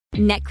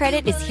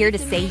NetCredit is here to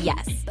say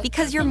yes,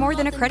 because you're more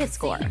than a credit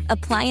score.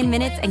 Apply in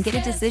minutes and get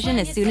a decision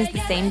as soon as the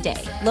same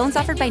day. Loans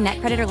offered by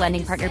NetCredit or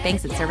lending partner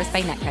banks and serviced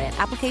by NetCredit.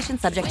 Application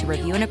subject to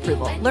review and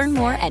approval. Learn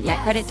more at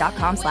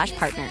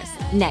netcredit.com/partners.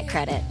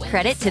 NetCredit.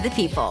 Credit to the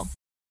people.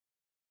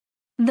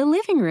 The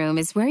living room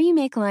is where you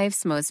make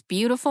life's most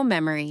beautiful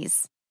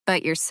memories.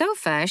 But your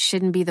sofa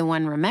shouldn't be the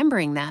one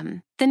remembering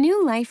them. The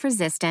new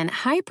life-resistant,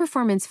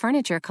 high-performance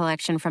furniture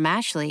collection from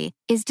Ashley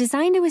is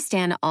designed to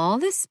withstand all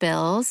the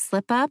spills,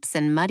 slip-ups,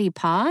 and muddy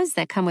paws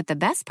that come with the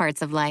best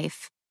parts of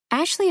life.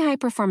 Ashley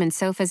high-performance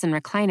sofas and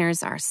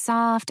recliners are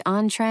soft,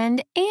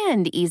 on-trend,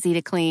 and easy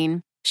to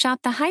clean. Shop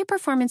the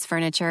high-performance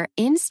furniture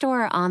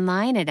in-store or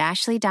online at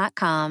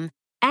ashley.com.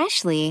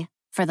 Ashley,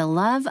 for the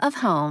love of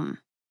home.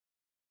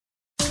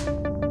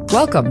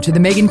 Welcome to The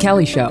Megyn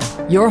Kelly Show,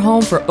 your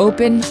home for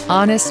open,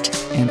 honest,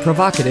 and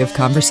provocative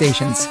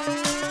conversations.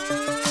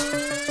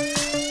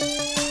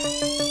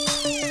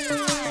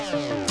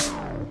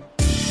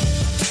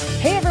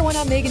 Hey everyone,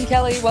 I'm Megyn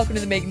Kelly. Welcome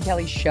to The Megyn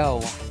Kelly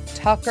Show.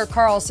 Tucker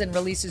Carlson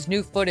releases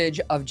new footage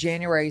of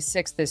January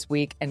 6th this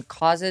week and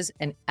causes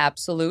an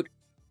absolute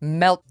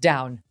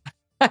meltdown.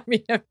 I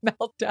mean, a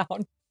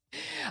meltdown.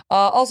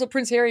 Also,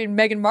 Prince Harry and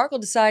Meghan Markle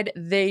decide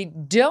they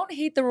don't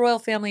hate the royal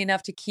family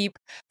enough to keep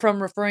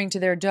from referring to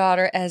their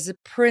daughter as a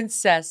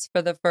princess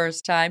for the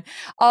first time.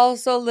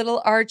 Also,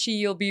 little Archie,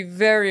 you'll be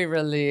very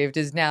relieved,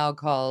 is now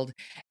called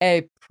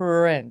a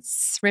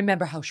prince.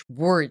 Remember how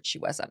worried she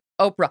was on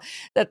Oprah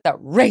that the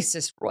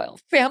racist royal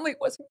family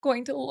wasn't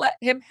going to let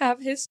him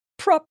have his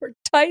proper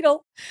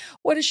title.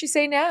 What does she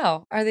say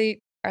now? Are they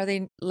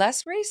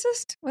less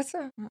racist?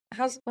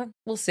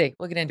 We'll see.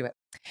 We'll get into it.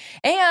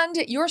 And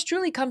yours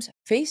truly comes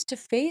face to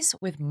face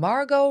with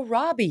Margot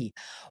Robbie,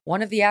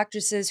 one of the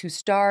actresses who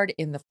starred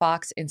in the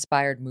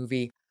Fox-inspired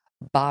movie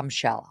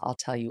Bombshell. I'll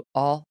tell you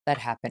all that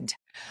happened.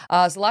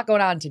 There's a lot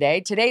going on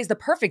today. Today is the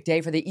perfect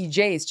day for the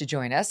EJs to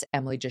join us.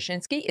 Emily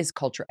Jashinsky is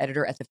culture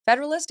editor at The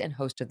Federalist and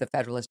host of the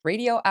Federalist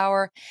Radio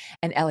Hour.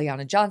 And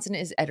Eliana Johnson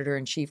is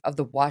editor-in-chief of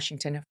the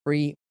Washington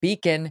Free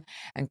Beacon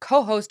and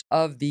co-host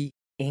of the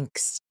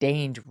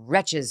Ink-Stained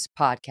Wretches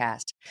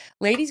podcast.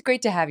 Ladies,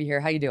 great to have you here.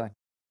 How you doing?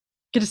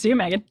 Good to see you,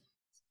 Megyn.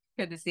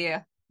 Good to see you.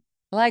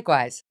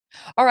 Likewise.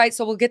 All right,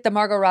 so we'll get the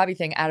Margot Robbie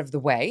thing out of the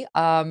way.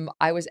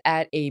 I was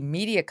at a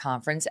media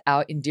conference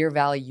out in Deer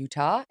Valley,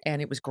 Utah,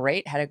 and it was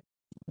great. Had a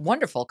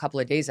wonderful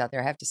couple of days out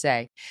there, I have to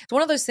say. It's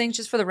one of those things,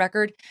 just for the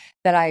record,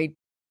 that I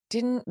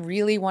didn't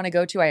really want to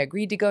go to. I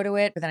agreed to go to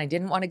it, but then I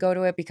didn't want to go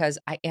to it because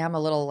I am a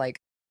little like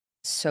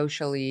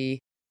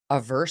socially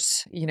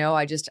averse. You know,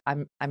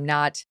 I'm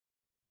not.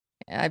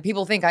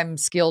 People think I'm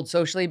skilled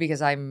socially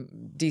because I'm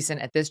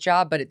decent at this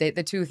job, but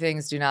the two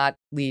things do not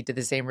lead to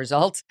the same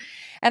result.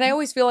 And I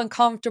always feel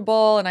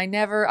uncomfortable, and I'm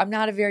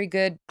not a very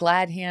good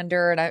glad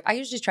hander, and I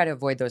usually try to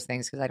avoid those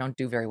things because I don't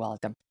do very well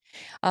at them.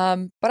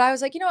 But I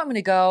was like, I'm going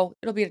to go.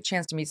 It'll be a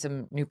chance to meet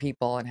some new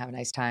people and have a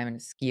nice time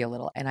and ski a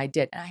little. And I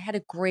did, and I had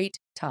a great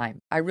time.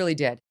 I really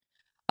did.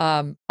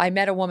 I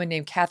met a woman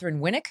named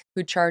Catherine Winnick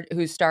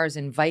who stars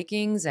in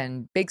Vikings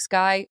and Big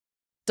Sky.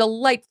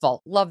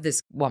 Delightful. Love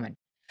this woman.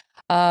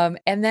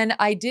 And then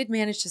I did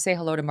manage to say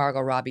hello to Margot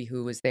Robbie,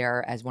 who was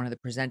there as one of the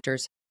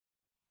presenters.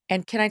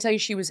 And can I tell you,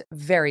 she was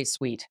very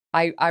sweet.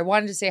 I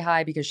wanted to say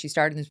hi because she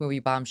starred in this movie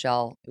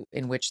Bombshell,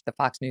 in which the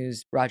Fox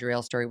News Roger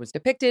Ailes story was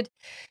depicted.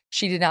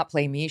 She did not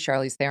play me,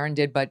 Charlize Theron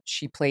did, but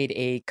she played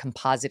a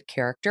composite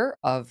character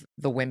of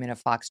the women of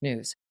Fox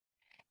News.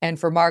 And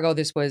for Margot,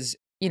 this was,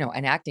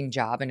 an acting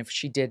job. And if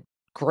she did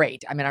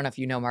great, I mean, I don't know if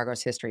you know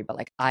Margot's history, but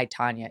like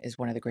Tonya is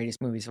one of the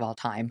greatest movies of all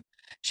time.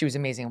 She was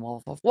amazing in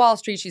Wolf of Wall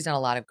Street. She's done a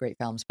lot of great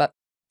films, but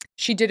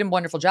she did a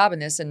wonderful job in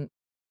this. And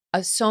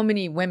so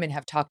many women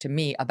have talked to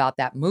me about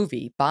that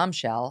movie,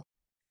 Bombshell,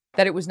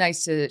 that it was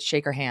nice to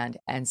shake her hand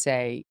and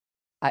say,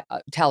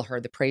 tell her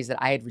the praise that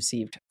I had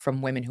received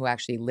from women who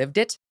actually lived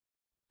it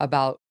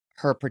about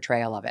her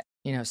portrayal of it.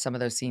 Some of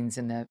those scenes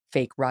in the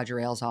fake Roger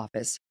Ailes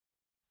office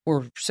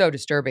were so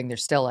disturbing. They're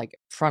still like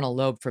frontal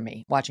lobe for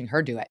me watching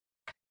her do it.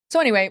 So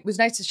anyway, it was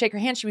nice to shake her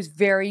hand. She was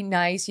very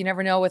nice. You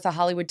never know with the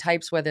Hollywood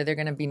types whether they're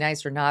going to be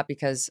nice or not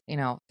because,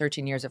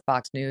 13 years at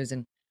Fox News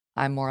and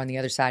I'm more on the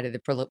other side of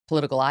the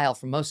political aisle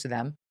for most of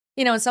them.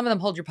 And some of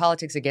them hold your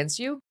politics against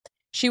you.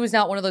 She was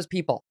not one of those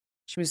people.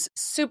 She was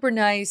super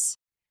nice.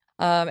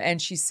 And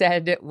she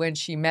said when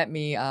she met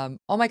me, oh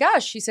my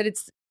gosh, she said,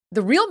 it's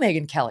the real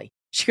Megyn Kelly.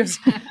 She goes,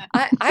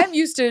 I'm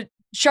used to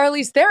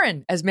Charlize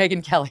Theron as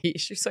Megyn Kelly.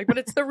 She's like, but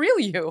it's the real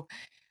you.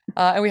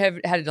 And we have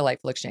had a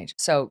delightful exchange.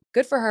 So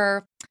good for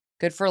her.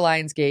 Good for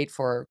Lionsgate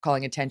for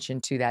calling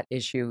attention to that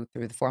issue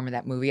through the form of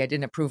that movie. I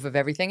didn't approve of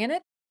everything in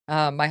it.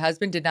 My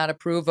husband did not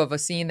approve of a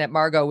scene that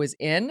Margot was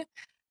in,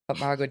 but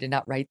Margot did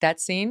not write that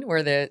scene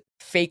where the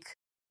fake,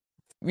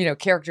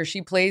 character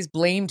she plays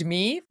blamed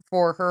me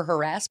for her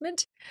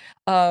harassment.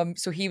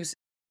 So he was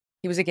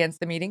against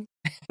the meeting.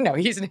 No,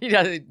 he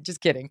doesn't.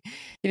 Just kidding.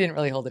 He didn't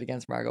really hold it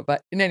against Margot.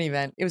 But in any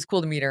event, it was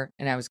cool to meet her,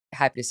 and I was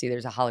happy to see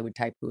there's a Hollywood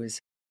type who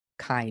is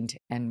kind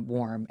and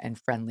warm and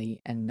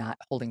friendly and not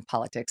holding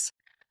politics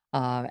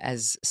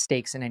as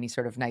stakes in any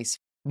sort of nice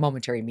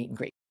momentary meet and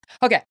greet.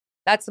 Okay,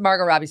 That's the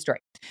Margot Robbie story.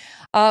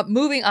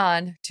 Moving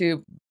on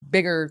to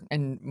bigger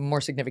and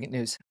more significant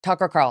news.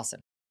 Tucker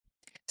Carlson.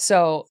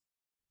 So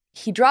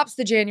he drops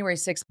the January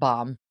 6th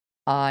bomb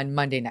on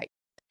Monday night.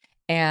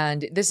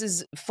 And this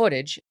is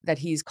footage that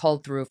he's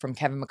culled through from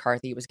Kevin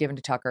McCarthy. It was given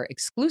to Tucker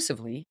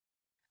exclusively.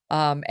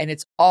 And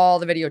it's all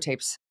the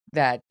videotapes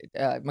that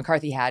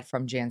McCarthy had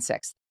from Jan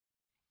 6th.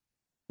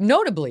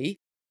 Notably,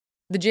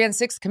 the Jan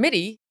 6th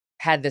committee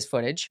had this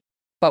footage,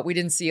 but we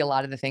didn't see a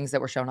lot of the things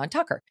that were shown on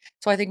Tucker.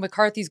 So I think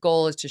McCarthy's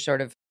goal is to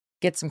sort of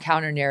get some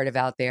counter narrative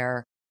out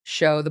there,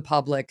 show the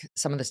public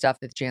some of the stuff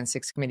that the Jan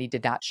 6th committee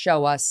did not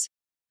show us.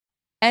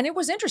 And it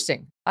was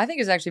interesting. I think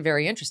it was actually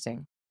very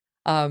interesting.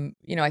 I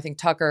think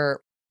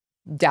Tucker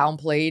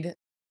downplayed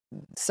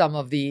some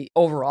of the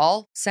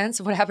overall sense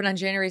of what happened on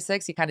January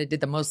 6th. He kind of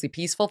did the mostly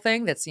peaceful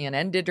thing that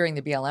CNN did during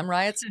the BLM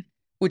riots,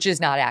 which is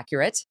not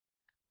accurate.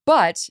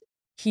 But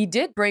he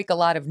did break a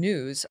lot of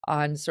news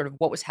on sort of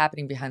what was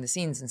happening behind the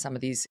scenes in some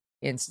of these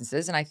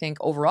instances. And I think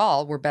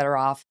overall, we're better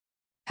off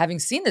having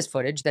seen this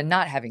footage than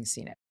not having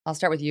seen it. I'll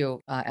start with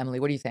you, Emily.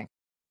 What do you think?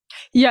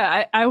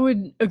 Yeah, I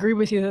would agree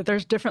with you that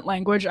there's different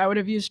language I would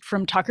have used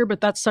from Tucker, but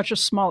that's such a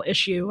small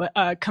issue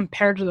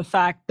compared to the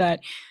fact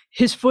that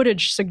his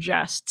footage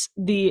suggests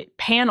the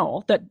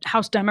panel that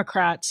House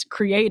Democrats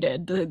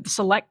created, the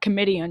select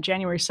committee on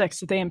January 6th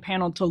that they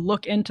impaneled to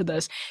look into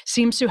this,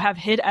 seems to have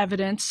hid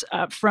evidence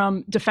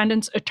from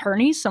defendants'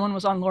 attorneys. Someone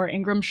was on Laura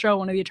Ingram's show,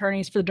 one of the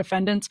attorneys for the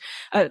defendants,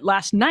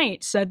 last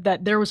night said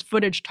that there was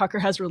footage Tucker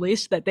has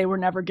released that they were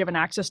never given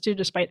access to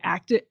despite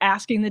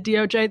asking the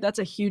DOJ. That's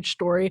a huge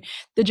story.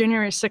 The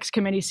January 6th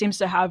committee seems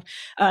to have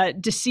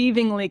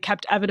deceivingly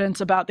kept evidence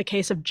about the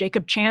case of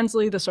Jacob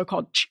Chansley, the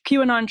so-called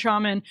QAnon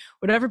shaman.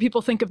 Whatever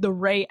people think of the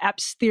Ray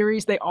Epps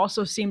theories, they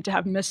also seem to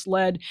have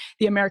misled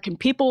the American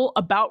people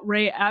about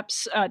Ray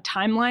Epps'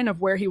 timeline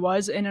of where he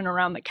was in and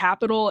around the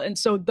Capitol. And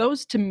so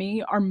those, to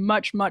me, are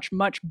much, much,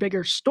 much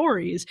bigger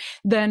stories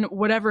than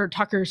whatever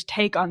Tucker's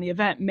take on the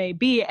event may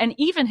be. And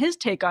even his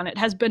take on it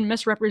has been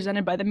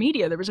misrepresented by the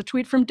media. There was a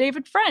tweet from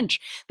David French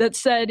that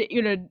said,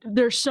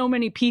 there's so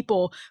many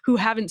people who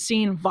haven't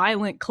seen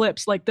violent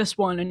clips like this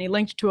one. And he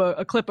linked to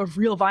a clip of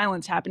real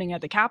violence happening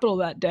at the Capitol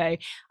that day.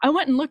 I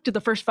went and looked at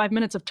the first 5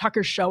 minutes of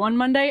Tucker's show on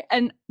Monday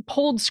and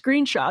pulled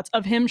screenshots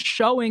of him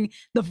showing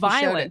the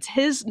violence.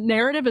 His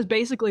narrative is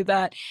basically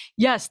that,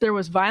 yes, there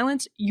was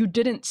violence. You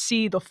didn't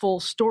see the full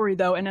story,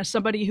 though. And as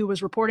somebody who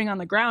was reporting on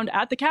the ground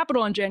at the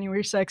Capitol on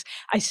January 6th,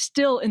 I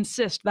still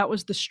insist that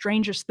was the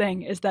strangest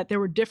thing, is that there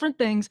were different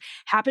things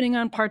happening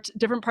on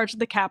different parts of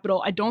the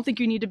Capitol. I don't think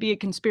you need to be a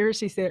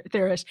conspiracy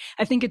theorist.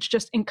 I think it's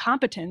just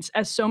incompetence,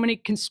 as so many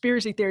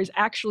conspiracy theories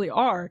actually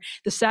are.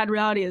 The sad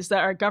reality is that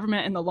our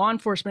government and the law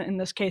enforcement in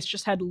this case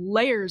just had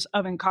layers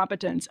of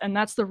incompetence, and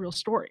that's the real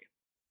story.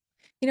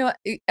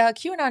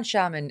 QAnon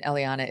shaman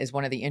Eliana is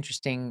one of the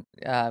interesting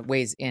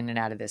ways in and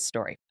out of this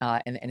story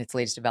and its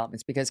latest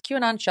developments, because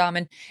QAnon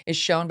shaman is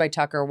shown by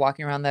Tucker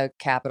walking around the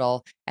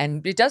Capitol,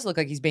 and it does look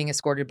like he's being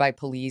escorted by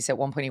police. At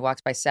one point, he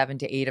walks by 7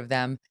 to 8 of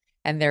them,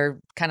 and they're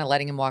kind of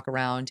letting him walk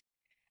around.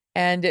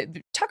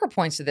 And Tucker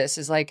points to this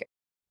as like,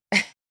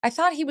 I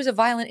thought he was a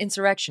violent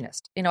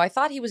insurrectionist. I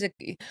thought he was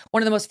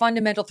one of the most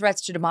fundamental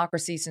threats to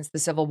democracy since the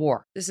Civil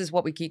War. This is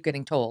what we keep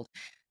getting told.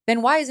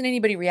 Then why isn't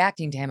anybody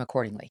reacting to him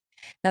accordingly?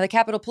 Now, the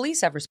Capitol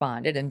Police have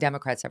responded and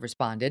Democrats have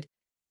responded.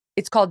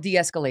 It's called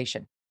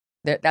de-escalation.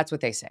 That's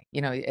what they say.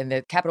 And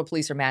the Capitol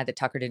Police are mad that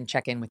Tucker didn't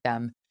check in with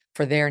them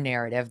for their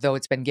narrative, though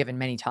it's been given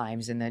many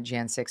times in the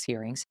Jan 6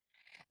 hearings.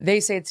 They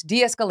say it's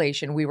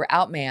de-escalation. We were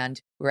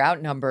outmanned, we were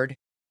outnumbered,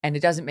 and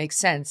it doesn't make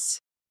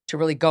sense to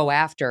really go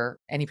after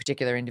any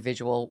particular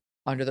individual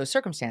under those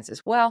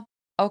circumstances. Well,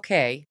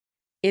 okay.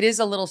 It is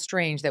a little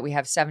strange that we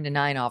have 7 to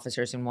 9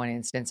 officers in one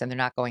instance and they're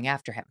not going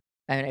after him.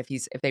 And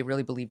if they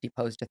really believed he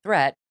posed a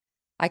threat,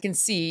 I can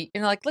see,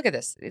 look at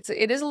this.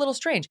 It is a little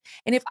strange.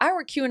 And if I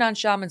were QAnon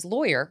shaman's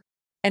lawyer,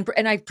 and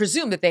I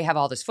presume that they have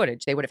all this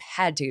footage, they would have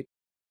had to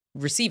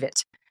receive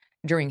it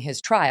during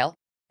his trial,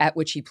 at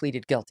which he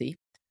pleaded guilty.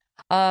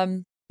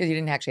 He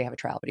didn't actually have a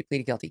trial, but he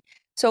pleaded guilty.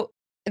 So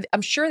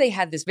I'm sure they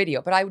had this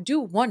video, but I do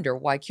wonder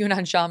why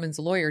QAnon shaman's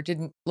lawyers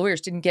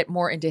didn't get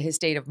more into his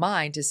state of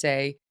mind to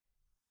say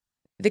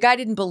the guy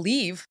didn't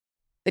believe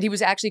that he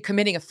was actually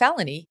committing a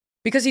felony,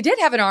 because he did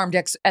have an armed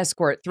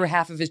escort through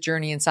half of his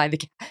journey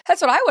inside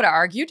That's what I would have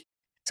argued.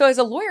 So as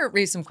a lawyer, it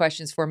raised some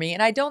questions for me.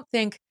 And I don't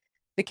think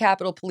the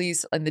Capitol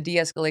Police and the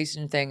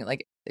de-escalation thing,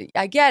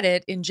 I get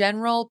it in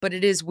general, but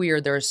it is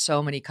weird. There are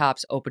so many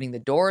cops opening the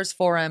doors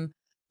for him,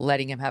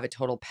 letting him have a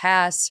total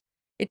pass.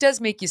 It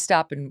does make you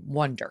stop and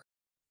wonder.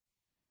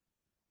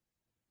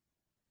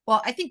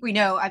 Well, I think we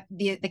know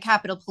the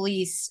Capitol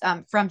Police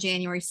from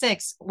January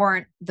 6th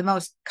weren't the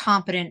most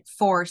competent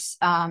force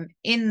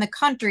in the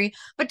country.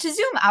 But to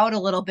zoom out a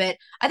little bit,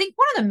 I think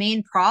one of the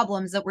main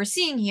problems that we're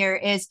seeing here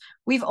is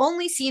we've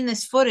only seen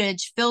this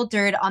footage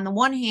filtered on the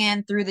one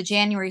hand through the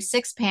January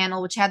 6th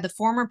panel, which had the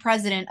former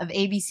president of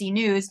ABC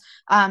News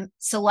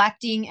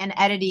selecting and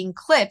editing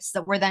clips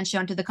that were then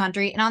shown to the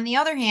country. And on the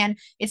other hand,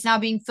 it's now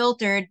being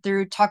filtered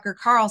through Tucker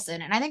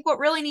Carlson. And I think what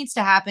really needs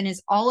to happen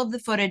is all of the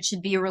footage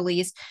should be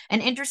released, and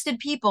interested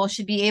people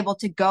should be able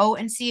to go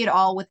and see it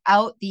all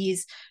without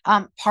these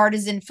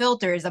partisan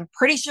filters. I'm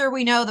pretty sure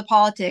we know the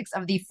politics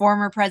of the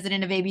former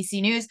president of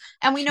ABC News,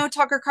 and we know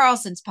Tucker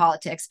Carlson's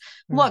politics.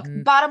 Look,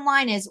 bottom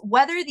line is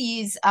whether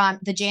these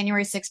the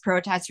January 6th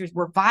protesters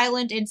were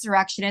violent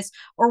insurrectionists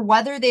or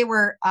whether they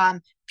were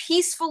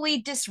peacefully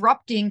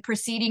disrupting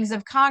proceedings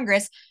of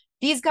Congress,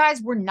 these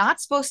guys were not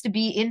supposed to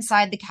be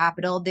inside the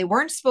Capitol. They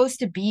weren't supposed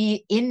to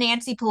be in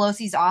Nancy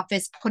Pelosi's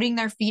office, putting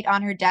their feet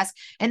on her desk,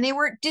 and they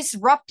were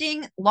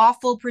disrupting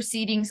lawful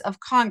proceedings of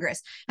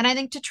Congress. And I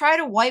think to try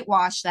to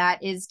whitewash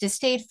that is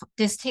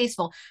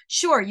distasteful.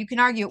 Sure, you can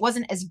argue it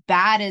wasn't as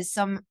bad as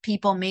some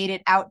people made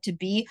it out to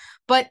be,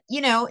 but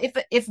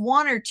if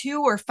one or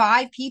two or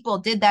five people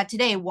did that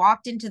today,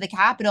 walked into the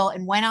Capitol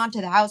and went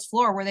onto the House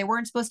floor where they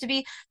weren't supposed to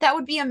be, that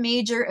would be a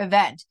major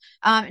event.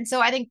 And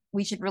so I think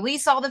we should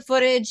release all the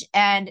footage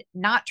and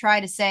not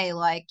try to say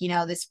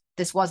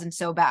this wasn't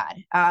so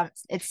bad.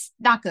 It's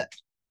not good.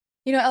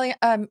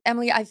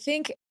 Emily, I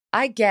think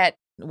I get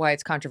why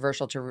it's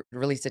controversial to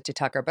release it to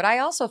Tucker, but I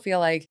also feel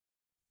like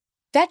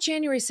that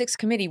January 6th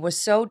committee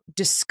was so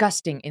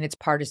disgusting in its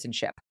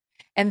partisanship,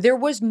 and there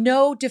was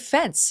no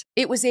defense.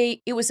 It was a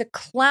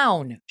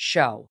clown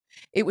show.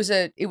 It was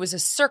a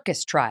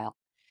circus trial.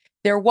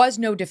 There was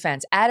no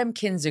defense. Adam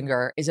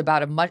Kinzinger is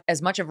about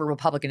as much of a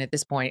Republican at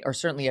this point, or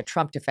certainly a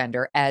Trump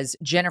defender, as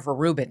Jennifer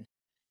Rubin,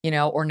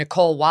 or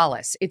Nicole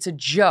Wallace. It's a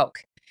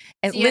joke.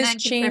 And CNN Liz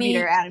Cheney,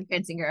 contributor Adam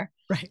Kinzinger.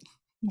 Right.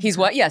 He's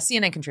what? Yeah,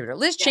 CNN contributor.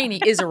 Liz Cheney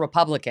is a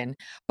Republican,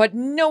 but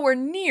nowhere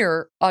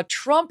near a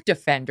Trump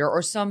defender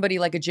or somebody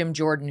like a Jim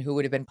Jordan who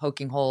would have been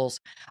poking holes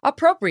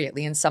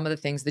appropriately in some of the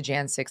things the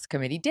Jan 6th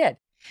committee did.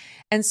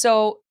 And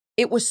so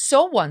it was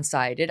so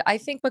one-sided. I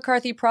think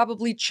McCarthy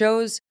probably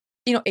chose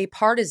a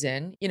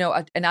partisan,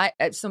 and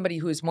somebody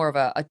who's more of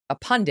a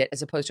pundit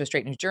as opposed to a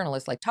straight news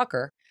journalist like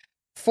Tucker,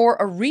 for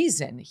a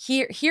reason.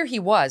 Here he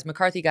was.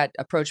 McCarthy got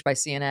approached by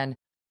CNN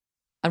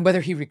on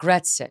whether he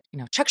regrets it.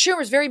 Chuck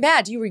Schumer's very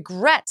bad. Do you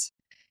regret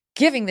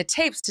giving the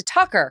tapes to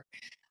Tucker?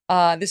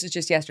 This is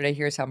just yesterday.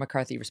 Here's how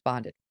McCarthy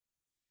responded.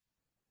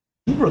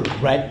 Do you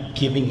regret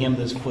giving him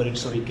this footage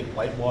so he could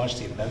whitewash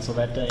the events of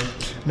that day?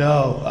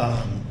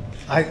 No.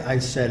 I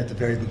said at the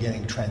very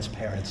beginning,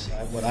 transparency.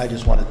 What I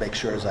just wanted to make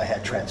sure is I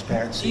had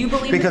transparency. Do you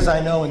believe because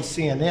I know in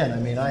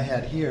CNN, I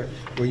had here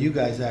where you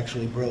guys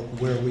actually broke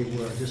where we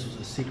were. This was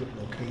a secret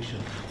location,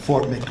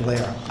 Fort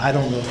McLaren. I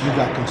don't know if you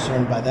got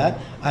concerned by that.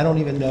 I don't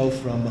even know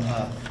from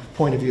a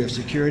point of view of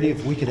security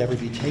if we could ever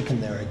be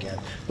taken there again.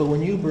 But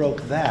when you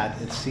broke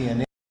that at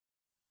CNN.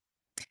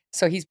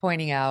 So he's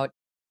pointing out,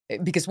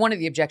 because one of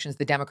the objections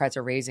the Democrats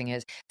are raising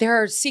is there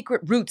are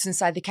secret routes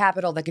inside the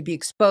Capitol that could be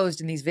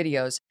exposed in these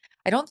videos.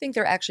 I don't think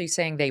they're actually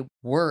saying they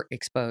were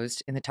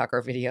exposed in the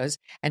Tucker videos.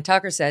 And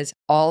Tucker says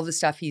all the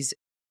stuff he's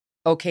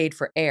okayed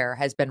for air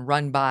has been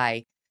run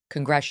by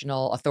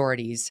congressional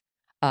authorities,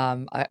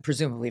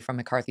 presumably from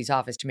McCarthy's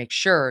office, to make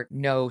sure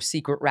no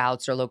secret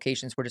routes or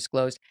locations were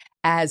disclosed,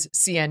 as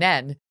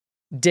CNN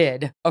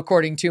did,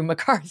 according to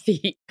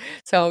McCarthy.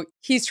 So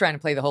he's trying to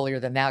play the holier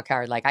than thou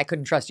card. Like, I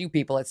couldn't trust you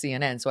people at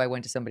CNN, so I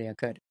went to somebody I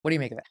could. What do you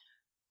make of it?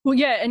 Well,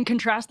 yeah, and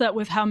contrast that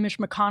with how Mitch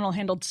McConnell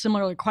handled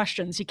similar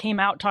questions. He came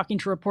out talking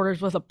to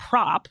reporters with a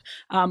prop,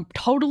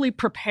 totally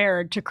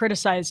prepared to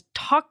criticize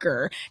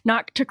Tucker,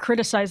 not to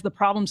criticize the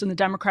problems in the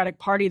Democratic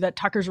Party that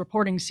Tucker's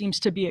reporting seems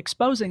to be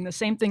exposing. The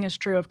same thing is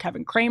true of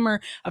Kevin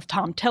Cramer, of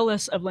Tom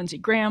Tillis, of Lindsey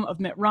Graham, of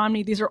Mitt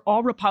Romney. These are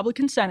all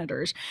Republican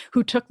senators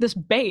who took this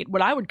bait,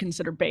 what I would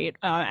consider bait,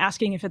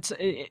 asking if it's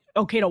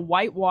okay to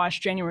whitewash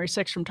January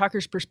 6th from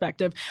Tucker's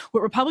perspective.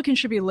 What Republicans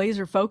should be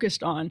laser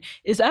focused on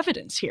is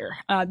evidence here.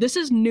 This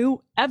is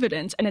new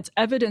evidence, and it's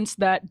evidence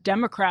that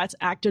Democrats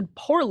acted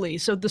poorly.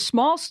 So the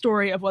small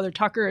story of whether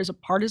Tucker is a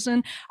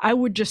partisan, I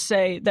would just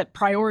say that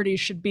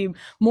priorities should be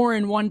more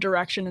in one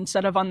direction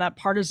instead of on that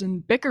partisan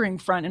bickering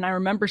front. And I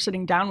remember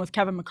sitting down with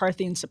Kevin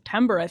McCarthy in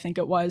September, I think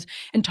it was,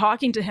 and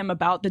talking to him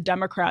about the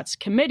Democrats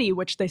committee,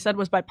 which they said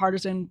was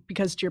bipartisan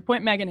because, to your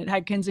point, Megan, it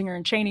had Kinzinger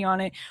and Cheney on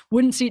it,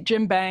 wouldn't seat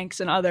Jim Banks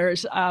and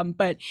others.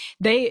 But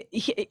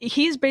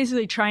he's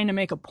basically trying to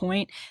make a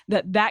point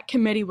that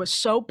committee was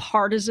so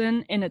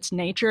partisan in its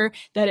nature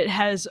that it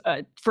has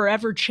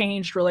forever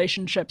changed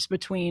relationships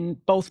between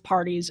both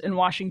parties in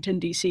Washington,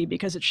 D.C.,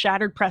 because it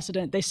shattered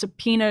precedent. They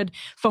subpoenaed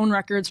phone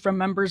records from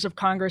members of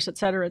Congress, et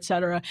cetera, et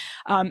cetera.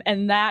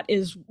 And that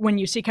is when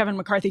you see Kevin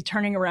McCarthy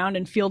turning around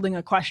and fielding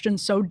a question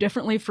so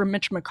differently from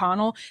Mitch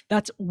McConnell,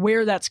 that's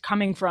where that's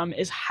coming from,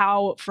 is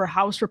how, for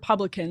House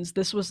Republicans,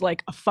 this was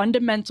like a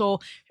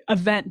fundamental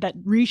event that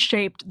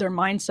reshaped their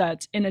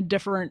mindsets in a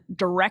different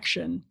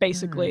direction,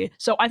 basically.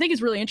 So I think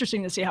it's really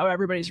interesting to see how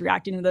everybody's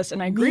reacting to this.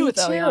 And I agree with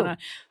Eliana.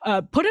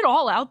 Put it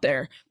all out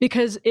there,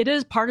 because it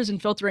is partisan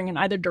filtering in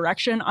either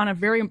direction on a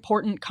very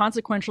important,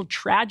 consequential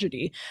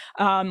tragedy.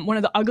 One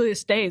of the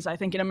ugliest days, I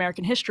think, in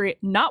American history,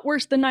 not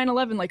worse than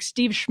 9/11, like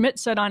Steve Schmidt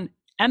said on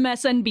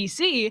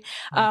MSNBC.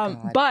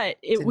 But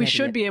we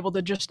should be able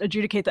to just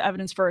adjudicate the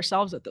evidence for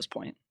ourselves at this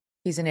point.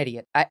 He's an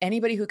idiot.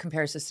 Anybody who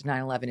compares this to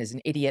 9/11 is an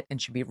idiot and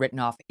should be written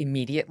off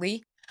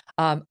immediately.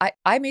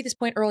 I made this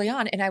point early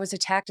on, and I was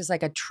attacked as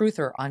like a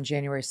truther on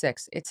January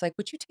 6th. It's like,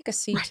 would you take a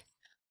seat?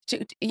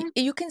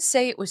 You can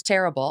say it was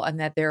terrible and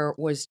that there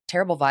was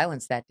terrible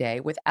violence that day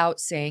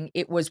without saying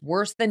it was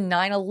worse than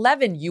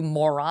 9/11, you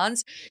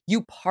morons,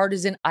 you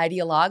partisan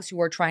ideologues who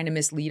are trying to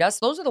mislead us.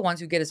 Those are the ones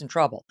who get us in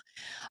trouble.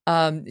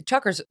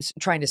 Tucker's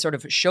trying to sort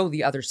of show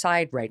the other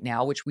side right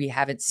now, which we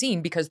haven't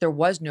seen because there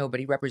was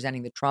nobody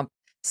representing the Trump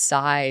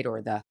side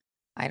or the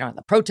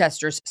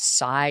protesters'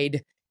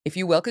 side, if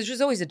you will, because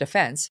there's always a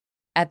defense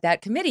at that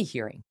committee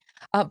hearing.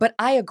 But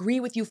I agree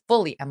with you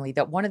fully, Emily,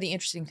 that one of the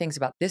interesting things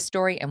about this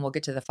story, and we'll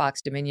get to the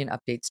Fox Dominion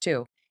updates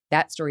too,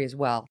 that story as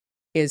well,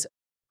 is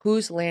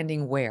who's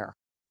landing where,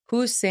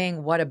 who's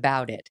saying what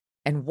about it,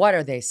 and what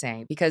are they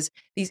saying? Because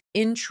these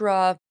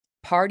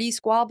intra-party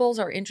squabbles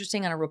are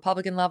interesting on a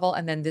Republican level,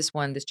 and then this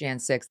Jan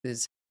 6th,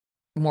 is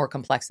more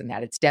complex than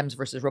that. It's Dems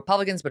versus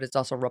Republicans, but it's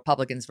also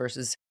Republicans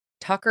versus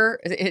Tucker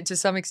to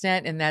some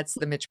extent, and that's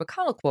the Mitch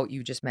McConnell quote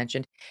you just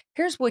mentioned.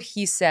 Here's what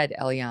he said,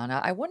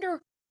 Eliana. I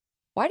wonder,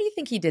 why do you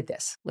think he did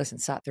this? Listen,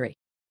 SOT 3.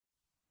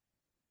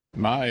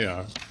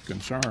 My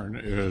concern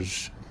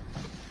is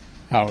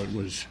how it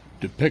was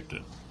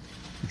depicted,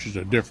 which is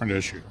a different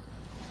issue.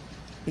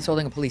 He's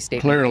holding a police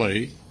statement.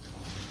 Clearly,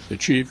 the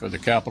chief of the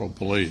Capitol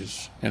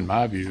Police, in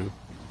my view,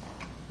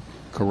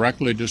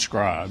 correctly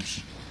describes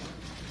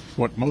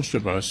what most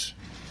of us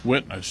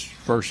witnessed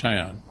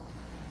firsthand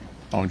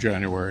on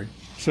January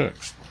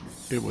 6th.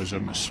 It was a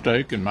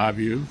mistake, in my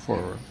view,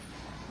 for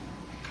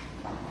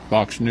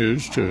Fox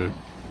News to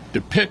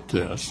depict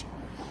this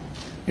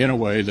in a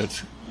way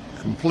that's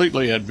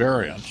completely at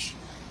variance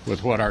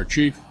with what our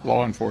chief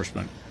law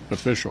enforcement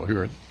official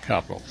here at the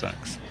Capitol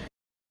thinks.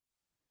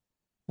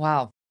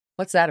 Wow.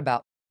 What's that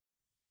about?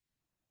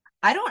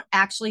 I don't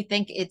actually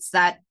think it's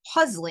that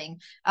puzzling.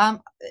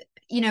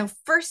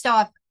 First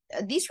off,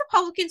 these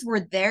Republicans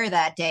were there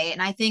that day,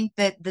 and I think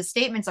that the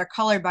statements are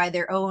colored by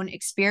their own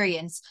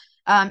experience.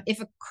 If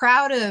a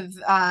crowd of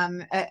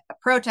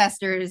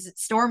protesters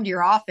stormed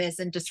your office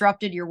and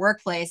disrupted your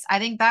workplace, I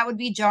think that would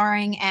be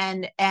jarring,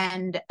 and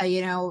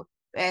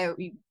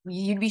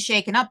you'd be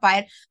shaken up by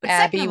it. But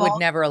Abby would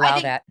never allow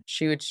that.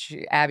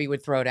 Abby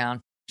would throw down.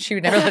 She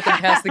would never let them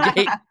pass the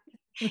gate.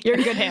 You're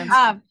in good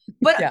hands.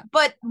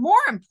 But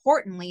more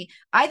importantly,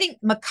 I think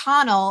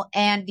McConnell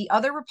and the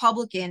other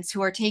Republicans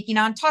who are taking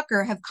on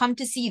Tucker have come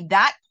to see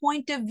that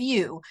point of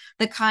view,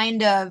 the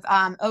kind of,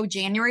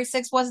 January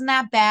 6th wasn't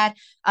that bad.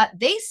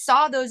 They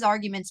saw those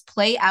arguments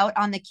play out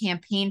on the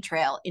campaign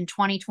trail in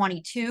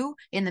 2022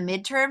 in the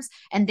midterms.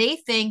 And they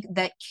think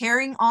that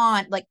carrying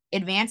on, like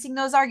advancing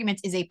those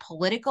arguments, is a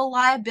political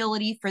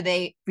liability for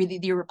the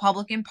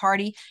Republican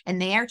Party.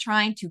 And they are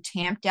trying to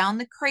tamp down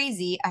the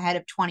crazy ahead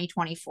of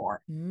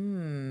 2024.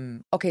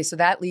 Okay, so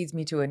that leads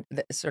me to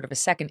sort of a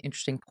second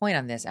interesting point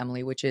on this,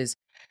 Emily, which is,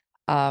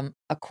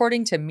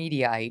 according to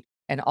Mediaite,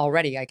 and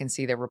already I can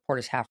see their report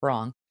is half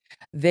wrong,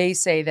 they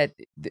say that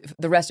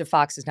the rest of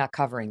Fox is not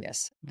covering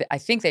this. I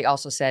think they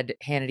also said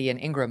Hannity and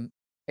Ingram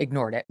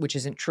ignored it, which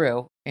isn't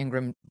true.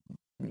 Ingram,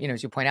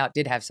 as you point out,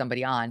 did have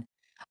somebody on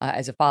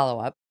as a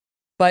follow-up.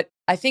 But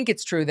I think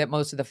it's true that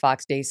most of the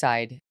Fox Day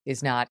side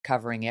is not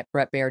covering it.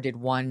 Brett Baer did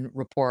one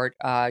report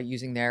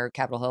using their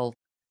Capitol Hill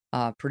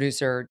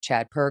producer,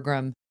 Chad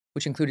Pergram,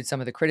 which included some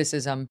of the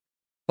criticism.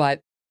 But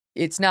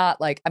it's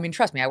not like,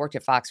 trust me, I worked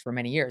at Fox for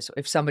many years. So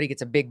if somebody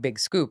gets a big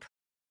scoop,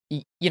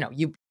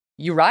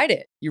 you ride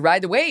it. You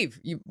ride the wave.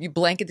 You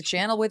blanket the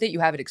channel with it.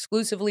 You have it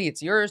exclusively.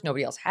 It's yours.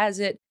 Nobody else has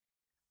it.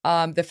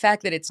 The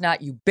fact that it's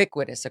not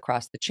ubiquitous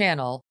across the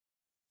channel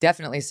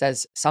definitely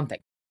says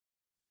something.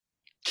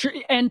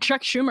 And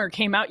Chuck Schumer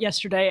came out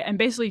yesterday and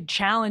basically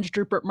challenged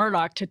Rupert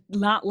Murdoch to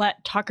not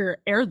let Tucker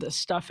air this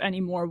stuff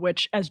anymore,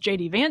 which, as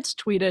JD Vance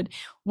tweeted,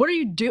 what are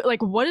you doing?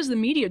 Like, what is the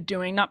media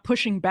doing? Not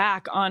pushing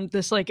back on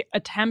this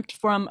attempt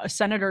from a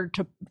senator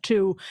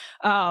to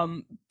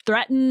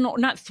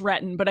not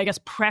threaten, but I guess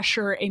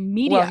pressure a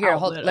media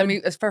outlet. Let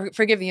me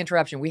forgive the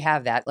interruption. We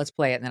have that. Let's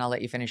play it, and then I'll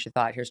let you finish your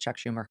thought. Here's Chuck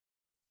Schumer.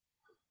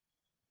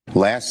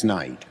 Last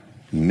night,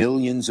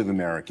 millions of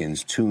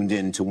Americans tuned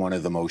in to one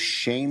of the most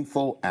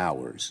shameful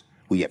hours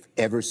we have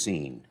ever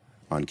seen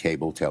on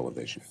cable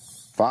television.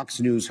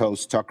 Fox News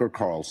host Tucker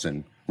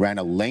Carlson ran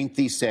a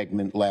lengthy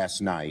segment last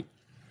night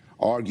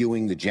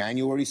arguing the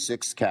January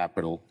 6th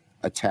Capitol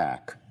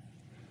attack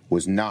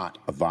was not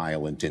a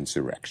violent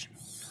insurrection.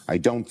 I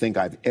don't think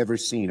I've ever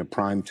seen a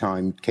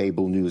primetime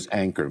cable news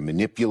anchor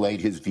manipulate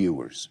his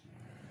viewers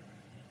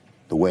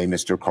the way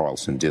Mr.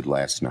 Carlson did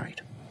last night.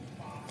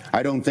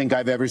 I don't think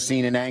I've ever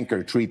seen an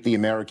anchor treat the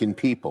American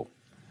people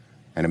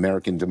and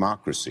American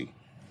democracy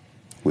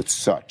with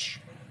such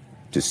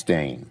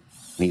disdain.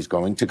 And he's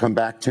going to come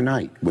back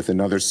tonight with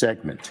another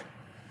segment.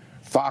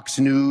 Fox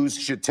News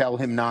should tell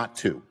him not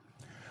to.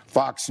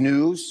 Fox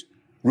News,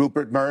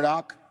 Rupert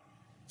Murdoch,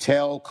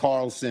 tell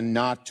Carlson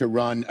not to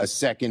run a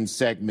second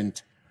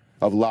segment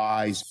of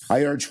lies.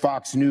 I urge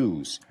Fox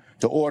News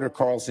to order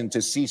Carlson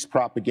to cease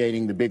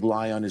propagating the big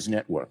lie on his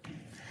network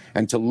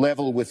and to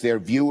level with their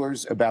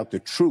viewers about the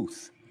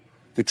truth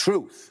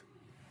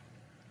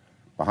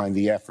behind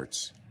the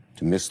efforts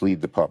to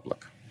mislead the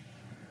public.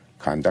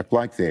 Conduct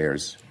like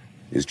theirs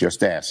is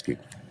just asking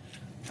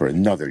for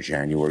another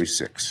January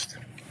 6th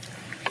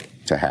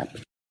to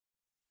happen.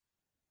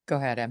 Go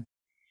ahead, Em.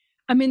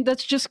 I mean,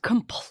 that's just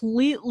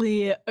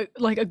completely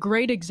like a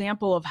great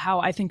example of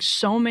how I think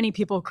so many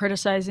people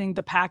criticizing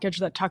the package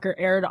that Tucker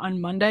aired on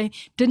Monday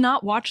did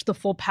not watch the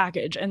full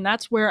package. And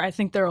that's where I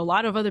think there are a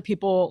lot of other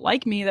people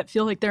like me that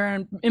feel like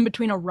they're in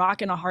between a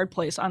rock and a hard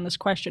place on this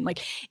question.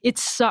 Like, it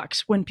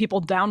sucks when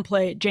people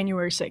downplay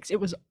January 6th. It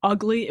was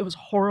ugly. It was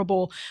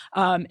horrible.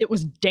 It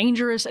was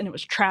dangerous, and it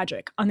was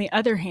tragic. On the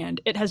other hand,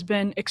 it has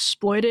been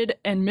exploited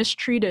and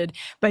mistreated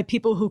by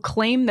people who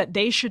claim that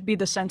they should be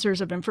the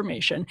censors of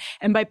information,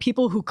 and by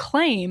people who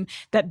claim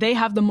that they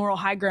have the moral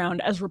high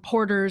ground as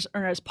reporters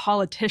or as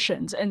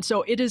politicians. And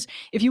so it is,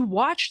 if you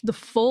watch the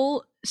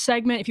full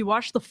segment, if you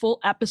watch the full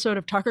episode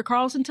of Tucker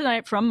Carlson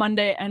tonight from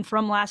Monday and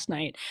from last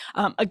night,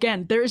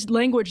 again, there's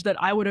language that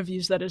I would have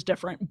used that is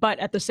different. But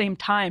at the same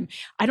time,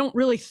 I don't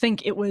really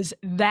think it was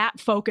that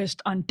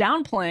focused on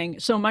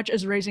downplaying so much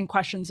as raising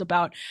questions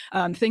about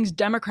things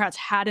Democrats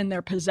had in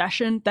their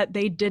possession that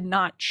they did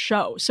not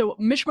show. So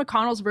Mitch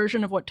McConnell's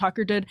version of what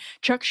Tucker did,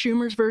 Chuck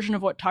Schumer's version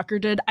of what Tucker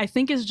did, I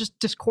think is just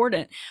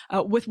discordant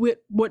with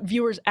what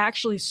viewers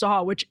actually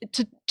saw, which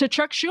to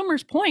Chuck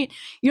Schumer's point,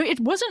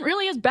 it wasn't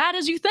really as bad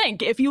as you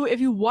think. If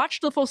you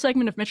watched the full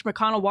segment of Mitch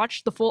McConnell,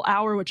 watched the full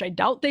hour, which I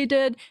doubt they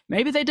did,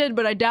 maybe they did,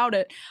 but I doubt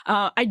it.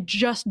 I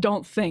just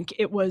don't think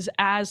it was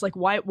as like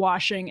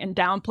whitewashing and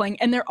downplaying.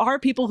 And there are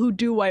people who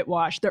do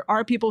whitewash. There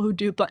are people who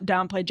do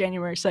downplay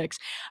January 6th.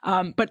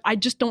 But I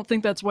just don't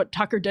think that's what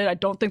Tucker did. I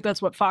don't think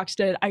that's what Fox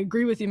did. I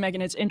agree with you,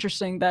 Megan. It's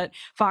interesting that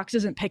Fox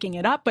isn't picking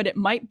it up, but it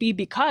might be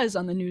because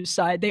on the news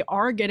side, they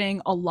are getting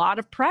a lot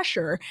of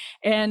pressure.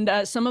 And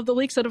some of the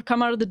leaks that have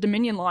come out of the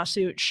Dominion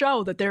lawsuit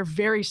show that they're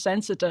very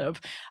sensitive.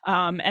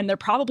 And they're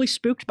probably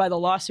spooked by the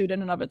lawsuit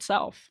in and of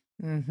itself.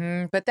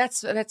 Mm-hmm. But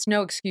that's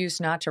no excuse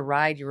not to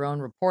ride your own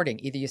reporting.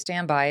 Either you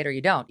stand by it or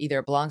you don't. Either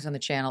it belongs on the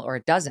channel or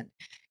it doesn't.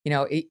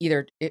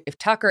 Either if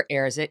Tucker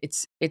airs it,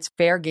 it's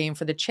fair game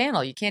for the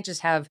channel. You can't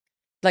just have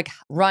like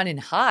run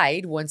and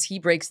hide once he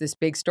breaks this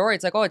big story.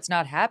 It's like, oh, it's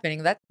not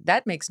happening.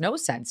 That makes no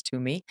sense to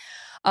me.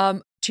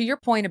 To your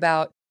point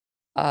about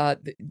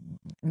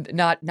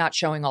not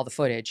showing all the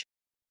footage,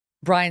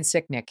 Brian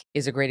Sicknick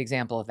is a great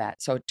example of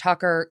that. So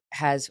Tucker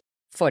has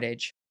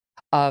footage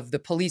of the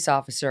police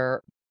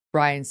officer,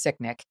 Brian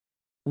Sicknick,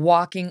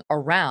 walking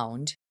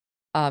around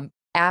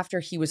after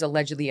he was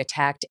allegedly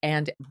attacked.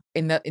 And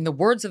in the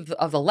words of the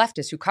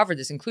leftists who covered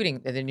this,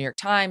 including the New York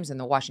Times and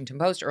the Washington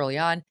Post early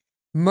on,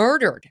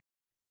 murdered.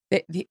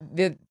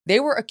 They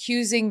were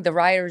accusing the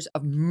rioters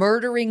of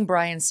murdering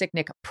Brian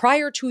Sicknick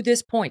prior to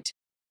this point,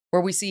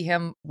 where we see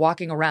him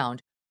walking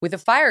around with a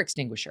fire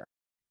extinguisher.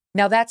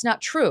 Now, that's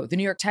not true. The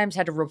New York Times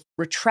had to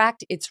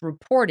retract its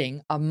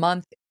reporting a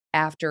month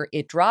after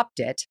it dropped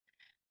it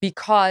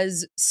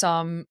because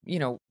some,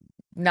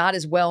 not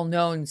as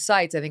well-known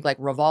sites, I think like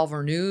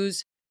Revolver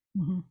News,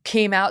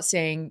 came out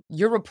saying,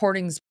 your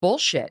reporting's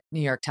bullshit,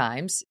 New York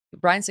Times.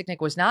 Brian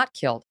Sicknick was not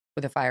killed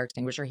with a fire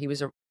extinguisher. He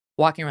was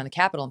walking around the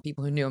Capitol and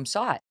people who knew him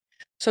saw it.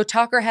 So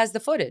Tucker has the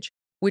footage,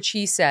 which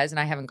he says, and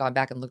I haven't gone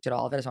back and looked at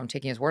all of it, so I'm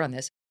taking his word on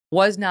this,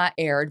 was not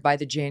aired by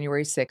the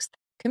January 6th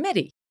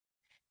committee.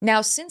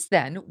 Now, since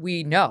then,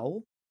 we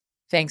know,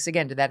 thanks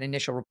again to that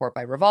initial report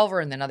by Revolver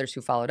and then others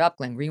who followed up,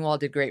 Glenn Greenwald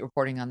did great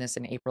reporting on this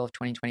in April of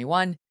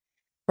 2021,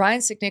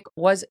 Brian Sicknick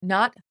was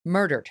not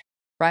murdered.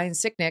 Brian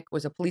Sicknick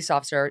was a police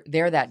officer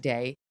there that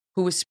day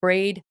who was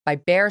sprayed by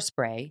bear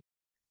spray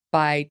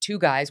by two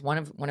guys, one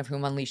of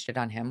whom unleashed it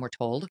on him, we're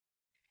told.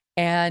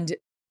 And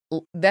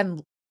then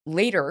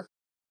later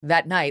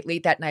that night,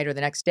 late that night or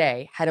the next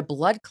day, had a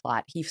blood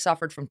clot. He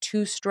suffered from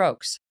 2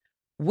 strokes,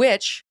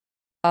 which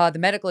the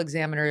medical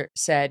examiner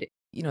said,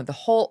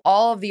 all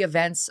of the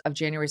events of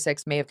January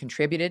 6th may have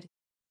contributed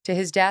to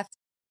his death,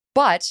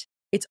 but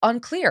it's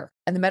unclear.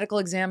 And the medical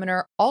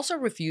examiner also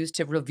refused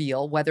to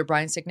reveal whether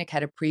Brian Sicknick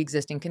had a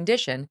pre-existing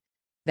condition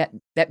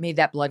that made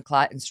that blood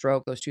clot and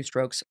stroke, those 2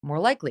 strokes, more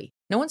likely.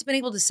 No one's been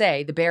able to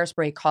say the bear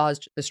spray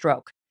caused the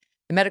stroke.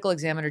 The medical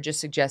examiner just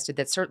suggested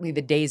that certainly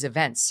the day's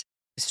events,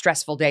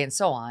 stressful day and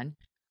so on,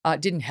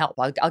 didn't help.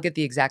 I'll get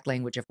the exact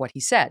language of what he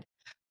said.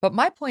 But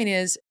my point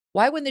is,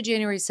 why wouldn't the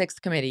January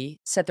 6th committee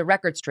set the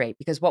record straight?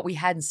 Because what we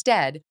had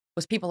instead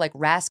was people like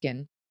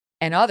Raskin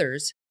and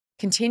others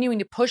continuing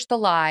to push the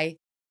lie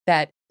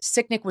that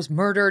Sicknick was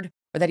murdered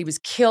or that he was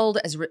killed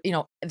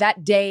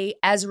that day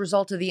as a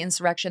result of the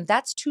insurrection.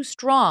 That's too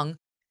strong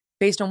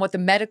based on what the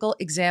medical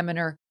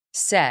examiner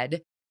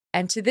said.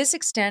 And to this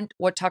extent,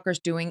 what Tucker's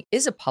doing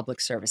is a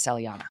public service,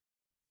 Eliana.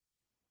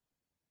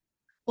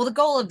 Well, the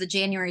goal of the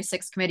January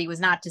 6th committee was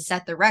not to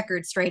set the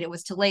record straight. It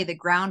was to lay the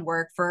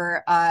groundwork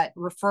for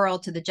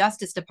referral to the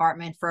Justice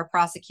Department for a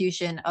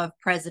prosecution of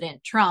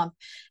President Trump.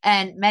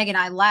 And Meg and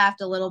I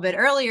laughed a little bit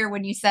earlier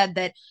when you said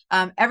that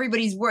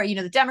everybody's worried,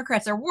 the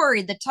Democrats are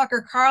worried that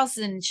Tucker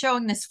Carlson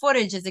showing this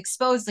footage has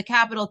exposed the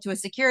Capitol to a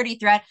security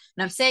threat.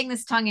 And I'm saying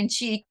this tongue in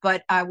cheek,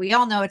 but we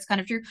all know it's kind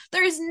of true.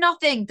 There is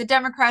nothing the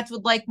Democrats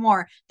would like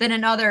more than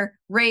another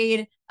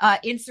raid,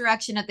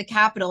 insurrection at the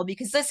Capitol,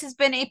 because this has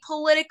been a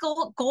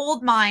political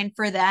gold mine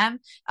for them,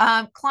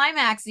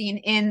 climaxing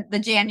in the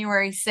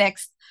January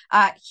 6th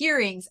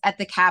hearings at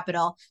the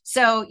Capitol.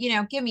 So,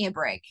 give me a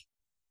break.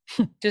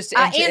 Just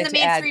and the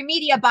mainstream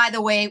media, by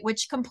the way,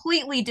 which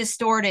completely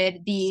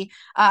distorted the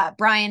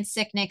Brian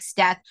Sicknick's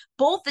death,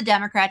 both the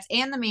Democrats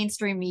and the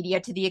mainstream media,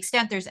 to the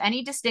extent there's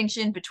any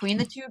distinction between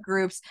the two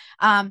groups,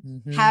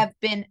 have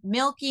been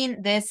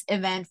milking this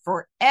event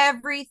for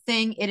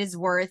everything it is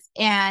worth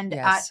and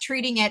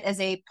treating it as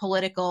a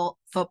political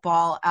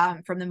football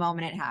from the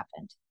moment it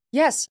happened.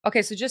 Yes.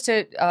 Okay. So just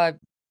to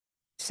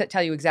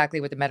tell you exactly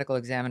what the medical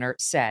examiner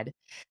said,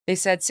 they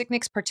said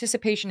Sicknick's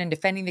participation in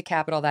defending the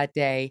Capitol that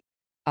day,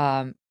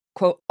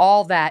 quote,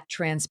 all that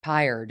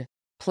transpired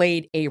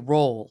played a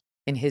role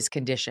in his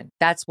condition.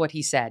 That's what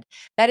he said.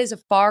 That is a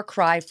far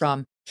cry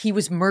from he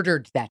was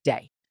murdered that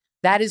day.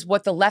 That is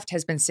what the left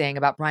has been saying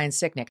about Brian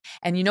Sicknick.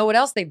 And you know what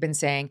else they've been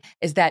saying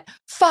is that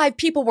 5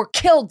 people were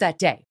killed that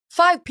day.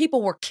 5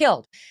 people were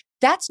killed.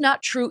 That's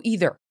not true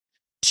either.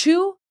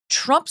 2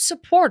 Trump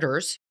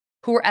supporters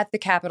who were at the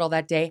Capitol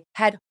that day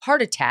had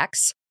heart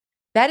attacks.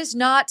 That's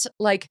not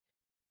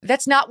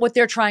what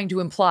they're trying to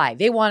imply.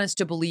 They want us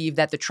to believe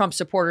that the Trump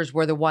supporters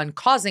were the one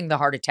causing the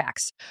heart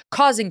attacks,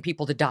 causing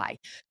people to die.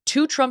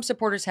 2 Trump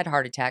supporters had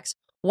heart attacks.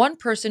 1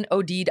 person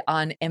OD'd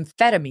on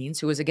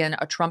amphetamines, who was, again,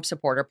 a Trump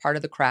supporter, part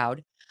of the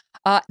crowd.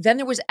 Then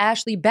there was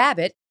Ashley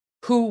Babbitt,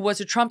 who was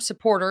a Trump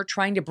supporter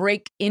trying to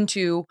break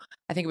into,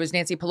 I think it was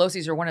Nancy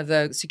Pelosi's or one of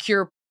the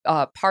secure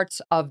parts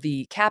of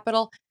the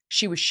Capitol.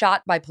 She was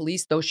shot by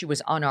police, though she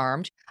was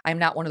unarmed. I'm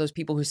not one of those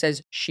people who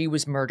says she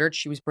was murdered.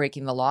 She was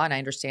breaking the law, and I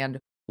understand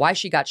why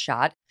she got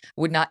shot.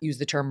 Would not use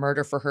the term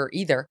murder for her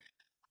either.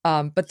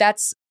 But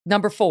that's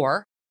number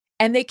 4.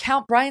 And they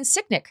count Brian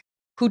Sicknick,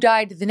 who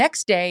died the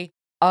next day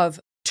of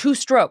 2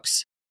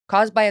 strokes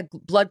caused by a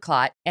blood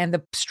clot. And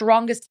the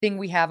strongest thing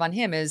we have on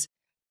him is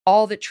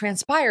all that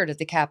transpired at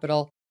the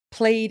Capitol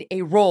played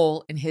a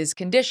role in his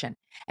condition.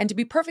 And to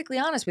be perfectly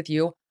honest with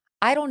you,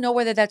 I don't know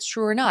whether that's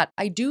true or not.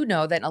 I do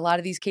know that in a lot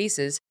of these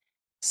cases,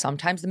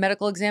 sometimes the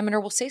medical examiner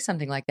will say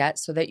something like that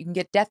so that you can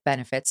get death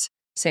benefits,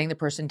 saying the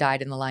person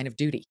died in the line of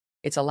duty.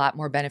 It's a lot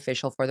more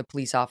beneficial for the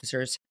police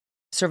officers,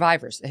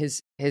 survivors,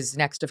 his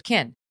next of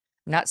kin.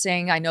 I'm not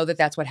saying I know that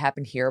that's what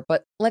happened here,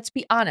 but let's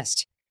be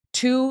honest.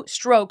 2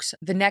 strokes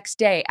the next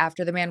day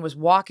after the man was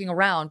walking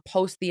around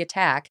post the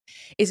attack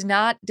does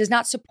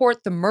not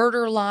support the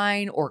murder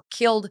line or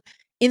killed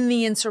in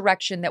the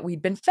insurrection that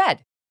we'd been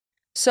fed.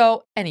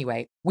 So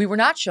anyway, we were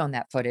not shown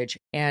that footage,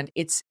 and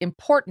it's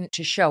important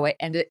to show it.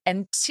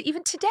 And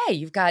even today,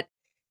 you've got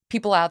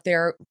people out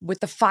there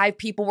with the 5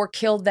 people were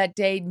killed that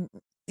day,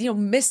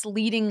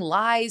 misleading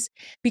lies,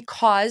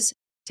 because,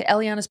 to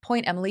Eliana's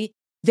point, Emily,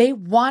 they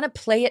want to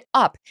play it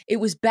up. It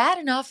was bad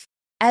enough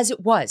as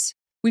it was.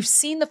 We've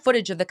seen the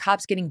footage of the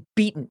cops getting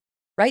beaten,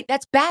 right?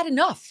 That's bad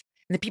enough.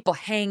 And the people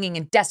hanging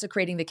and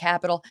desecrating the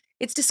Capitol.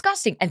 It's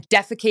disgusting. And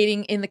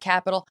defecating in the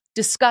Capitol,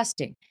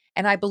 disgusting.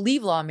 And I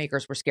believe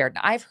lawmakers were scared.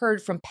 And I've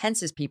heard from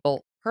Pence's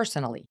people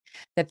personally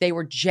that they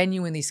were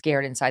genuinely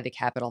scared inside the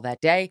Capitol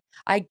that day.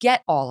 I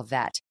get all of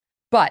that.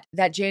 But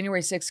that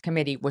January 6th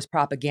committee was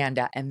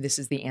propaganda, and this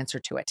is the answer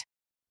to it.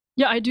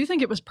 Yeah, I do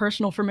think it was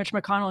personal for Mitch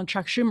McConnell and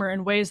Chuck Schumer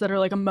in ways that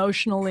are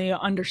emotionally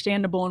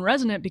understandable and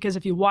resonant, because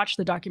if you watch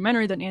the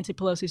documentary that Nancy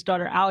Pelosi's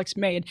daughter Alex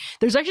made,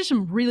 there's actually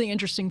some really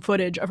interesting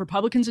footage of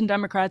Republicans and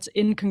Democrats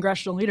in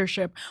congressional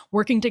leadership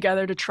working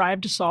together to try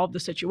to solve the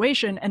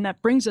situation. And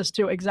that brings us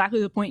to exactly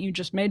the point you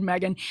just made,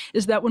 Megan,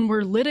 is that when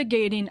we're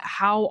litigating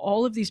how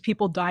all of these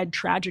people died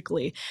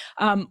tragically,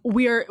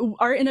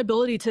 our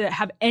inability to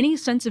have any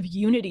sense of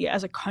unity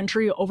as a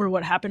country over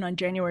what happened on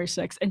January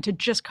 6th and to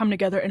just come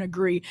together and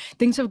agree,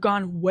 things have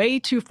gone way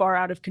too far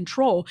out of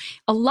control.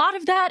 A lot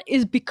of that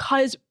is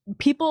because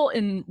people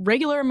in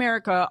regular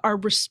America are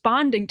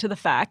responding to the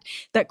fact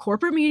that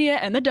corporate media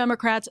and the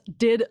Democrats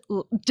did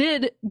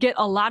get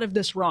a lot of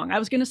this wrong. I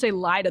was going to say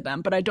lie to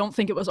them, but I don't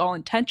think it was all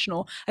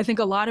intentional. I think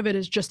a lot of it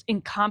is just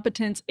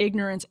incompetence,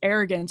 ignorance,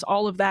 arrogance,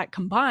 all of that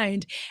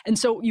combined. And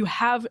so you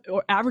have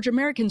average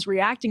Americans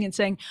reacting and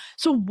saying,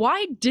 so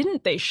why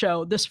didn't they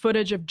show this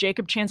footage of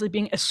Jacob Chansley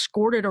being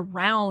escorted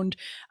around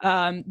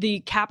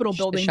the Capitol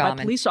building by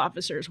police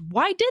officers?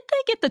 Why did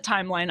they get the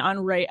timeline on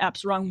Ray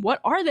Epps wrong?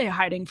 What are they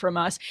hiding from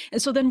us?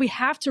 And so then we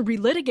have to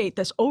relitigate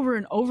this over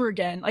and over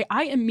again.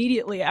 I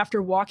immediately,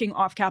 after walking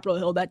off Capitol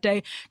Hill that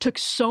day, took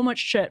so much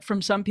shit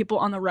from some people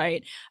on the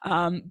right,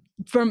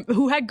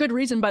 who had good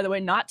reason, by the way,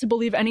 not to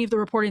believe any of the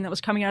reporting that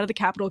was coming out of the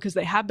Capitol, because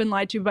they have been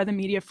lied to by the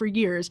media for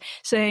years,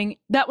 saying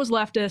that was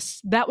leftists,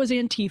 that was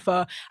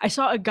Antifa. I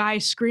saw a guy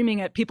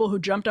screaming at people who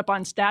jumped up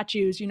on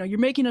statues, you're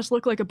making us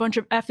look like a bunch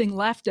of effing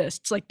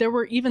leftists. Like, there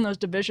were even those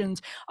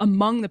divisions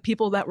among the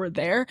people that were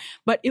there.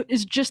 But it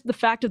is just the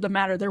fact of the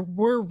matter. There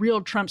were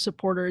real Trump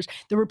supporters.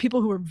 There were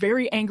people who were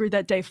very angry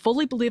that day,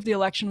 fully believed the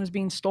election was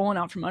being stolen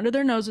out from under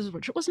their noses,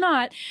 which it was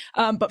not,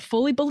 but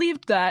fully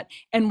believed that,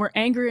 and were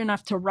angry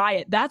enough to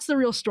riot. That's the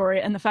real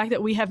story. And the fact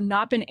that we have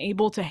not been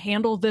able to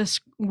handle this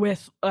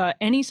with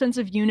any sense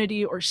of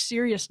unity or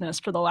seriousness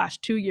for the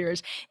last 2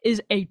 years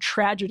is a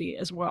tragedy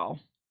as well.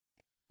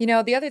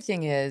 The other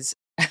thing is,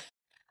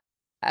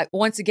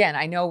 once again,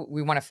 I know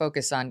we want to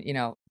focus on,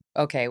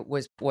 okay,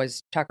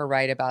 was Tucker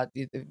right about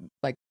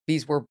like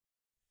these were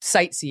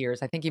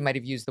sightseers? I think he might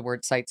have used the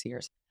word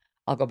sightseers.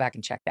 I'll go back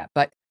and check that.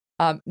 But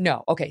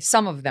no, okay,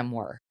 some of them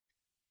were.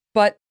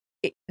 But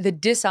the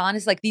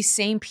dishonest, like these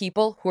same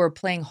people who are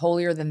playing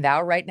holier than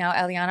thou right now,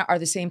 Eliana, are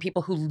the same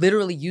people who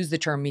literally use the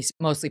term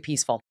mostly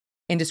peaceful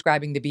in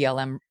describing the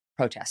BLM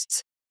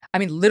protests. I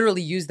mean,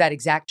 literally use that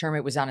exact term.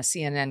 It was on a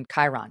CNN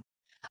Chiron.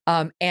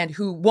 And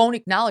who won't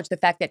acknowledge the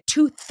fact that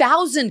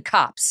 2,000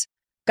 cops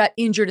got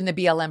injured in the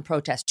BLM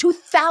protest.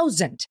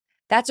 2,000.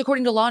 That's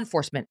according to law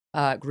enforcement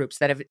groups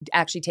that have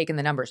actually taken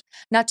the numbers.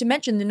 Not to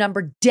mention the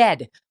number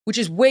dead, which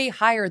is way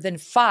higher than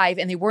 5.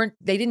 And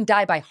they didn't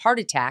die by heart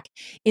attack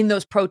in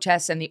those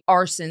protests and the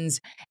arsons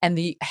and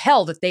the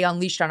hell that they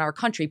unleashed on our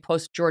country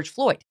post George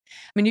Floyd.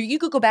 I mean, you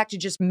could go back to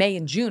just May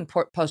and June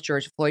post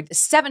George Floyd.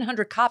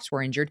 700 cops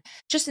were injured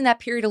just in that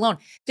period alone.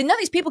 None of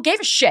these people gave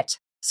a shit.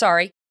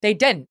 Sorry, they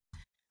didn't.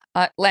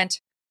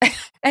 Lent.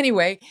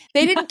 Anyway,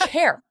 they didn't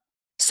care.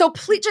 So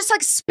please, just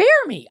spare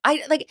me.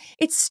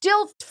 It's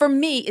still, for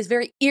me, is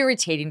very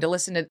irritating to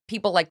listen to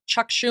people like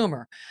Chuck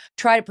Schumer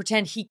try to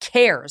pretend he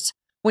cares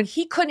when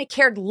he couldn't have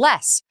cared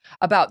less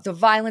about the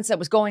violence that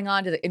was going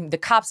on to the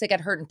cops that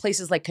got hurt in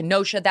places like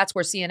Kenosha. That's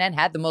where CNN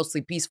had the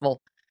mostly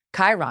peaceful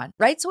Chiron,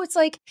 right? So it's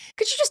like,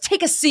 could you just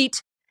take a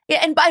seat?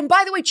 And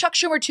by the way, Chuck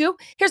Schumer too,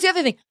 here's the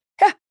other thing.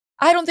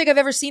 I don't think I've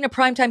ever seen a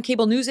primetime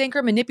cable news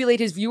anchor manipulate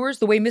his viewers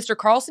the way Mr.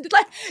 Carlson did.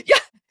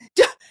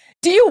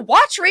 Do you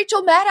watch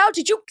Rachel Maddow?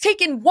 Did you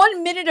take in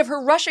 1 minute of her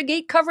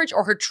Russiagate coverage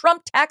or her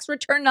Trump tax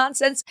return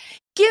nonsense?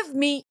 Give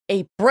me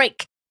a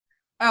break.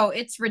 Oh,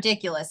 it's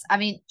ridiculous. I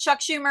mean, Chuck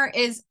Schumer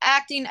is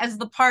acting as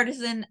the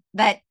partisan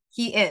that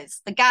he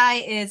is. The guy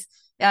is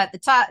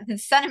the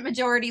Senate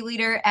Majority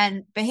Leader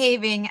and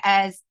behaving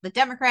as the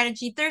Democratic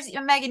chief. There's,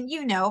 Megan,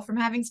 from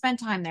having spent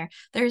time there,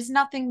 there's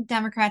nothing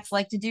Democrats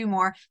like to do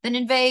more than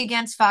inveigh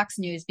against Fox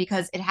News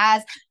because it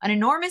has an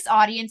enormous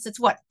audience. It's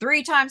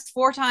 3 times,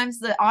 4 times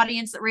the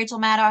audience that Rachel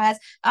Maddow has.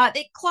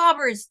 It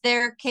clobbers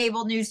their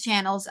cable news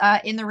channels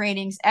in the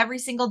ratings every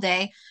single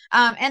day.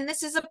 And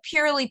this is a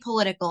purely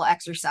political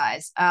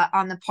exercise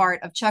on the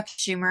part of Chuck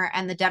Schumer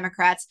and the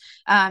Democrats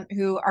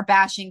who are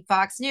bashing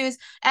Fox News.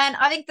 And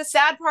I think the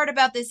sad part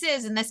about this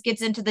is, and this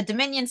gets into the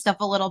Dominion stuff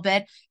a little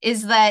bit,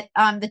 is that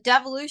the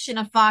devolution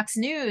of Fox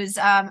News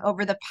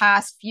over the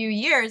past few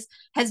years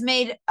has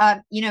made,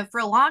 for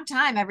a long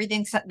time,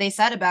 everything they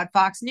said about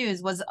Fox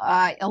News was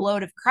a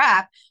load of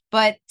crap.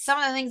 But some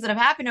of the things that have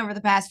happened over the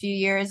past few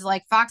years,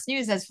 like Fox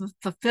News has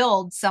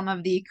fulfilled some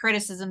of the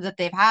criticisms that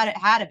they've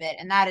had of it.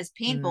 And that is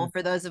painful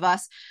for those of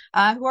us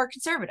who are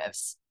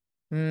conservatives.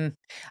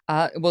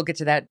 We'll get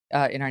to that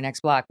in our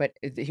next block. But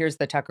here's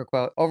the Tucker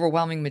quote.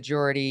 Overwhelming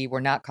majority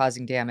were not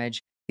causing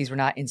damage. These were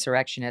not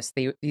insurrectionists.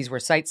 These were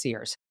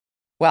sightseers.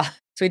 Well,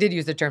 so he did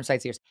use the term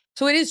sightseers.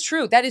 So it is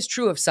true. That is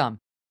true of some.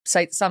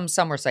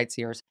 Some were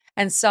sightseers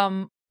and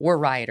some were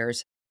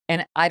rioters.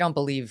 And I don't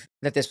believe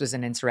that this was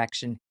an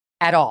insurrection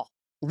at all,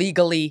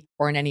 legally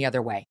or in any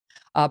other way.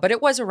 But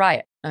it was a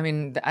riot. I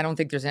mean, I don't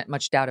think there's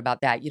much doubt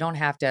about that. You don't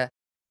have to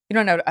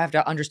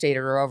understate it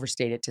or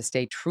overstate it to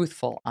stay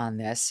truthful on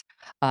this.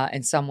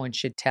 And someone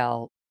should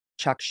tell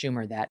Chuck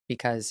Schumer that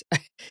because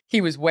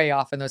he was way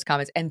off in those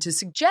comments. And to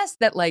suggest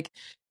that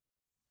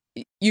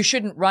you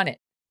shouldn't run it.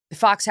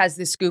 Fox has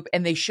this scoop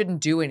and they shouldn't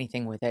do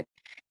anything with it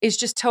is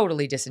just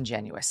totally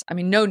disingenuous. I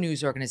mean, no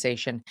news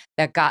organization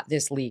that got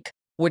this leak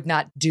would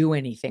not do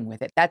anything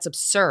with it. That's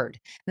absurd.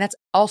 And that's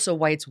also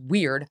why it's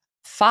weird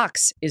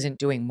Fox isn't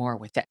doing more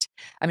with it.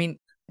 I mean,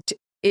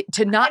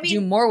 to not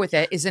do more with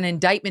it is an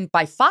indictment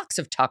by Fox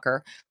of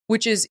Tucker,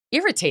 which is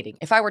irritating.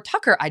 If I were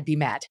Tucker, I'd be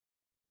mad.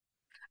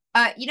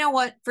 You know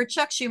what? For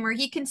Chuck Schumer,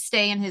 he can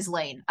stay in his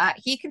lane.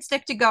 He can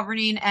stick to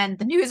governing, and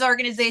the news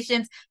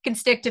organizations can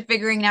stick to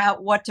figuring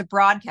out what to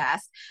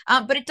broadcast.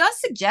 But it does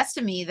suggest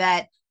to me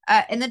that,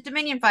 and the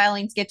Dominion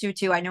filings get to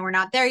too. I know we're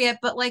not there yet,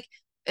 but who's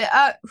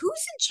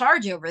in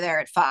charge over there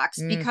at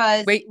Fox?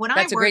 Because when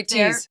I worked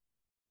there,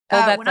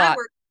 hold that thought.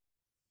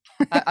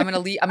 I'm going to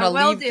leave. I'm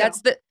going to leave.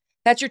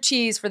 That's your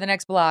tease for the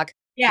next block.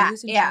 Yeah,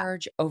 who's in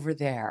charge over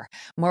there?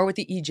 More with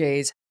the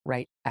EJs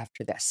right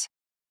after this.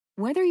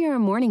 Whether you're a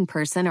morning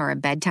person or a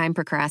bedtime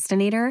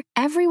procrastinator,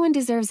 everyone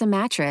deserves a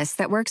mattress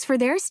that works for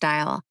their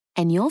style.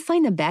 And you'll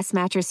find the best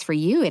mattress for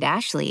you at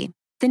Ashley.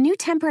 The new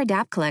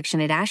Temper-Adapt collection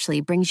at Ashley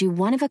brings you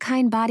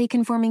one-of-a-kind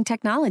body-conforming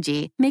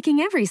technology, making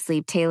every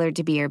sleep tailored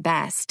to be your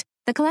best.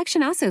 The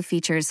collection also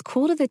features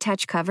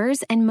cool-to-the-touch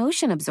covers and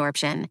motion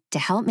absorption to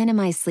help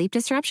minimize sleep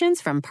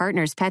disruptions from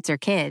partners, pets, or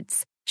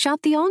kids.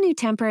 Shop the all-new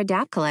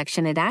Temper-Adapt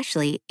collection at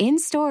Ashley,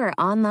 in-store or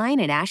online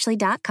at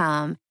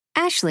ashley.com.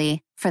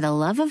 Ashley, for the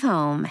love of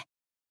home.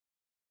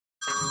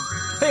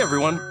 Hey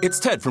everyone, it's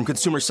Ted from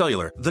Consumer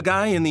Cellular, the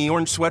guy in the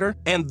orange sweater,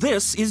 and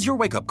this is your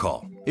wake-up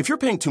call. If you're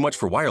paying too much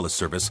for wireless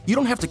service, you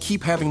don't have to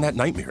keep having that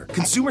nightmare.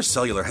 Consumer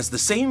Cellular has the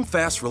same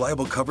fast,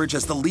 reliable coverage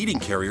as the leading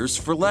carriers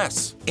for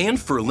less. And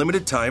for a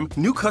limited time,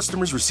 new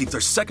customers receive their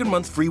second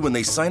month free when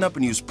they sign up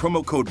and use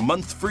promo code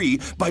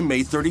MONTHFREE by May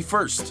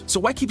 31st.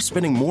 So why keep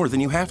spending more than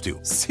you have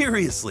to?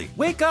 Seriously,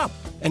 wake up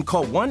and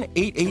call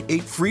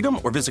 1-888-FREEDOM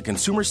or visit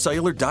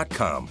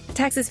consumercellular.com.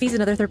 Taxes, fees,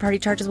 and other third-party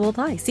charges will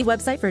apply. See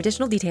website for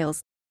additional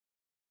details.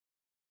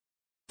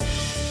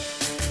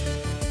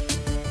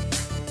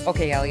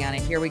 Okay, Eliana,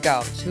 here we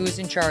go. So who's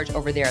in charge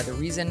over there? The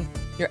reason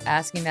you're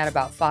asking that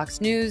about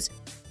Fox News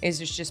is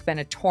there's just been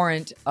a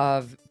torrent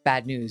of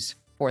bad news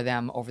for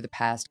them over the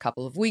past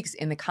couple of weeks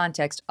in the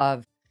context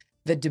of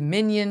the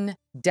Dominion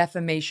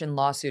defamation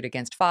lawsuit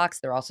against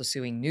Fox. They're also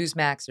suing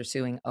Newsmax. They're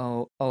suing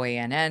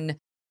OANN.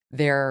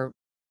 Their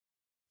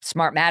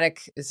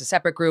Smartmatic is a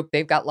separate group.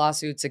 They've got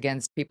lawsuits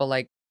against people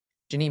like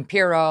Janine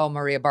Pirro,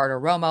 Maria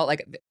Bartiromo,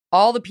 like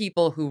all the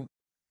people who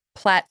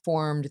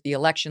platformed the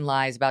election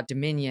lies about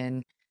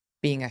Dominion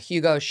being a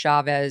Hugo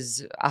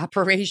Chavez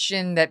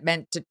operation that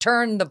meant to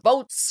turn the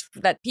votes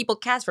that people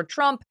cast for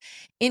Trump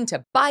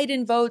into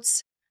Biden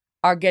votes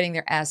are getting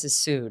their asses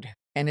sued.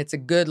 And it's a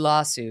good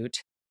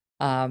lawsuit.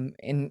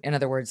 In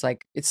other words,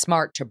 like it's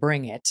smart to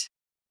bring it.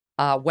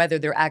 Whether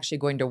they're actually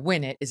going to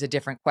win it is a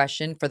different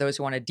question. For those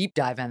who want to deep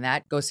dive on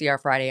that, go see our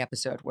Friday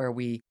episode where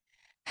we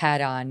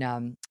had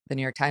on the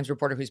New York Times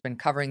reporter who's been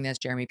covering this,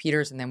 Jeremy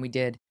Peters, and then we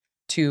did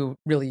two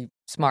really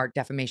smart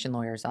defamation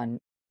lawyers on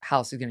how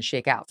this is going to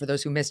shake out. For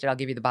those who missed it, I'll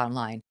give you the bottom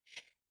line.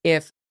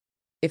 If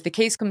the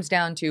case comes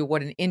down to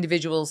what an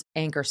individual's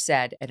anchor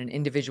said at an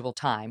individual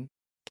time,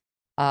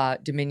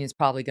 Dominion's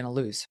probably going to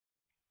lose.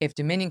 If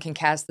Dominion can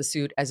cast the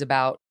suit as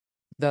about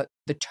the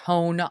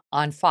tone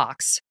on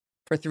Fox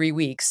for 3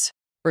 weeks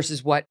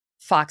versus what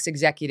Fox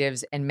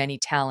executives and many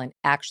talent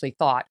actually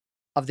thought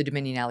of the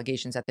Dominion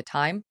allegations at the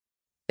time,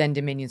 then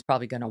Dominion's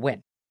probably going to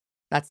win.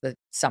 That's the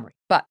summary.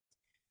 But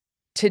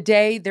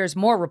today, there's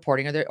more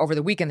reporting. Over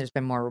the weekend, there's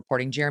been more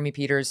reporting. Jeremy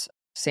Peters,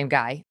 same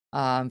guy,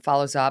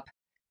 follows up,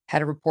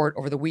 had a report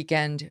over the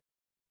weekend.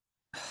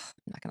 I'm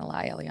not going to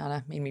lie,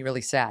 Eliana, made me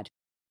really sad.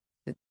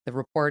 The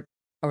report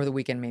over the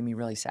weekend made me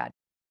really sad.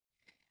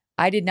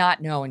 I did not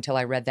know until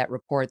I read that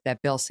report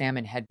that Bill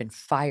Salmon had been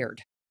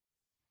fired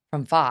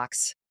from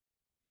Fox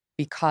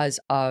because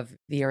of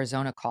the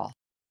Arizona call.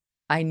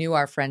 I knew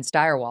our friend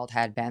Steyerwald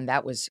had been.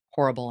 That was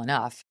horrible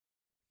enough.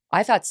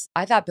 I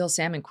thought Bill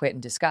Salmon quit in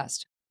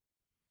disgust.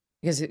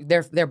 Because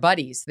they're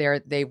buddies.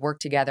 They work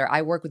together.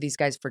 I work with these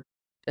guys for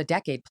a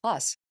decade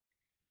plus.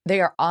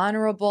 They are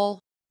honorable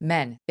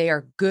men. They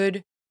are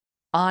good,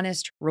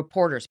 honest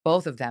reporters,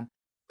 both of them,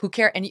 who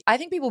care. And I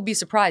think people would be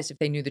surprised if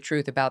they knew the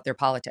truth about their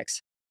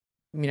politics.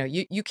 You know,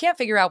 you can't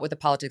figure out what the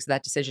politics of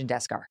that decision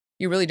desk are.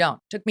 You really don't.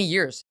 It took me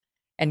years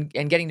and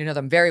getting to know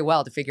them very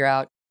well to figure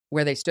out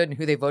where they stood and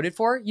who they voted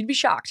for. You'd be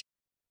shocked.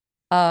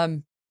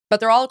 But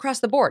they're all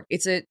across the board.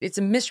 It's a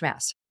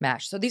mishmash.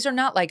 So these are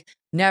not like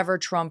never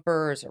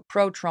Trumpers or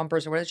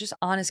pro-Trumpers or whatever. It's just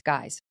honest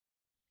guys.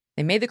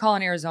 They made the call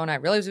in Arizona. I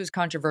realized it was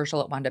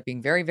controversial. It wound up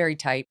being very, very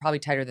tight, probably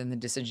tighter than the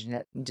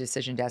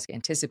decision desk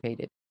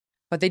anticipated.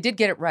 But they did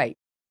get it right.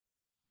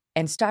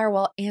 And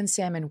Steyerwalt and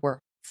Salmon were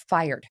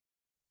fired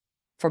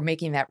for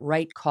making that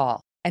right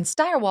call. And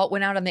Steyerwalt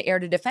went out on the air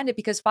to defend it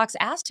because Fox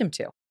asked him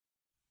to.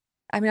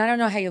 I mean, I don't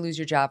know how you lose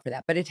your job for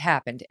that, but it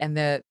happened. And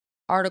the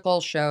article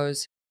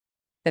shows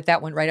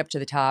that went right up to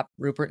the top,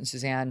 Rupert and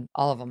Suzanne,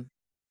 all of them,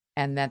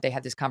 and that they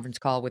had this conference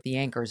call with the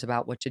anchors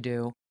about what to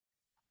do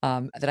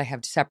that I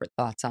have separate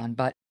thoughts on.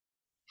 But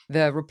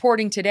the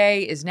reporting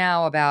today is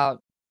now about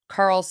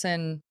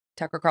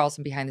Tucker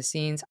Carlson behind the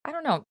scenes. I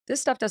don't know.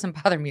 This stuff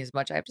doesn't bother me as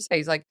much, I have to say.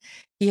 He's like,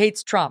 he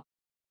hates Trump.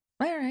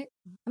 All right.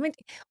 I mean,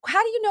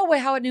 how do you know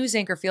how a news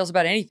anchor feels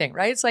about anything,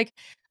 right? It's like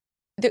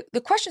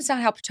the question's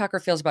not how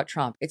Tucker feels about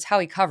Trump. It's how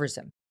he covers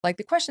him. Like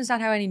the question's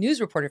not how any news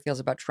reporter feels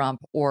about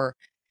Trump or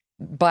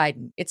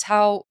Biden. It's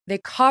how they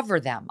cover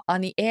them on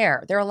the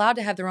air. They're allowed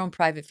to have their own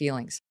private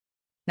feelings,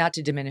 not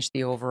to diminish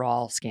the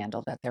overall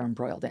scandal that they're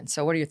embroiled in.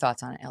 So what are your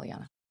thoughts on it,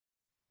 Eliana?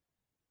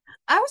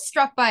 I was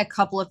struck by a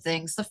couple of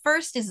things. The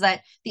first is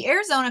that the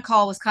Arizona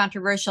call was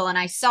controversial, and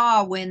I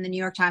saw when the New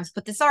York Times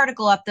put this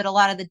article up that a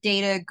lot of the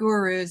data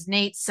gurus,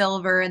 Nate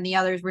Silver and the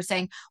others, were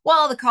saying,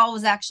 well, the call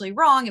was actually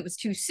wrong. It was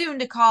too soon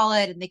to call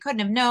it, and they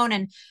couldn't have known.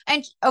 And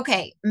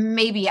okay,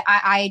 maybe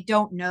I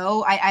don't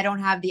know. I don't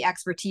have the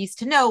expertise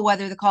to know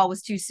whether the call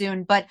was too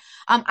soon, but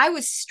I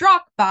was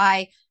struck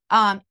by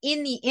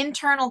in the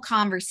internal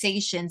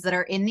conversations that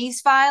are in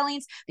these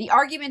filings, the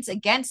arguments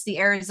against the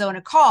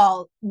Arizona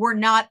call were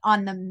not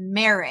on the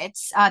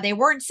merits. They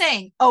weren't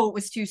saying, oh, it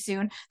was too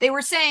soon. They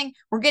were saying,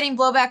 we're getting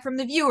blowback from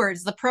the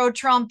viewers. The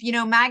pro-Trump,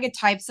 MAGA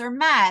types are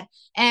mad.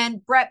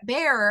 And Brett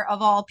Baer,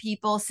 of all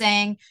people,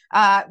 saying,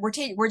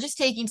 we're just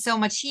taking so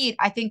much heat.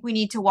 I think we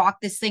need to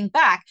walk this thing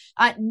back.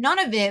 None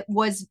of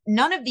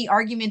the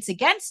arguments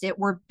against it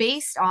were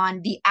based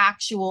on the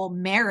actual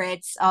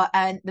merits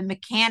and the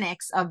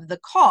mechanics of the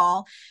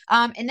call.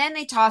 And then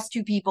they tossed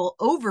two people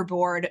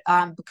overboard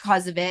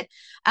because of it.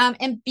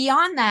 And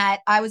beyond that,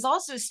 I was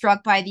also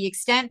struck by the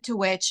extent to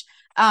which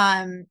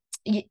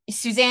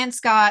Suzanne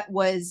Scott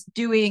was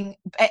doing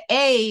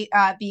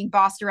being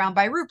bossed around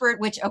by Rupert,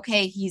 which,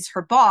 okay, he's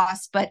her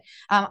boss, but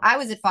I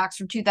was at Fox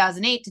from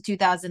 2008 to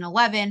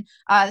 2011.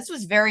 This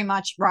was very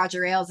much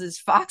Roger Ailes'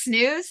 Fox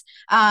News.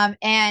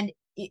 And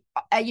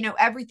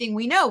everything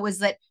we know was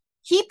that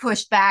he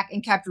pushed back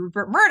and kept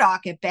Rupert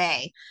Murdoch at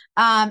bay.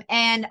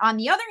 And on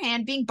the other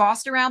hand, being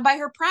bossed around by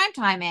her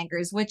primetime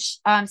anchors, which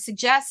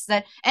suggests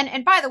that,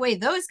 and by the way,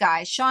 those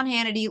guys, Sean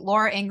Hannity,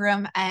 Laura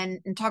Ingraham,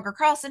 and Tucker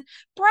Carlson,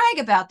 brag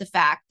about the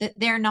fact that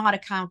they're not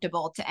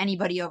accountable to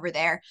anybody over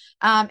there.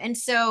 And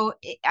so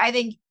I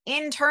think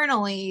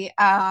internally,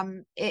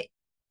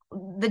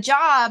 the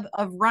job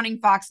of running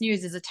Fox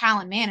News is a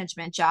talent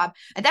management job.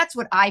 And that's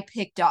what I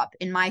picked up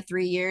in my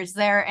 3 years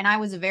there. And I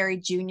was a very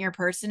junior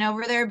person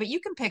over there, but you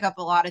can pick up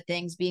a lot of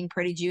things being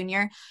pretty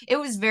junior. It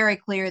was very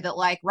clear that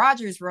like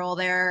Roger's role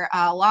there,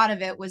 a lot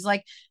of it was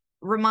like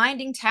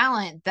reminding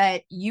talent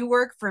that you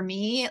work for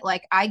me,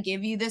 like I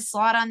give you this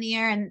slot on the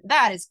air. And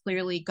that has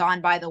clearly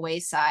gone by the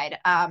wayside.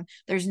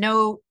 There's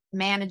no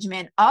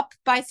management up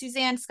by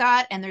Suzanne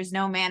Scott, and there's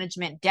no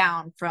management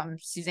down from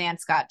Suzanne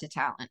Scott to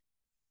talent.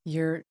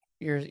 You're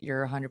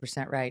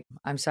 100% right.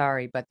 I'm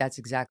sorry, but that's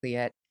exactly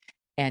it.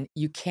 And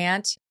you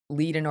can't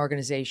lead an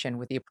organization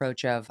with the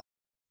approach of,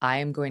 I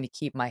am going to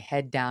keep my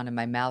head down and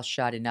my mouth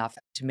shut enough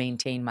to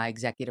maintain my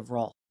executive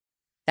role.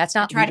 That's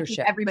not try leadership.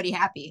 To keep everybody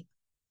happy.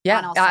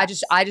 Yeah, I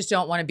just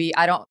don't want to be.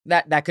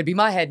 That could be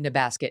my head in a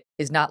basket.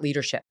 Is not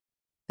leadership.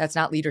 That's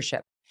not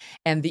leadership.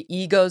 And the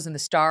egos and the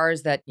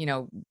stars that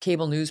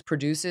cable news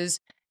produces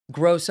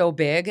grow so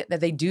big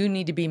that they do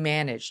need to be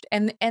managed.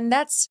 And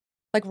that's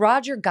like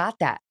Roger got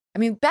that. I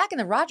mean, back in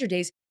the Roger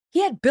days,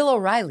 he had Bill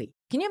O'Reilly.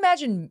 Can you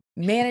imagine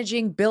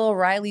managing Bill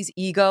O'Reilly's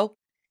ego?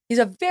 He's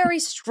a very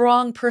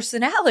strong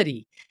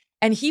personality.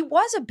 And he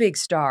was a big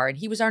star. And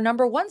he was our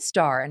number one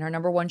star and our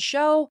number one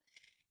show.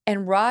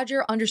 And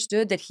Roger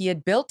understood that he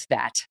had built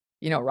that.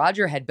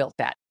 Roger had built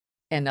that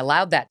and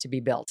allowed that to be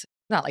built.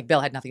 Not like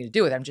Bill had nothing to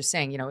do with it. I'm just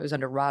saying, it was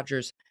under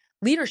Roger's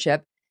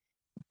leadership.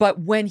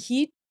 But when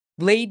he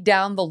laid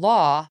down the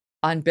law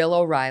on Bill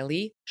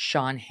O'Reilly,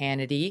 Sean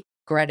Hannity,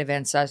 Greta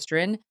Van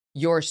Susteren,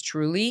 yours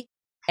truly,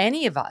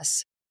 any of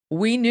us,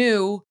 we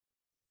knew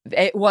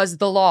it was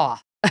the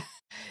law,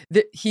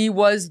 that he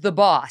was the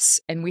boss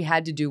and we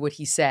had to do what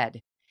he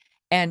said.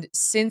 And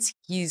since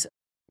he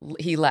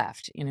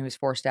left, he was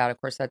forced out.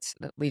 Of course, that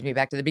leads me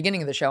back to the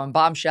beginning of the show and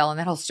Bombshell and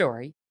that whole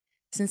story.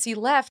 Since he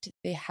left,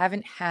 they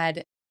haven't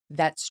had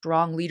that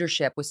strong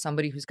leadership with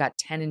somebody who's got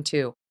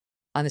 10-2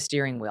 on the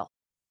steering wheel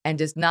and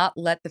does not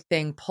let the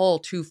thing pull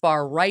too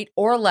far right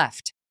or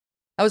left.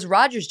 That was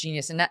Roger's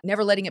genius and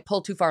never letting it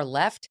pull too far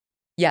left.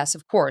 Yes,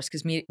 of course,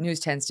 because news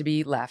tends to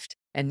be left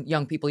and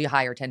young people you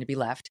hire tend to be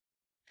left,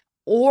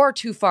 or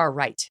too far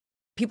right.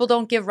 People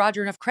don't give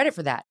Roger enough credit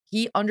for that.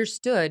 He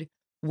understood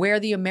where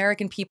the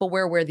American people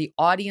were, where the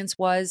audience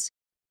was.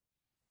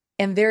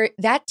 And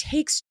that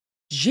takes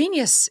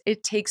genius.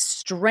 It takes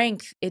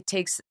strength. It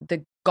takes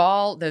the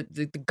gall,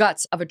 the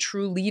guts of a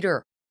true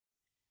leader.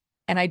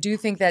 And I do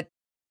think that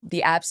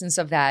the absence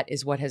of that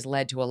is what has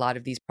led to a lot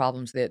of these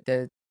problems.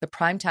 The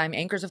primetime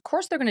anchors, of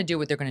course, they're going to do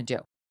what they're going to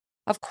do.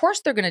 Of course,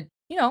 they're going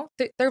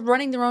to, they're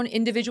running their own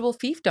individual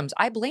fiefdoms.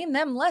 I blame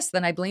them less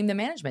than I blame the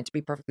management, to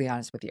be perfectly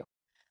honest with you.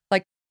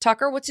 Like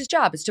Tucker, what's his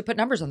job? It's to put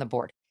numbers on the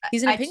board.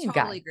 He's an opinion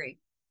guy. I totally agree.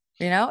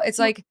 It's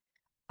like,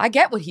 I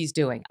get what he's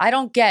doing. I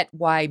don't get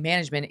why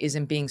management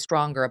isn't being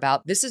stronger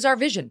about this is our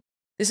vision.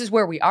 This is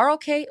where we are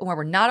okay and where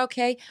we're not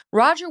okay.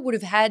 Roger would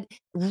have had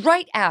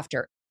right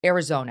after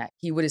Arizona,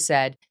 he would have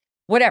said,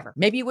 whatever.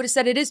 Maybe he would have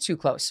said it is too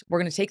close. We're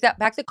going to take that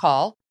back the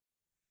call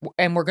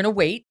and we're going to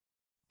wait.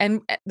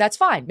 And that's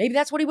fine. Maybe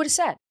that's what he would have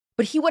said.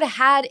 But he would have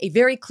had a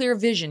very clear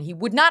vision. He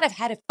would not have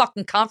had a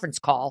fucking conference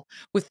call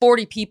with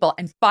 40 people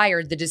and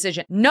fired the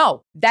decision.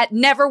 No, that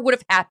never would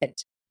have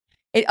happened.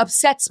 It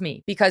upsets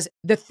me because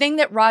the thing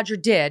that Roger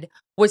did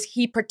was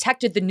he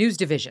protected the news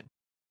division.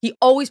 He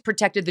always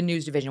protected the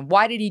news division.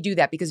 Why did he do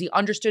that? Because he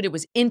understood it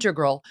was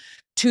integral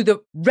to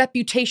the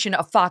reputation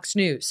of Fox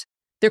News.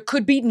 There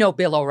could be no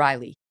Bill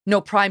O'Reilly,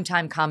 no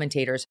primetime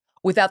commentators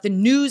without the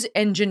news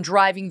engine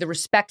driving the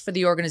respect for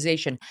the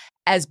organization,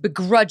 as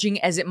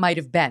begrudging as it might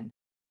have been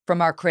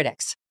from our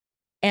critics.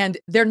 And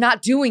they're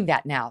not doing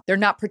that now. They're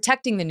not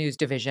protecting the news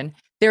division.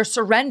 They're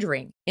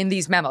surrendering in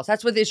these memos.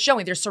 That's what it's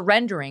showing. They're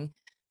surrendering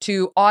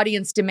to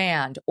audience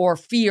demand or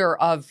fear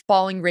of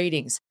falling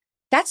ratings.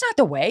 That's not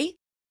the way.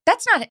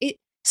 That's not it.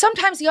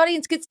 Sometimes the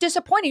audience gets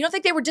disappointed. You don't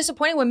think they were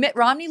disappointed when Mitt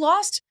Romney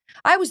lost?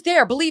 I was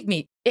there. Believe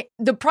me,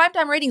 the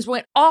primetime ratings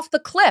went off the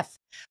cliff.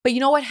 But you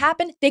know what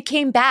happened? They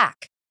came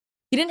back.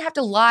 You didn't have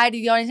to lie to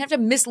the audience. You didn't have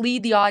to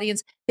mislead the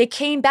audience. They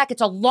came back.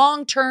 It's a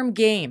long-term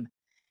game.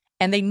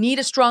 And they need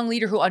a strong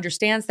leader who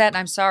understands that. And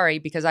I'm sorry,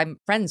 because I'm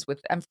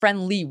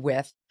friendly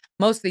with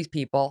most of these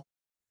people.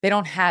 They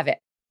don't have it.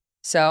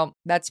 So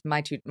that's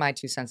my two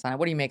cents on it.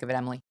 What do you make of it,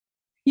 Emily?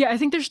 Yeah, I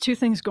think there's two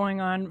things going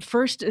on.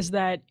 First is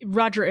that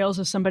Roger Ailes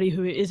is somebody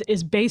who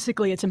is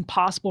basically, it's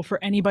impossible for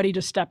anybody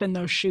to step in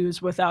those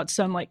shoes without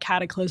some like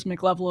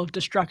cataclysmic level of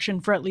destruction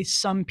for at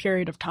least some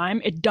period of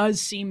time. It does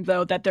seem,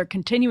 though, that they're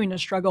continuing to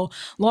struggle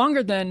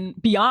longer than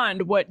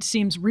beyond what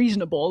seems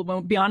reasonable,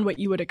 beyond what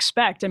you would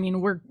expect. I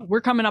mean,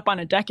 we're coming up on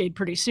a decade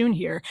pretty soon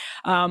here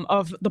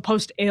of the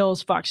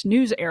post-Ailes Fox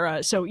News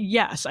era. So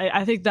yes,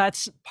 I think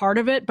that's part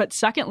of it. But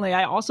secondly,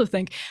 I also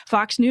think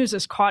Fox News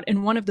is caught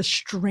in one of the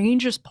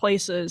strangest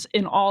places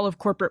in all of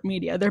corporate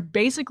media. They're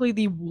basically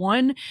the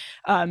one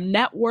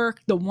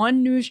network, the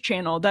one news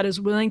channel that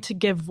is willing to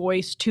give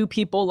voice to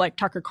people like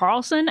Tucker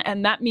Carlson.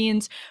 And that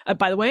means,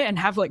 by the way, and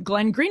have like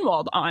Glenn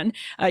Greenwald on.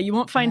 You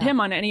won't find him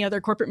on any other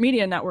corporate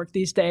media network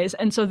these days.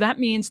 And so that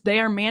means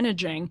they are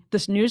managing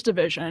this news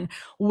division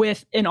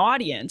with an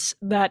audience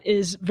that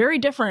is very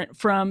different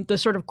from the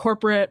sort of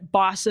corporate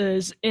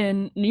bosses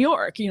in New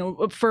York, you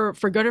know, for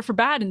good or for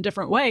bad in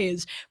different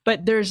ways.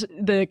 But there's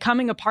the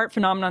coming apart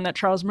phenomenon that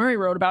Charles Murray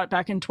wrote about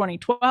back in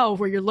 2012,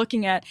 where you're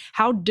looking at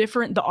how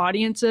different the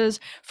audience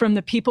is from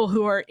the people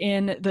who are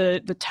in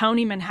the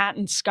Tony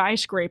Manhattan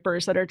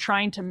skyscrapers that are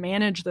trying to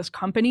manage this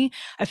company.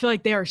 I feel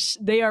like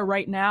they are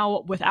right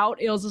now,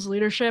 without Ailes'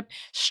 leadership,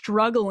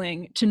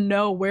 struggling to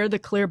know where the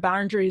clear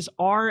boundaries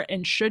are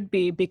and should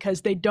be,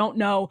 because they don't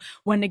know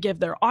when to give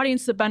their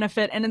audience the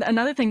benefit. And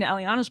another thing, to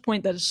Eliana's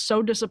point, that is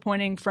so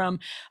disappointing from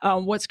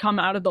what's come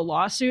out of the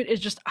lawsuit is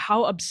just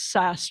how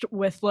obsessed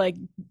with like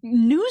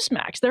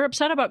Newsmax. They're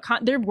upset about,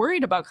 they're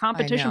worried about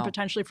competition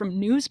potentially from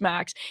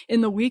Newsmax in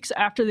the weeks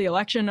after the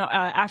election,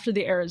 after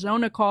the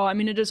Arizona call. I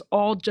mean, it is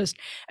all just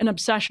an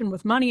obsession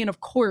with money. And of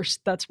course,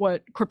 that's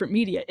what corporate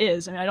media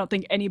is. I mean, I don't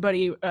think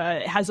anybody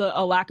has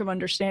a lack of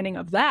understanding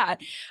of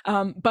that.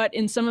 But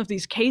in some of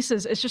these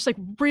cases, it's just like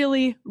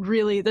really,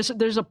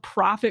 there's a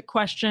profit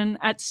question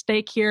at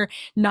stake here,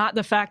 not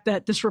the fact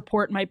that this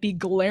report might be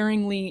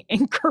glaringly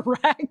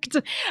incorrect.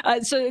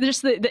 So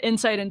just the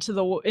insight into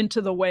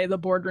the way the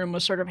boardroom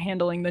was sort of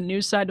handling the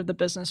news side of the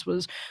business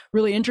was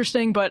really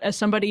interesting. But as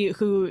somebody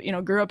who, you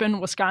know, grew up in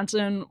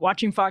Wisconsin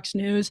watching Fox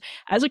News,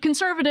 as a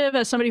conservative,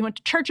 as somebody who went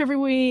to church every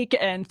week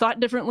and thought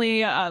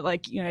differently,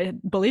 like, you know,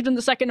 believed in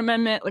the Second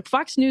Amendment, like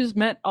Fox News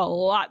meant a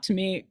lot to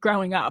me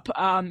growing up.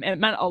 It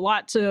meant a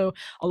lot to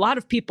a lot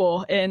of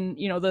people in,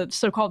 you know, the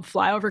so-called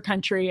flyover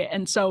country.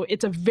 And so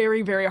it's a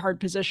very, very hard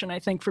position, I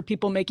think, for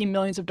people making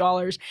millions of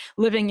dollars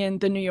living in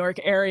the New York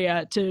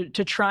area to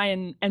try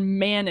and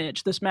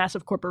manage this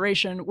massive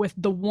corporation with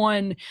the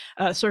one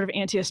sort of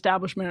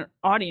anti-establishment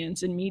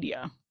audience in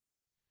media.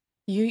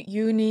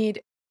 You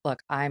need, look,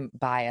 I'm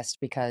biased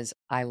because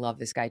I love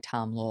this guy,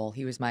 Tom Lowell.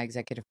 He was my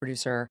executive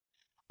producer.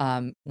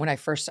 When I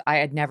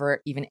had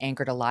never even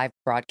anchored a live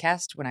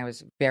broadcast when I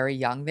was very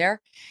young there.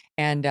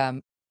 And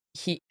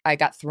I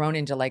got thrown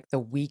into like the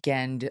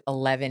weekend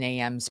 11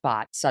 a.m.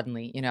 spot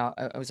suddenly. You know,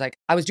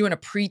 I was doing a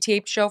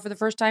pre-taped show for the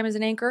first time as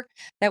an anchor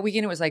that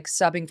weekend. It was like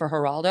subbing for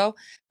Geraldo,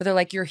 but they're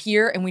like, you're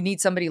here and we need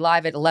somebody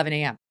live at 11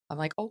 a.m. I'm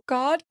like, oh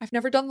God, I've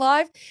never done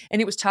live.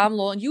 And it was Tom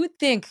Lowell. And you would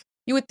think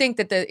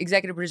that the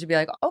executive producer would be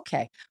like,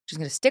 okay, just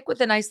going to stick with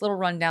the nice little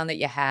rundown that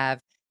you have.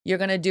 You're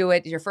going to do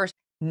it. Your first.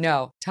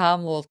 No,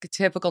 Tom Lowell,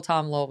 typical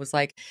Tom Lowell was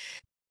like,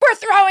 we're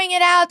throwing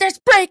it out. There's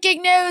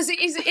breaking news.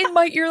 He's in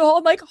my ear the whole.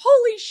 I'm like,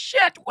 holy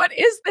shit, what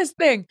is this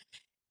thing?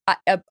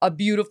 A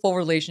beautiful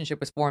relationship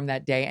was formed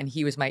that day. And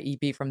he was my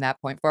EP from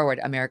that point forward.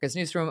 America's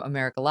Newsroom,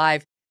 America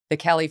Live, The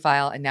Kelly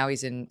File. And now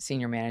he's in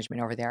senior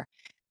management over there.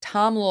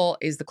 Tom Lowell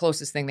is the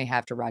closest thing they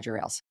have to Roger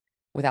Ailes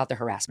without the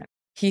harassment.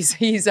 He's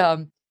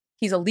a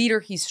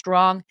leader. He's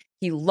strong.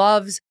 He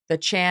loves the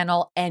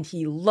channel and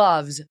he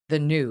loves the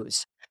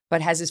news,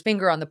 but has his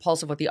finger on the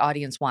pulse of what the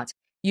audience wants.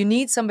 You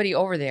need somebody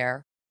over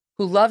there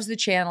who loves the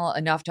channel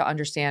enough to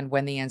understand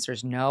when the answer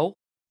is no,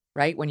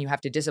 right? When you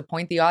have to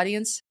disappoint the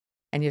audience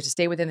and you have to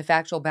stay within the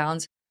factual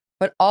bounds,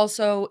 but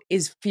also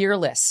is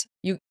fearless.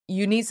 You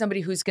need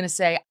somebody who's going to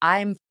say,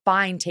 I'm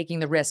fine taking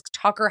the risks.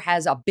 Tucker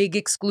has a big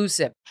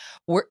exclusive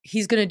where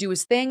he's going to do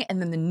his thing. And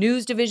then the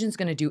news division is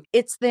going to do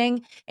its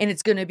thing. And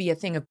it's going to be a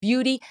thing of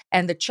beauty.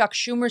 And the Chuck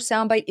Schumer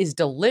soundbite is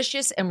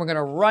delicious. And we're going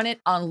to run it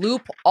on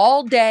loop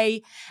all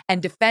day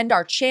and defend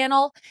our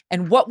channel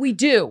and what we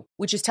do,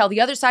 which is tell the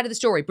other side of the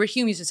story. Britt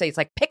Hume used to say, it's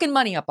like picking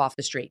money up off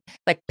the street,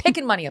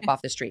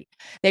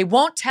 They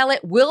won't tell it.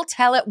 We'll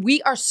tell it.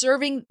 We are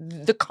serving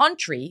the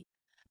country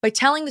by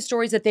telling the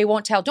stories that they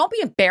won't tell. Don't be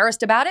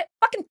embarrassed about it.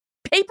 Fucking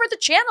paper the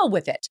channel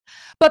with it,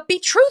 but be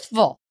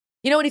truthful.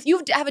 You know, and if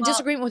you have a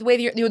disagreement with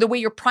the way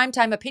your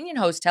primetime opinion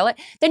hosts tell it,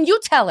 then you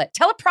tell it.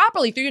 Tell it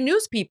properly through your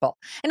news people,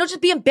 and don't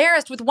just be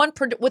embarrassed with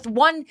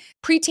one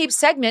pre-taped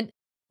segment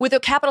with a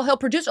Capitol Hill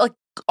producer. Like,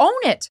 own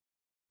it.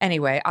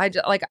 Anyway, I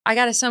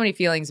got so many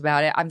feelings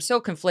about it. I'm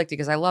so conflicted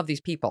because I love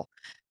these people,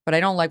 but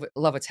I don't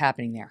love what's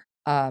happening there.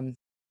 All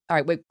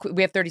right,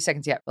 we have 30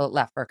 seconds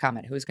left for a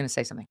comment. Who's going to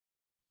say something?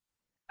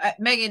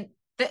 Megan,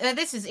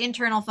 this is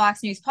internal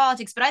Fox News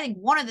politics, but I think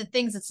one of the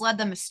things that's led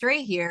them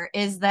astray here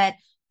is that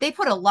they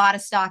put a lot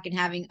of stock in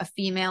having a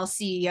female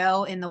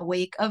CEO in the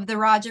wake of the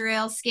Roger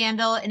Ailes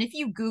scandal. And if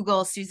you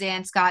Google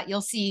Suzanne Scott,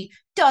 you'll see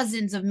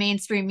dozens of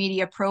mainstream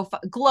media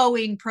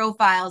glowing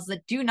profiles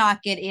that do not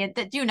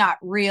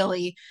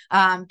really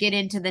get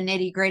into the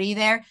nitty gritty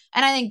there.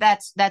 And I think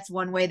that's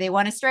one way they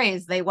went astray,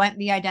 is they went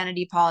the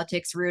identity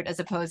politics route as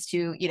opposed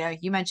to,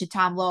 you mentioned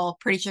Tom Lowell.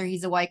 Pretty sure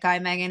he's a white guy,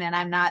 Megan, and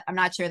I'm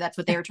not sure that's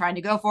what they were trying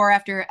to go for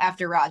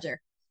after Roger.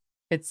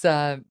 It's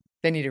they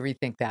need to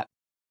rethink that.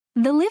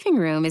 The living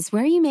room is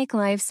where you make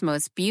life's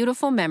most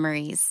beautiful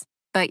memories.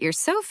 But your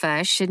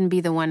sofa shouldn't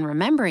be the one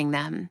remembering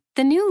them.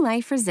 The new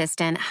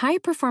life-resistant,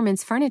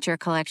 high-performance furniture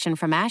collection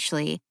from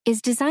Ashley is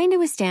designed to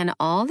withstand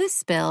all the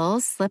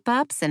spills,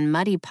 slip-ups, and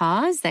muddy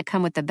paws that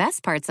come with the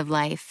best parts of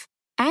life.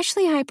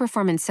 Ashley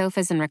high-performance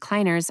sofas and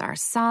recliners are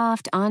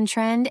soft,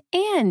 on-trend,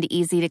 and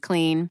easy to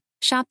clean.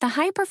 Shop the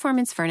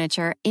high-performance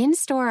furniture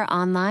in-store or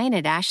online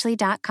at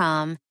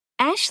ashley.com.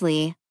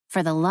 Ashley,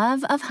 for the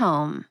love of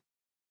home.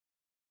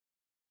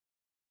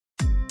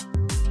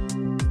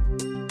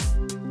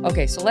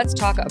 Okay, so let's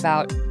talk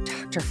about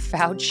Dr.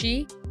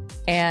 Fauci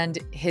and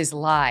his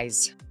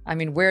lies. I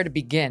mean, where to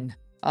begin?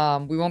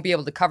 We won't be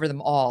able to cover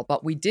them all,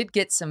 but we did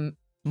get some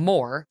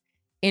more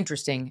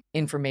interesting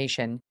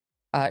information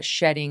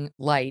shedding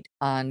light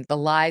on the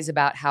lies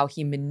about how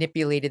he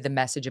manipulated the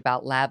message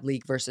about lab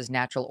leak versus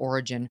natural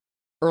origin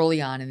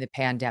early on in the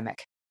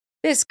pandemic.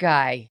 This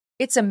guy,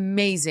 it's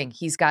amazing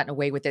he's gotten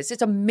away with this.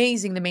 It's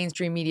amazing the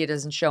mainstream media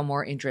doesn't show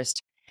more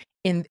interest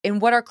in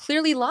what are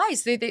clearly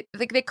lies. They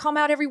come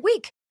out every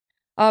week.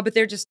 But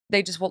they just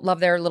love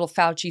their little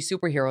Fauci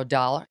superhero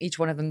doll. Each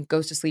one of them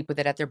goes to sleep with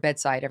it at their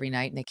bedside every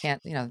night, and they can't,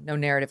 no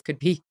narrative could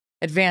be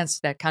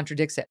advanced that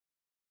contradicts it.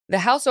 The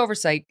House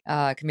Oversight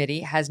Committee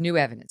has new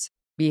evidence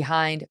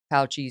behind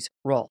Fauci's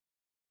role.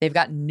 They've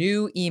got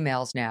new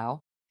emails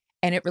now,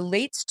 and it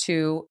relates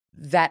to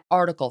that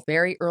article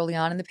very early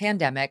on in the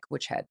pandemic,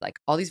 which had like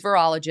all these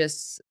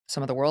virologists,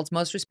 some of the world's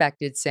most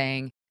respected,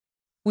 saying,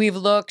 we've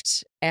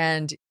looked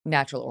and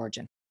natural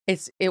origin.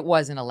 It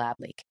wasn't a lab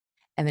leak.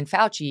 And then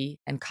Fauci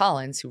and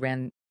Collins, who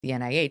ran the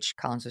NIH,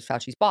 Collins was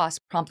Fauci's boss,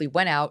 promptly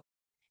went out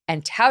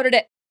and touted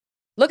it.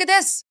 Look at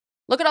this.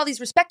 Look at all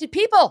these respected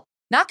people,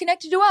 not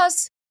connected to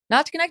us,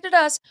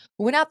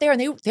 who went out there and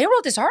they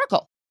wrote this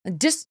article,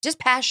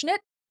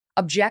 dispassionate,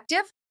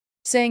 objective,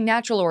 saying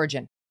natural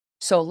origin.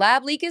 So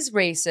lab leak is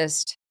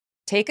racist.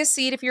 Take a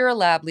seat if you're a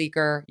lab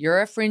leaker.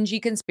 You're a fringy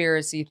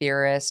conspiracy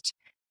theorist.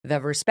 The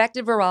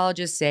respected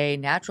virologists say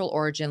natural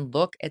origin.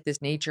 Look at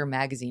this Nature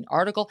magazine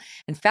article.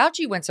 And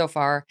Fauci went so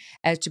far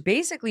as to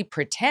basically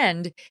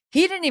pretend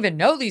he didn't even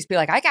know these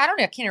people. Like, I can't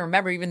even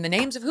remember even the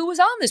names of who was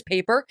on this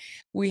paper.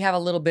 We have a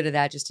little bit of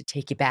that just to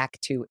take you back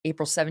to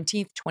April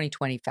 17th,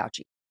 2020,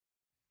 Fauci.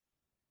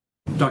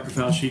 Dr.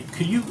 Fauci,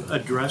 could you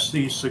address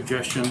these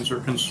suggestions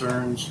or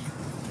concerns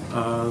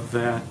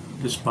that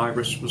this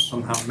virus was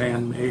somehow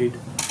man-made,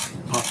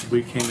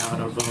 possibly came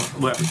out of a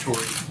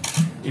laboratory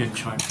in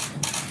China?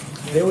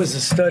 There was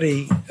a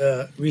study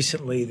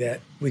recently that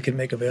we can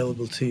make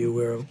available to you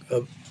where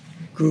a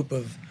group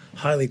of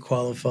highly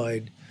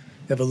qualified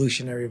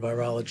evolutionary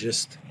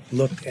virologists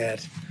looked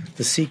at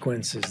the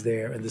sequences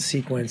there and the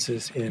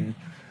sequences in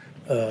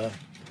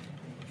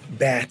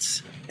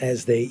bats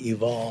as they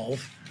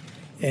evolve.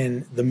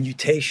 And the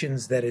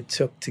mutations that it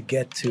took to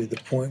get to the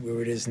point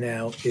where it is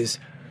now is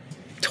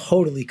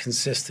totally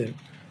consistent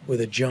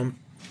with a jump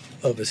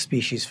of a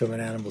species from an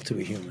animal to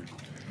a human.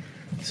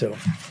 So,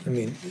 I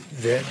mean,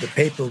 the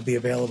paper will be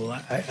available.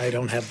 I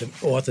don't have the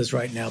authors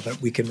right now,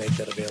 but we can make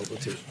that available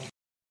too.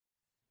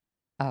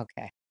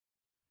 Okay.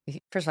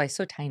 First of all, he's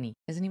so tiny,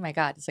 isn't he? My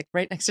God, it's like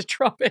right next to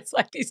Trump. It's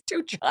like these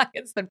two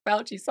giants, then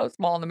Fauci's so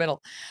small in the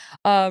middle.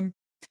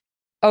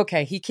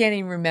 Okay, he can't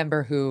even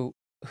remember who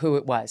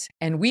it was.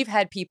 And we've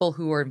had people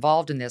who were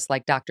involved in this,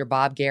 like Dr.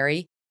 Bob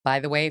Gary. By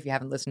the way, if you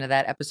haven't listened to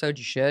that episode,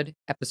 you should.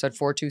 Episode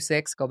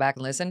 426, go back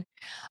and listen.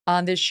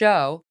 On this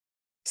show,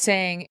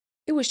 saying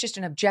it was just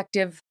an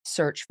objective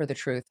search for the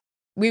truth.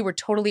 We were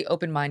totally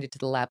open-minded to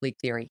the lab leak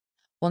theory.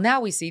 Well,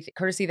 now we see,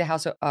 courtesy of the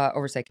House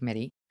Oversight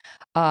Committee,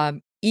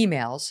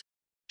 emails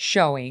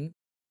showing,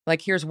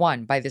 like here's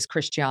one by this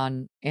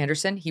Christian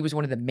Anderson. He was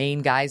one of the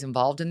main guys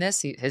involved in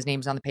this. His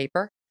name's on the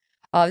paper.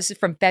 This is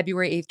from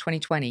February 8th,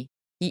 2020.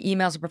 He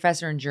emails a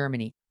professor in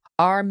Germany.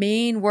 Our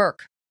main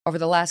work over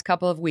the last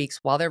couple of weeks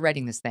while they're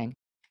writing this thing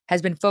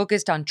has been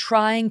focused on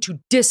trying to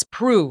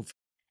disprove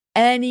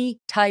any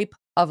type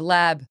of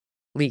lab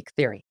leak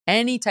theory,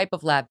 any type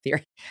of lab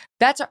theory.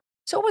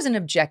 So it wasn't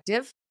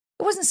objective.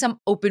 It wasn't some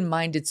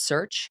open-minded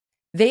search.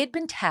 They had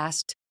been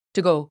tasked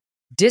to go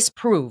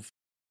disprove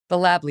the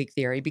lab leak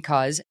theory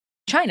because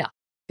China,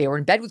 They were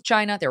in bed with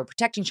China. They were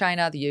protecting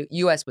China. The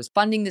U.S. was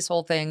funding this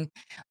whole thing,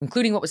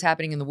 including what was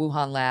happening in the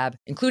Wuhan lab,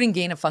 including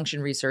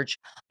gain-of-function research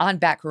on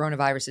bat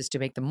coronaviruses to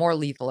make them more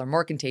lethal or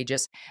more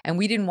contagious. And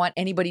we didn't want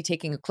anybody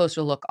taking a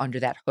closer look under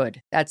that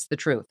hood. That's the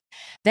truth.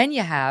 Then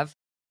you have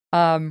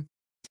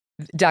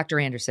Dr.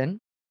 Anderson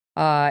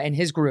and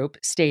his group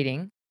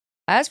stating,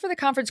 as for the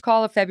conference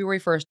call of February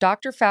 1st,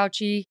 Dr.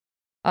 Fauci,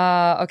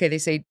 they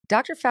say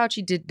Dr.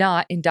 Fauci did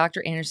not, in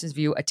Dr. Anderson's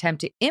view,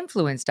 attempt to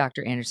influence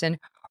Dr. Anderson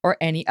or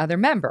any other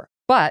member.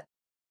 But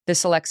the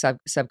select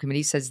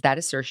subcommittee says that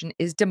assertion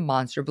is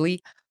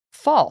demonstrably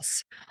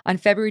false. On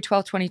February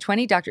 12,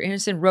 2020, Dr.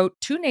 Anderson wrote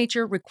to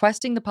Nature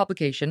requesting the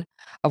publication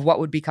of what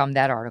would become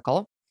that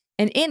article.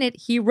 And in it,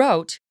 he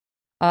wrote,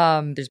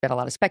 there's been a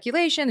lot of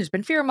speculation. There's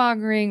been fear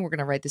mongering. We're going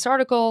to write this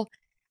article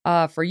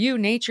for you,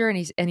 Nature.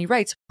 And he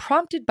writes,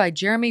 prompted by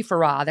Jeremy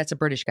Farrar, that's a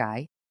British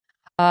guy,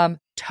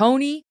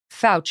 Tony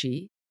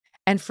Fauci,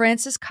 and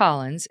Francis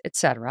Collins,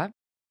 etc.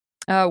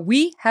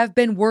 We have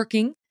been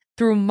working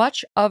through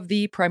much of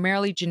the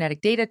primarily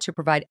genetic data to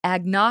provide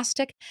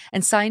agnostic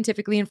and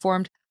scientifically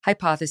informed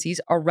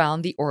hypotheses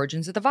around the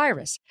origins of the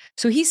virus.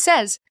 So he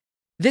says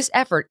this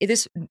effort,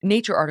 this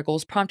Nature article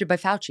was prompted by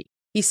Fauci.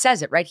 He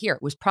says it right here.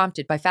 It was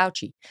prompted by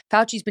Fauci.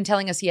 Fauci's been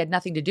telling us he had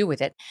nothing to do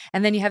with it.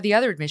 And then you have the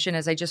other admission,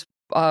 as I just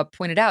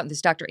pointed out in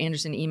this Dr.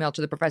 Anderson email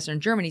to the professor in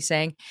Germany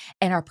saying,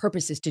 and our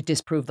purpose is to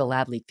disprove the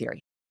lab leak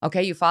theory.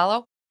 Okay, you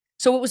follow?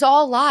 So it was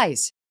all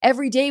lies.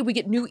 Every day we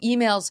get new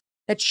emails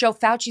that show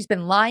Fauci's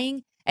been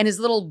lying, and his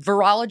little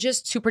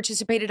virologists who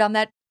participated on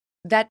that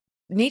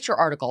Nature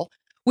article,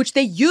 which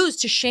they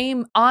used to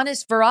shame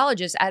honest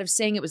virologists out of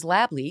saying it was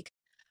lab leak.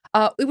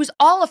 It was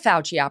all a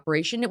Fauci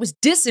operation. It was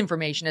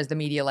disinformation, as the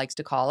media likes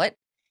to call it.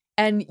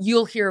 And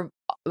you'll hear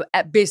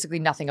basically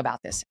nothing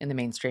about this in the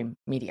mainstream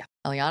media.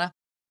 Eliana?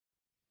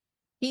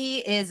 He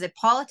is a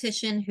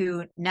politician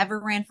who never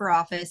ran for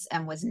office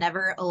and was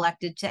never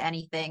elected to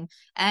anything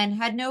and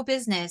had no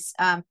business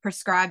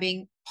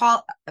prescribing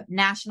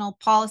national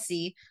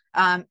policy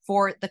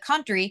for the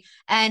country.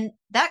 And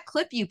that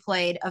clip you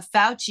played of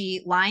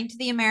Fauci lying to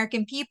the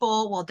American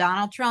people while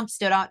Donald Trump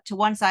stood out to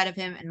one side of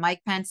him and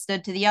Mike Pence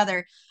stood to the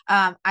other,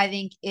 I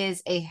think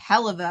is a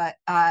hell of a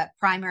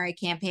primary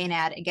campaign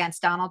ad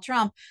against Donald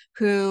Trump,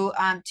 who,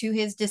 to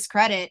his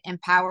discredit,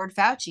 empowered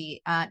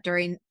Fauci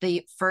during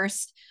the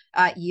first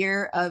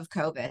year of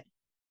COVID.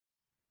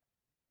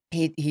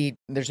 He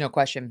there's no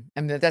question.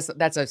 I mean,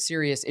 that's a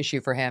serious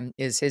issue for him,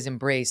 is his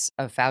embrace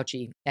of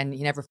Fauci. And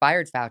he never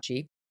fired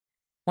Fauci.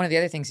 One of the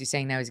other things he's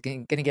saying now is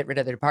going to get rid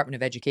of the Department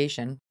of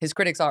Education. His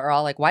critics are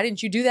all like, why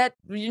didn't you do that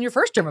in your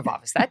first term of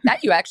office?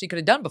 That you actually could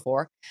have done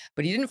before.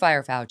 But he didn't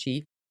fire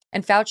Fauci.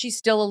 And Fauci's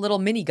still a little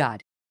mini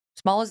god.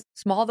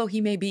 Small though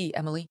he may be,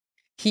 Emily.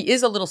 He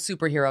is a little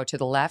superhero to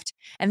the left,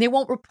 and they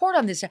won't report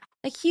on this.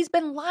 Like, he's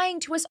been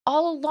lying to us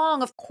all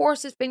along. Of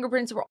course, his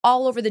fingerprints were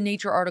all over the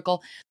Nature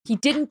article. He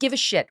didn't give a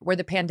shit where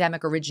the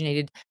pandemic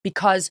originated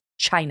because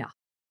China.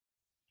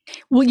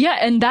 Well, yeah,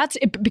 and that's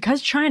it,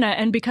 because China,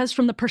 and because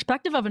from the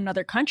perspective of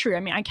another country, I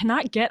mean, I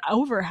cannot get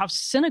over how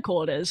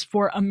cynical it is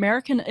for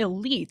American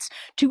elites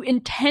to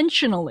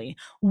intentionally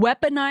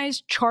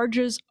weaponize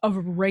charges of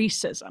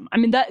racism. I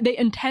mean, that they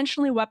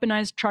intentionally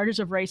weaponize charges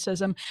of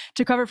racism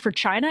to cover for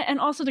China and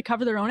also to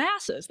cover their own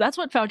asses. That's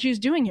what Fauci is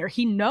doing here.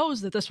 He knows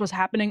that this was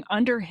happening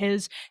under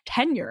his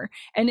tenure,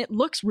 and it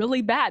looks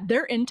really bad.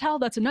 Their intel,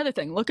 that's another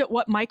thing. Look at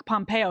what Mike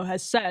Pompeo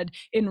has said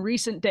in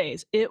recent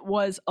days. It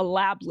was a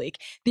lab leak.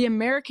 The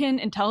American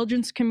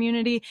intelligence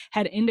community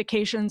had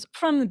indications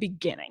from the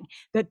beginning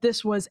that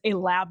this was a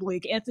lab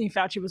leak. Anthony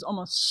Fauci was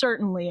almost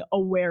certainly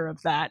aware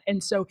of that.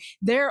 And so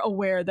they're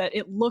aware that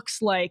it looks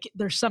like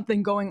there's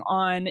something going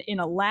on in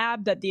a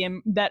lab that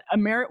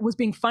was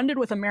being funded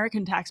with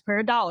American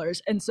taxpayer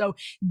dollars. And so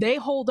they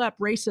hold up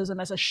racism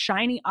as a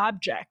shiny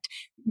object,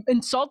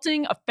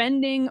 insulting,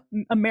 offending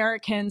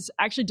Americans,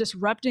 actually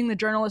disrupting the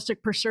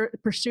journalistic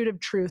pursuit of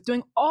truth,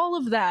 doing all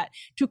of that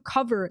to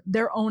cover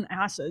their own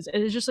asses.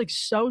 It is just like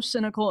so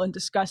cynical and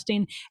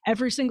disgusting.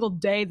 Every single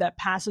day that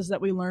passes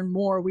that we learn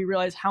more, we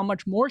realize how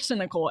much more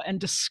cynical and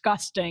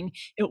disgusting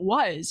it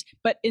was.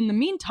 But in the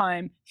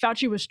meantime,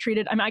 Fauci was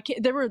treated, I mean,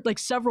 there were like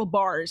several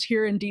bars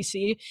here in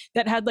DC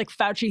that had like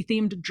Fauci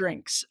themed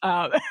drinks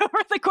over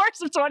the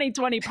course of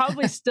 2020,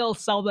 probably still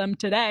sell them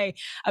today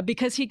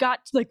because he got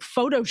like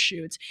photo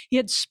shoots. He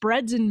had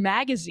spreads in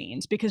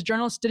magazines because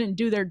journalists didn't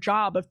do their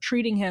job of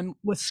treating him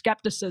with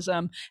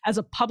skepticism as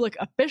a public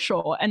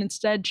official, and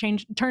instead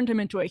turned him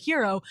into a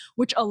hero,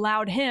 which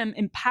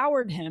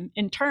empowered him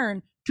in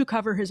turn to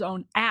cover his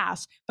own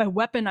ass by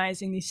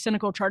weaponizing these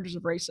cynical charges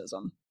of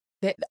racism.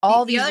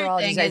 I'll just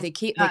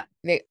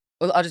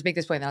make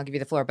this point and I'll give you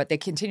the floor, but they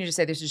continue to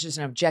say this is just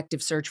an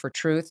objective search for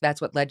truth. That's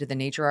what led to the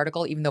Nature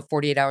article, even though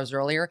 48 hours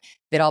earlier,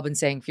 they'd all been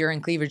saying fear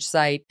and cleavage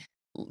site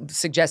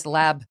suggests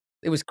lab.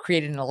 It was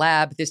created in a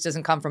lab. This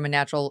doesn't come from a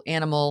natural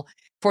animal.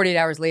 48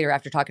 hours later,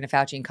 after talking to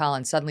Fauci and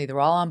Collins, suddenly they're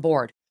all on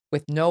board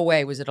with no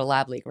way was it a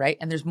lab leak, right?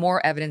 And there's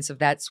more evidence of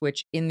that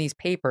switch in these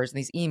papers, in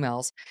these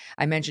emails.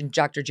 I mentioned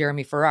Dr.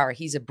 Jeremy Farrar.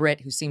 He's a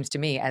Brit who seems to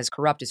me as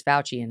corrupt as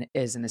Fauci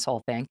is in this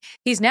whole thing.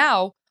 He's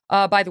now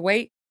By the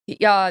way,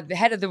 the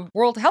head of the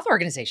World Health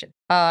Organization,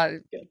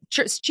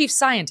 chief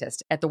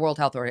scientist at the World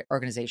Health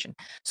Organization.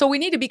 So we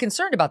need to be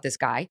concerned about this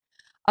guy.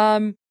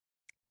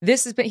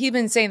 He's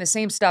been saying the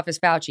same stuff as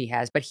Fauci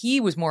has, but he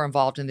was more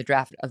involved in the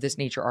draft of this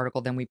Nature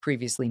article than we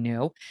previously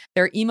knew.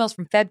 There are emails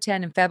from Feb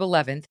 10 and Feb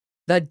 11th,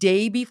 the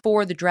day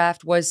before the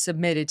draft was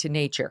submitted to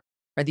Nature.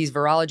 Right? These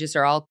virologists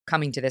are all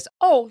coming to this,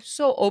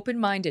 so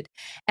open-minded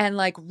and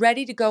like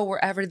ready to go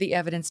wherever the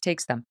evidence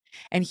takes them.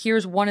 And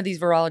here's one of these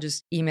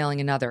virologists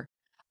emailing another.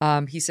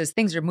 He says,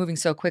 things are moving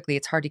so quickly,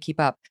 it's hard to keep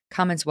up.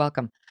 Comments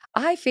welcome.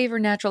 I favor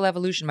natural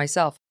evolution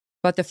myself,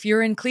 but the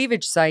furin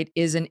cleavage site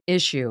is an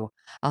issue.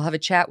 I'll have a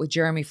chat with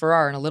Jeremy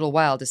Farrar in a little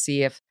while to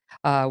see if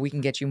we can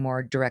get you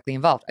more directly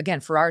involved. Again,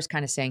 Farrar's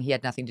kind of saying he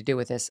had nothing to do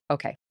with this.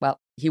 Okay, well,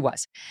 he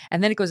was.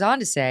 And then it goes on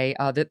to say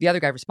that the other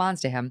guy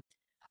responds to him.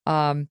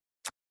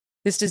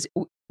 It's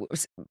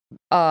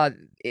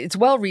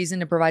well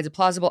reasoned and provides a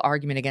plausible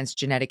argument against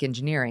genetic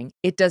engineering.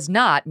 It does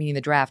not, meaning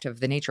the draft of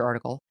the Nature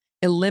article,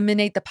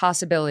 eliminate the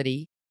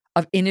possibility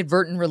of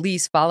inadvertent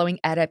release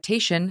following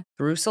adaptation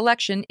through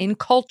selection in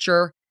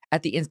culture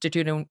at the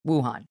Institute in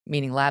Wuhan,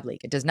 meaning lab leak.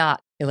 It does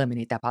not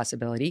eliminate that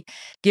possibility.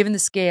 Given the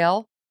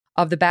scale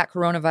of the bat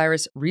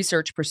coronavirus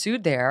research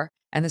pursued there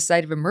and the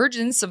site of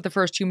emergence of the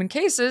first human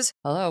cases,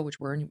 which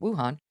were in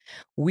Wuhan,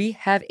 we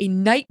have a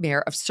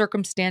nightmare of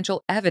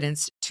circumstantial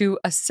evidence to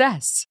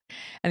assess.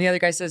 And the other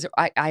guy says,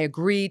 I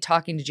agree,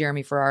 talking to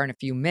Jeremy Farrar in a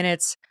few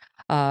minutes.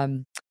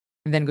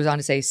 And then goes on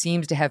to say,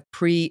 seems to have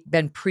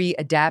been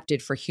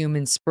pre-adapted for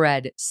human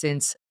spread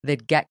since the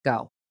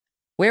get-go.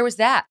 Where was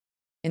that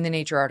in the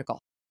Nature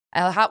article?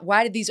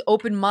 Why did these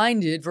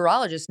open-minded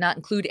virologists not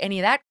include any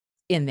of that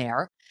in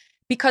there?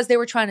 Because they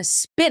were trying to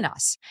spin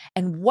us.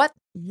 And what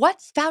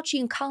Fauci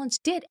and Collins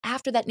did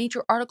after that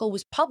Nature article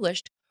was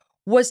published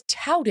was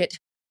tout it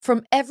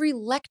from every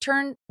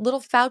lectern little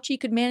Fauci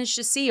could manage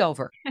to see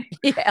over.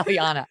 Yeah,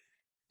 Eliana.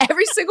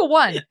 Every single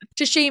one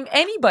to shame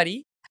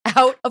anybody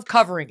out of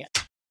covering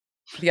it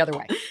the other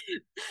way.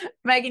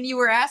 Megan, you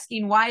were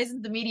asking, why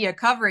isn't the media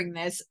covering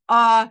this?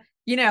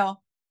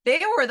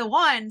 They were the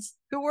ones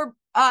who were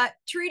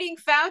treating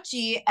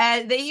Fauci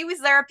as he was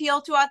their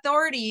appeal to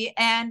authority,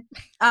 and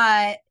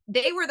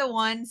they were the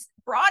ones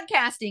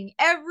broadcasting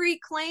every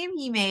claim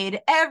he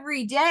made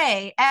every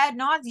day ad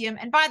nauseum,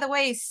 and by the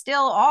way,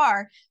 still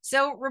are.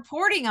 So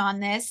reporting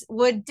on this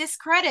would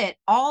discredit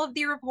all of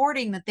the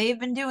reporting that they've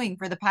been doing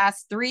for the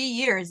past 3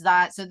 years.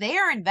 So they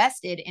are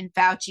invested in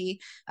Fauci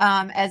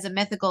as a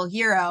mythical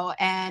hero,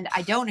 and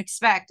I don't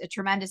expect a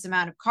tremendous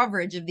amount of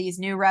coverage of these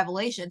new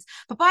revelations.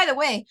 But by the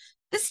way,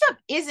 this stuff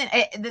isn't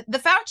the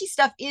Fauci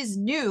stuff is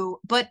new,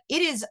 but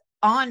it is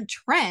on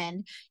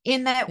trend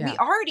in that we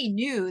already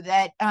knew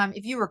that,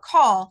 if you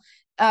recall,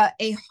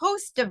 a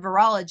host of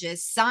virologists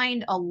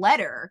signed a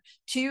letter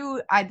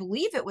to, I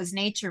believe it was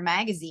Nature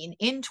magazine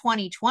in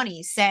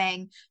 2020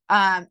 saying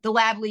the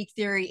lab leak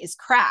theory is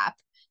crap.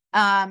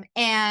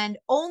 And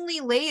only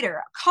later,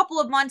 a couple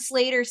of months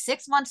later,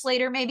 6 months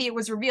later, maybe it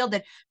was revealed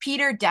that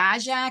Peter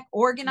Daszak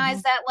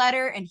organized that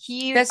letter, and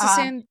that's the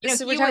same. We're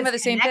talking about the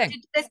same thing.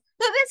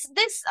 So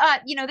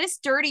this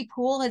dirty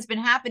pool has been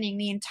happening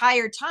the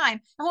entire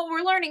time, and what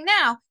we're learning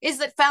now is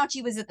that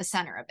Fauci was at the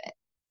center of it.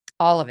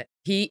 All of it.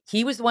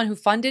 He was the one who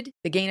funded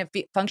the gain of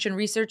function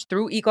research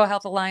through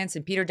EcoHealth Alliance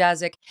and Peter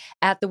Daszak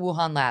at the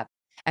Wuhan lab,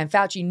 and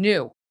Fauci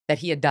knew that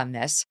he had done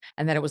this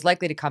and that it was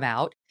likely to come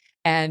out.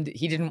 And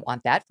he didn't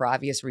want that for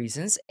obvious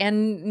reasons.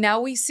 And now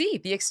we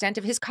see the extent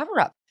of his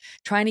cover-up,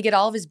 trying to get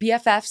all of his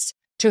BFFs,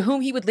 to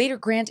whom he would later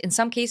grant, in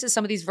some cases,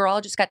 some of these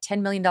virologists got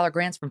 $10 million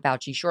grants from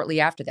Fauci shortly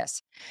after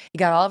this. He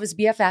got all of his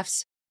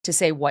BFFs to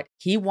say what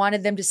he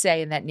wanted them to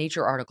say in that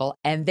Nature article,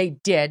 and they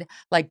did,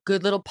 like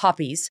good little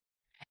puppies.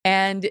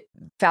 And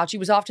Fauci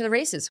was off to the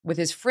races with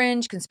his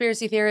fringe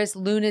conspiracy theorists,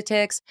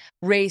 lunatics,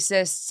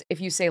 racists, if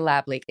you say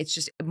lab leak. It's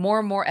just more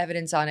and more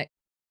evidence on it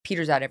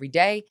peters out every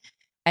day.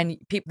 And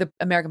the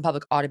American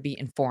public ought to be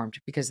informed,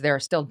 because there are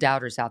still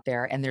doubters out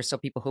there, and there's still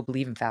people who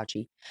believe in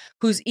Fauci,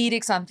 whose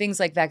edicts on things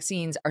like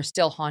vaccines are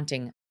still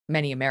haunting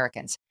many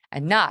Americans,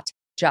 and not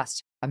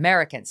just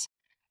Americans.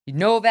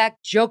 Novak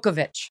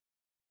Djokovic,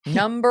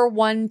 number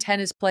one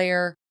tennis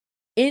player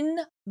in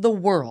the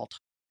world,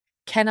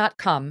 cannot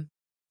come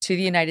to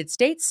the United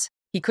States.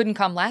 He couldn't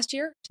come last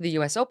year to the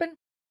U.S. Open.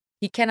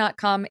 He cannot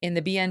come in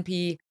the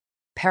BNP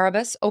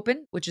Paribas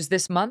Open, which is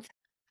this month.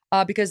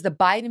 Because the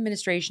Biden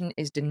administration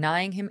is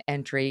denying him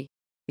entry.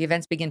 The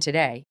events begin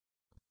today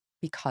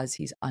because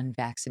he's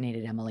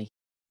unvaccinated, Emily.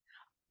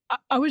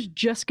 I was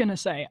just going to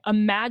say,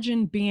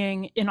 imagine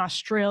being in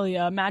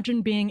Australia,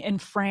 imagine being in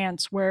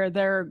France, where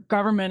their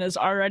government is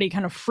already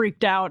kind of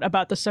freaked out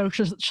about the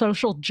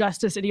social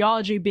justice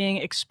ideology being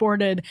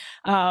exported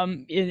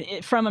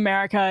from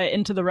America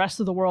into the rest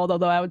of the world.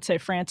 Although I would say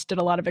France did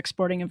a lot of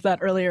exporting of that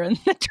earlier in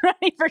the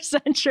 21st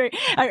century,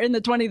 or in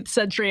the 20th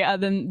century,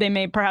 than they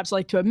may perhaps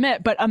like to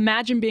admit. But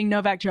imagine being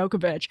Novak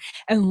Djokovic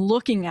and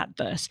looking at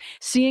this,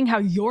 seeing how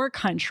your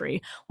country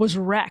was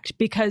wrecked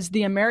because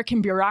the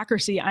American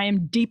bureaucracy, I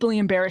am deeply deeply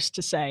embarrassed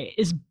to say,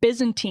 is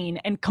Byzantine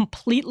and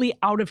completely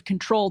out of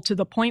control to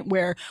the point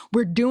where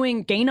we're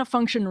doing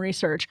gain-of-function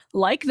research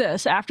like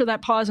this after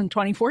that pause in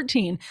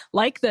 2014,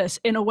 like this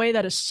in a way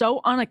that is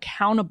so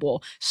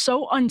unaccountable,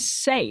 so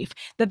unsafe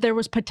that there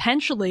was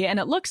potentially, and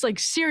it looks like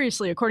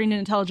seriously, according to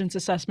intelligence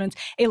assessments,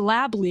 a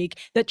lab leak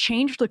that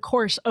changed the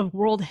course of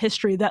world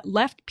history that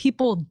left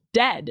people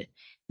dead.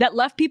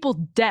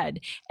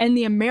 And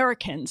the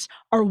Americans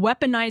are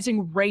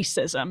weaponizing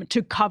racism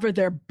to cover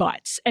their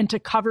butts and to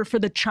cover for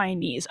the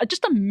Chinese.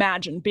 Just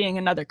imagine being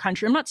another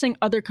country. I'm not saying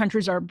other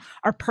countries are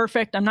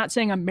perfect. I'm not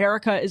saying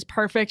America is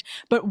perfect.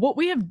 But what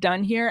we have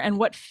done here, and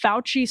what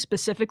Fauci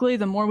specifically,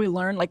 the more we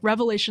learn, like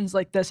revelations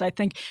like this, I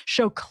think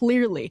show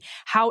clearly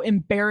how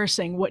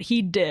embarrassing what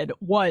he did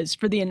was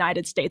for the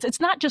United States. It's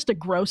not just a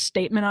gross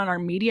statement on our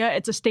media.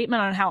 It's a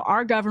statement on how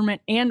our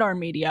government and our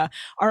media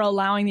are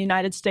allowing the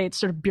United States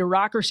sort of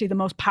bureaucracy, the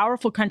most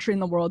powerful country in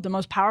the world, the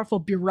most powerful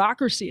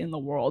bureaucracy in the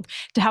world,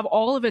 to have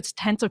all of its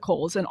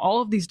tentacles and all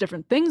of these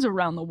different things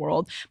around the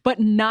world, but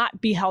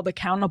not be held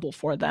accountable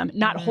for them,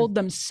 not hold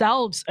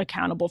themselves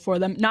accountable for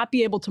them, not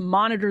be able to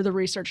monitor the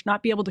research,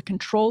 not be able to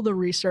control the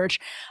research.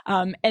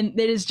 And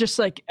it is just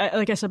like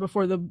I said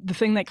before, the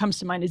thing that comes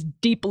to mind is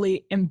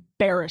deeply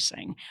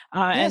embarrassing.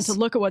 And to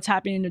look at what's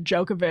happening to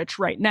Djokovic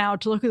right now,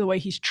 to look at the way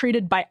he's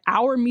treated by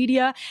our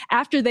media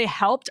after they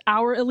helped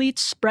our elites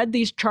spread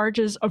these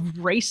charges of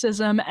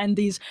racism and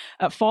these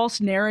false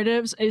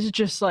narratives is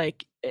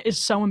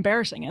so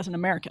embarrassing as an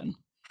American.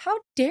 How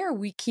dare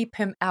we keep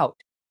him out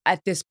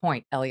at this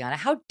point, Eliana?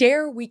 How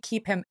dare we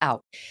keep him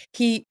out?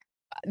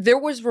 There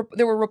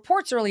were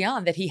reports early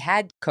on that he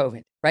had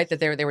COVID, right? That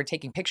they were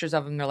taking pictures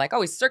of him. They're like,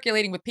 oh, he's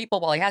circulating with people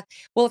while he has.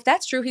 Well, if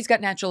that's true, he's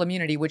got natural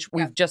immunity, which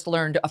we've just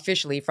learned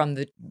officially from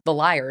the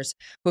liars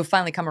who have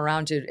finally come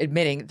around to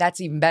admitting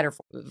that's even better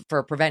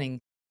for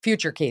preventing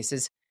future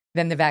cases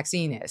than the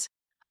vaccine is.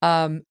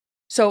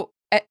 So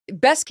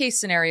best case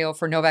scenario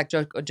for Novak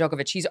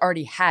Djokovic, he's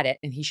already had it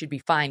and he should be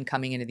fine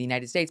coming into the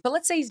United States. But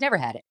let's say he's never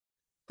had it.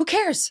 Who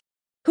cares?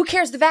 Who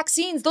cares? The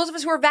vaccines, those of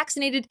us who are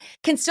vaccinated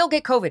can still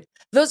get COVID.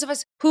 Those of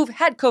us who've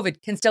had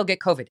COVID can still get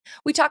COVID.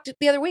 We talked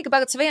the other week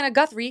about Savannah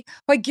Guthrie,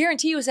 who I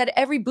guarantee you has had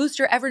every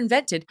booster ever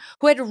invented,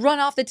 who had to run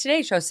off the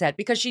Today Show set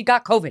because she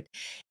got COVID.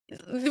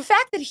 The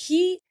fact that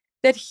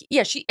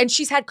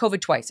she's had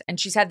COVID twice and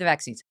she's had the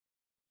vaccines.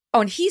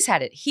 Oh, and he's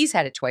had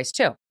it twice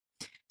too.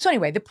 So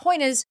anyway, the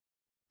point is,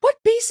 what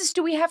basis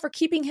do we have for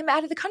keeping him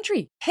out of the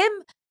country? Him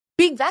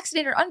being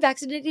vaccinated or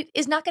unvaccinated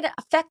is not going to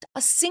affect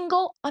a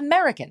single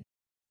American.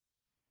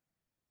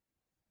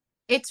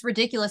 It's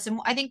ridiculous. And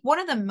I think one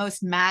of the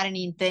most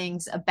maddening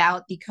things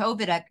about the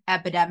COVID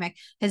epidemic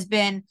has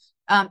been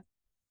from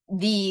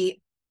the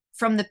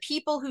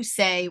people who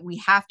say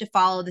we have to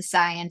follow the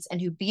science and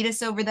who beat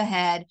us over the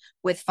head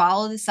with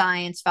follow the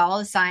science,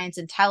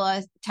 and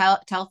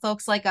tell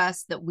folks like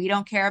us that we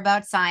don't care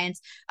about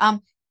science.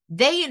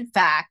 They, in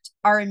fact,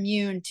 are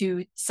immune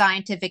to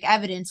scientific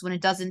evidence when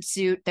it doesn't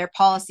suit their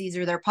policies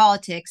or their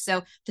politics.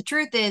 So the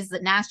truth is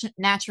that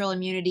natural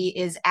immunity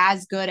is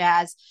as good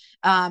as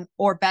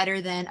or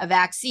better than a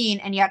vaccine.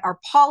 And yet our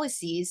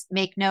policies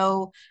make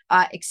no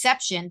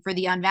exception for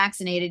the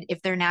unvaccinated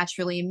if they're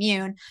naturally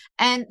immune.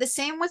 And the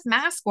same with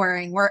mask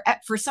wearing, where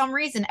for some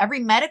reason, every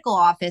medical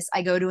office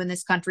I go to in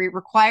this country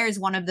requires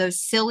one of those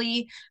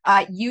silly,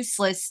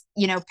 useless,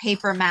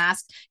 paper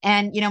masks.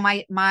 And,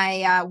 my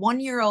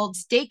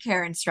 1-year-old's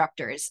daycare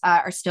instructors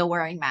are still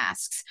wearing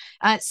masks.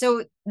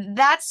 So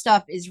that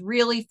stuff is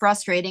really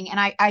frustrating. And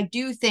I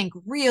do think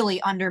really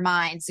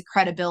undermines the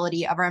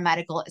credibility of our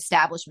medical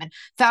establishment.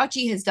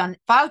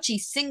 Fauci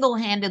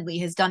single-handedly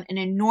has done an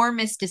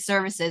enormous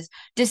disservice in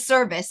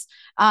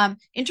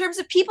terms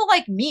of people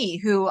like me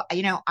who,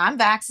 I'm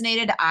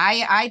vaccinated.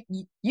 I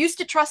used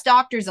to trust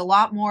doctors a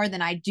lot more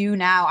than I do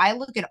now. I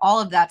look at all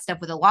of that stuff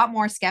with a lot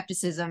more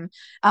skepticism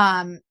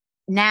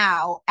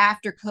now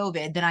after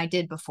COVID than I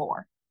did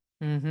before.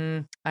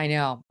 Mm-hmm. I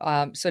know.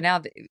 So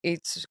now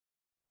it's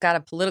got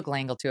a political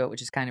angle to it,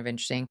 which is kind of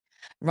interesting.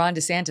 Ron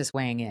DeSantis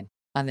weighing in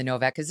on the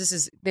Novak,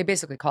 because they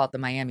basically call it the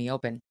Miami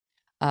Open.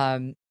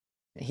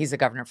 He's the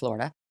governor of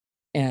Florida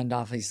and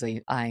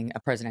obviously eyeing a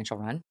presidential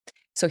run.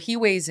 So he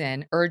weighs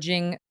in,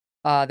 urging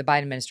the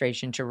Biden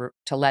administration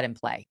to let him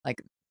play.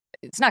 Like,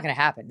 it's not going to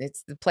happen.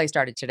 The play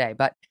started today,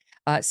 but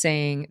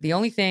saying the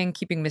only thing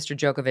keeping Mr.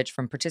 Djokovic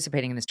from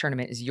participating in this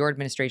tournament is your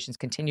administration's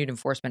continued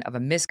enforcement of a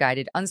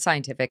misguided,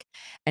 unscientific,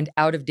 and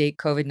out-of-date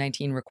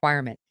COVID-19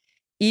 requirement.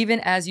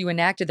 Even as you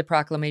enacted the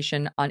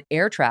proclamation on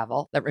air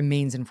travel that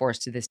remains in force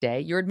to this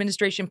day, your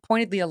administration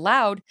pointedly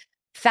allowed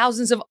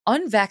thousands of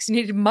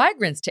unvaccinated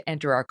migrants to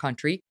enter our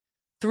country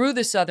through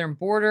the southern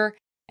border.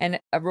 And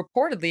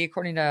reportedly,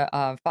 according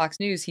to Fox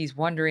News, he's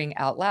wondering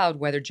out loud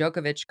whether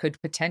Djokovic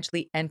could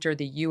potentially enter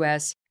the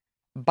U.S.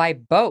 by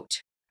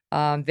boat.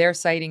 They're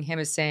citing him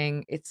as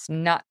saying, it's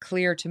not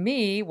clear to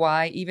me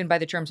why, even by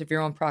the terms of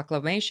your own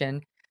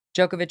proclamation,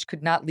 Djokovic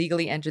could not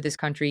legally enter this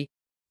country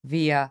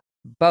via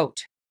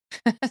boat.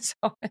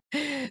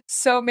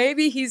 So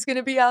maybe he's going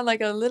to be on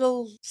like a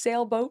little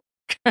sailboat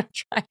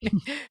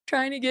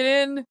trying to get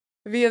in.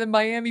 via the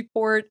Miami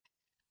port.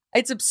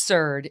 It's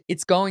absurd.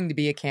 It's going to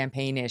be a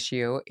campaign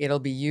issue. It'll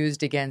be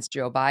used against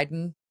Joe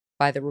Biden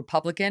by the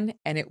Republican,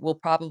 and it will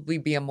probably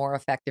be a more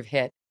effective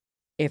hit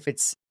if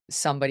it's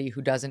somebody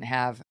who doesn't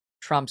have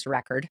Trump's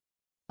record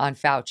on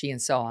Fauci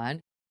and so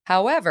on.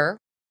 However,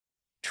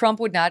 Trump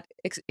would not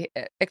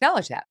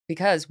acknowledge that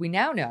because we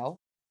now know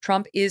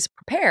Trump is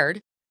prepared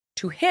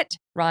to hit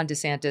Ron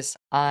DeSantis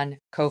on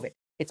COVID.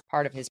 It's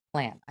part of his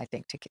plan, I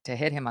think, to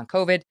hit him on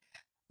COVID.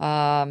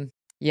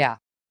 Yeah.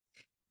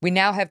 We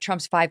now have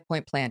Trump's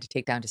 5-point plan to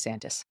take down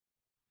DeSantis.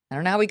 I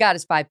don't know how we got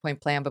his 5-point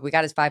plan, but we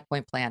got his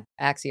 5-point plan.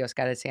 Axios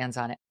got his hands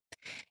on it.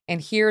 And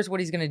here's what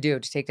he's going to do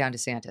to take down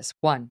DeSantis.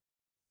 One,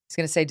 he's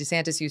going to say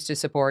DeSantis used to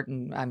support,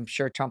 and I'm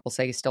sure Trump will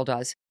say he still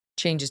does,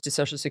 changes to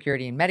Social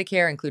Security and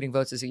Medicare, including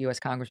votes as a U.S.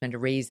 congressman to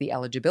raise the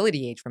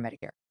eligibility age for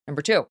Medicare.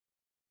 Number two,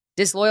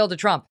 disloyal to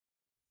Trump.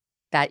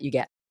 That you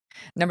get.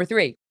 Number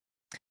three,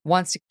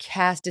 wants to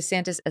cast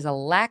DeSantis as a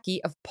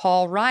lackey of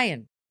Paul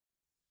Ryan.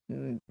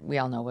 We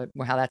all know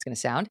how that's going to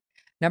sound.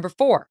 Number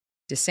four,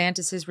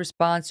 DeSantis'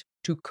 response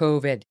to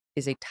COVID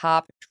is a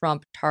top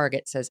Trump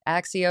target, says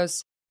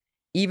Axios.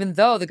 Even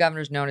though the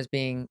governor's known as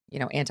being,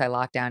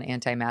 anti-lockdown,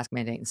 anti-mask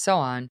mandate, and so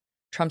on,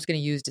 Trump's going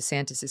to use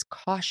DeSantis'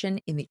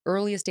 caution in the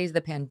earliest days of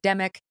the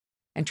pandemic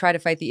and try to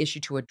fight the issue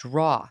to a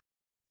draw.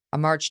 A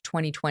March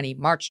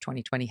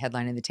 2020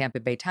 headline in the Tampa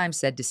Bay Times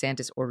said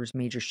DeSantis orders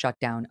major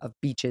shutdown of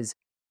beaches,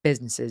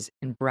 businesses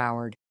in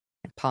Broward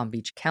and Palm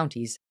Beach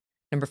counties.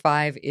 Number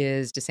five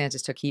is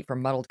DeSantis took heat for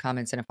muddled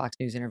comments in a Fox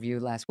News interview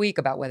last week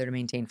about whether to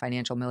maintain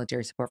financial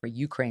military support for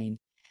Ukraine.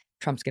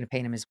 Trump's going to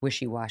paint him as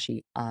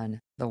wishy-washy on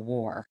the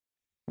war,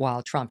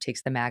 while Trump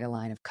takes the MAGA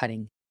line of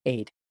cutting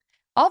aid.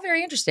 All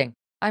very interesting.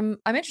 I'm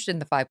interested in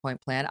the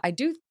 5-point plan. I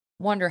do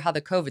wonder how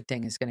the COVID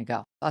thing is going to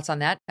go. Thoughts on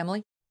that,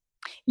 Emily?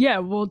 Yeah,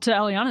 well, to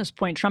Eliana's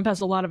point, Trump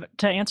has a lot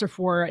to answer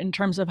for in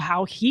terms of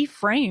how he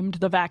framed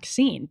the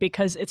vaccine,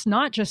 because it's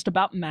not just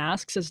about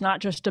masks. It's not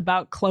just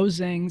about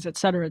closings, et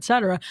cetera, et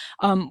cetera.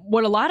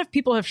 What a lot of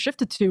people have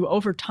shifted to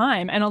over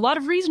time, and a lot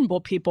of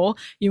reasonable people,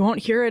 you won't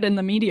hear it in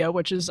the media,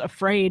 which is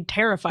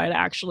terrified,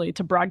 actually,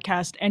 to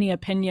broadcast any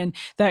opinion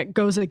that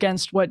goes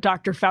against what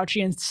Dr.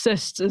 Fauci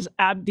insists is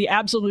the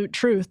absolute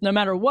truth, no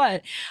matter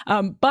what.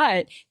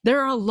 But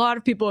there are a lot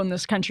of people in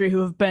this country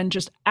who have been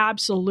just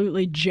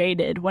absolutely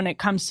jaded when it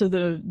comes to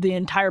the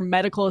entire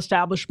medical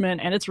establishment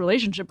and its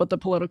relationship with the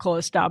political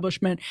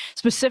establishment,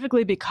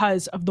 specifically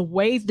because of the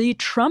way the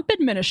Trump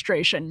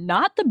administration,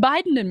 not the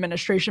Biden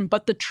administration,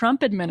 but the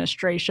Trump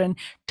administration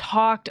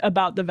talked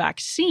about the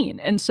vaccine.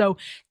 And so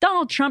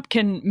Donald Trump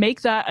can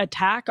make that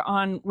attack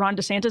on Ron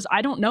DeSantis.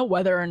 I don't know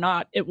whether or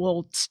not it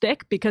will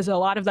stick, because a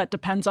lot of that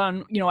depends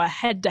on, a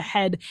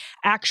head-to-head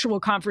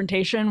actual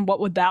confrontation. What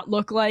would that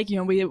look like?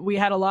 We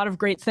had a lot of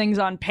great things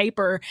on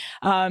paper,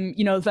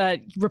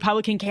 that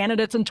Republican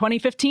candidates in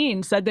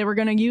 2015 said they were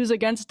going to use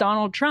against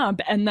Donald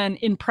Trump. And then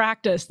in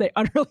practice, they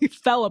utterly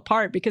fell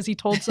apart because he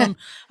told some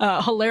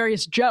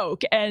hilarious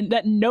joke and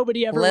that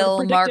nobody ever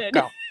predicted.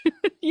 Marco.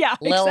 Yeah,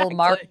 Lil exactly.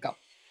 Marco.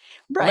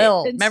 Right.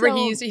 Lil. Remember,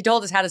 he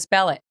told us how to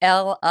spell it.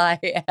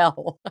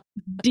 L-I-L.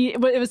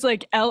 It was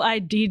like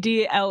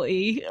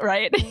L-I-D-D-L-E,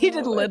 right? He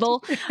did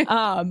little.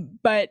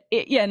 But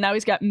now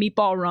he's got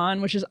Meatball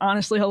Ron, which is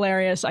honestly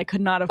hilarious. I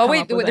could not have come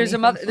up with there's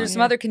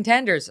some other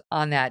contenders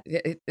on that.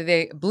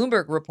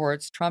 Bloomberg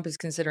reports Trump is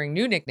considering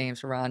new nicknames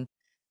for Ron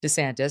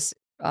DeSantis.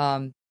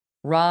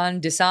 Ron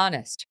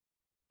Dishonest.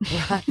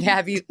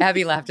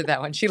 Abby laughed at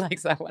that one. She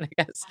likes that one,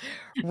 I guess.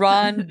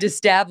 Ron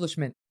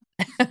Distablishment.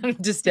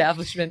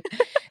 Distablishment.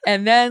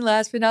 And then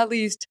last but not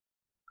least,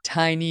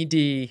 Tiny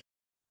D.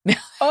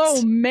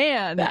 Oh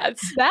man,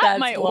 that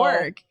might low.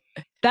 Work.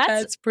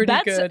 That's pretty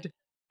good.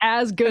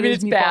 As good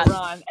as Meatball bad.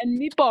 Ron,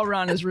 and Meatball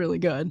Ron is really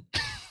good.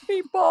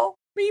 Meatball.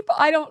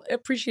 I don't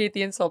appreciate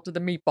the insult to the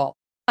meatball.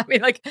 I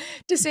mean, like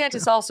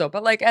DeSantis also,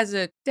 but like as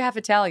a half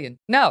Italian,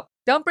 no,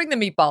 don't bring the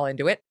meatball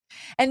into it.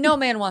 And no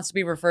man wants to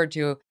be referred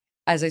to,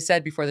 as I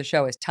said before the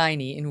show, as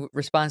tiny. In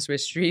response to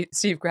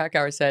Steve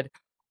Krakauer said,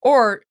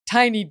 or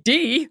Tiny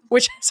D,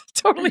 which is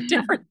totally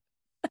different.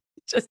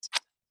 Just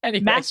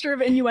anyway. Master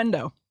of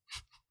innuendo.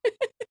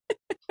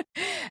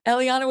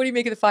 Eliana, what do you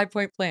make of the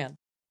 5-point plan?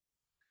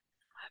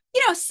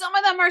 Some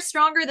of them are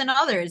stronger than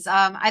others.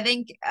 I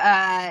think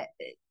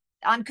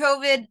on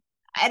COVID,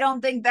 I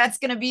don't think that's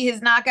going to be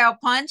his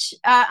knockout punch,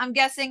 I'm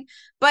guessing.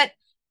 But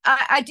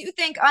I do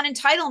think on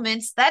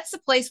entitlements, that's the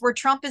place where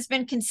Trump has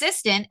been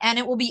consistent, and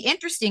it will be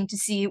interesting to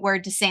see where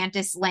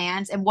DeSantis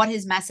lands and what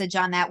his message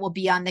on that will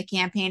be on the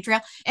campaign trail.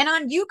 And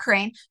on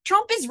Ukraine,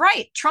 Trump is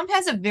right. Trump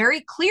has a very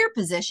clear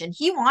position.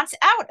 He wants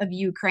out of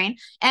Ukraine,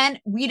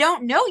 and we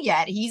don't know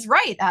yet. He's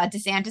right.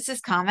 DeSantis's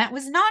comment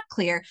was not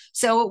clear.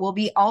 So it will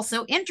be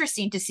also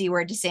interesting to see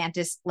where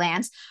DeSantis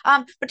lands.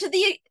 But to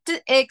the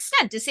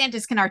extent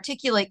DeSantis can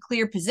articulate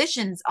clear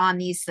positions on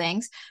these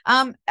things,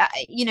 I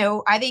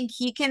think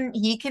he can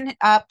can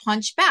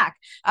punch back.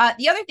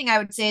 The other thing I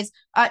would say is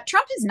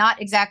Trump has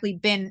not exactly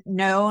been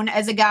known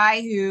as a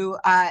guy who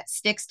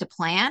sticks to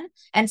plan.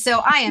 And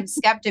so I am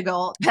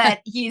skeptical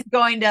that he's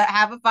going to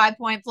have a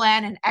 5-point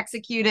plan and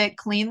execute it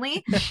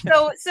cleanly.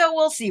 So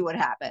we'll see what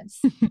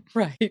happens.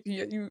 Right.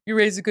 You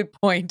raise a good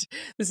point.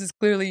 This is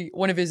clearly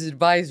one of his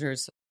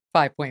advisors'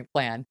 5-point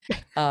plan.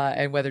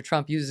 And whether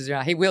Trump uses it or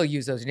not, he will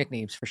use those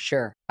nicknames for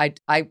sure. I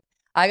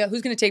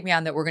who's going to take me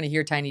on that we're going to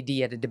hear Tiny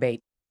D at a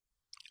debate?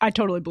 I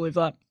totally believe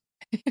that.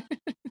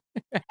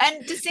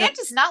 And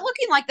DeSantis not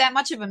looking like that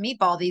much of a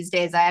meatball these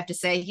days, I have to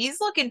say. He's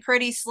looking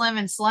pretty slim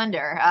and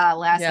slender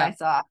last I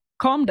saw.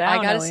 Calm down,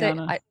 I gotta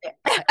Eliana.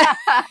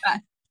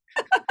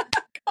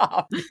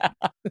 Calm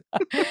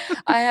down.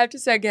 I have to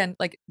say again,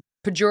 like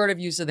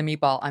pejorative use of the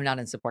meatball, I'm not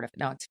in support of it.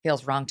 No, it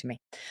feels wrong to me.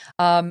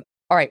 All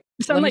right.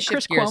 You sound like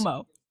Chris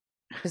Cuomo.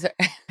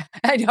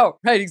 I know,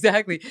 right?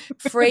 Exactly.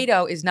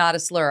 Fredo is not a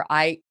slur.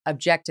 I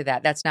object to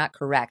that. That's not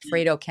correct.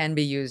 Fredo can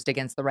be used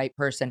against the right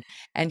person,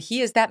 and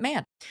he is that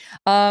man.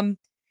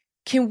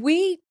 Can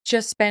we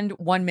just spend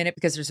 1 minute,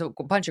 because there's a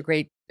bunch of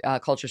great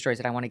culture stories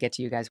that I want to get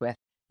to you guys with.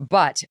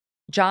 But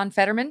John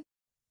Fetterman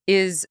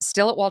is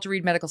still at Walter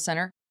Reed Medical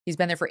Center. He's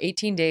been there for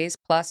 18 days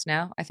plus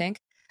now, I think,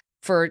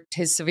 for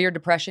his severe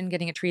depression,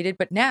 getting it treated.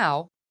 But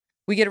now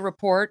we get a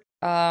report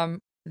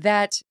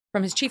that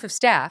from his chief of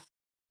staff,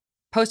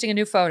 posting a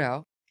new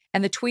photo,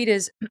 and the tweet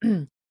is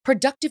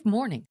productive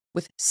morning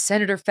with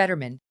Senator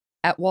Fetterman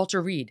at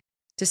Walter Reed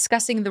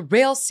discussing the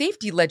rail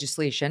safety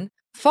legislation,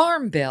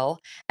 farm bill,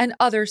 and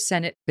other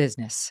Senate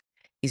business.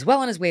 He's well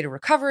on his way to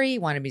recovery. He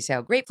wanted me to say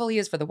how grateful he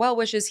is for the well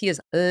wishes. He is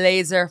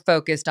laser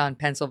focused on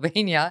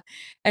Pennsylvania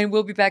and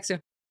we'll be back soon.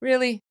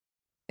 Really?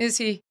 Is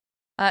he?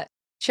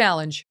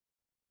 Challenge.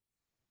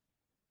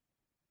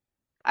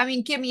 I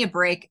mean, give me a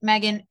break,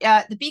 Megan.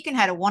 The Beacon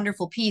had a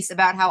wonderful piece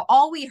about how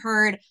all we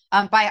heard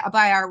by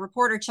our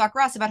reporter Chuck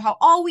Ross about how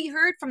all we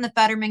heard from the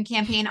Fetterman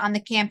campaign on the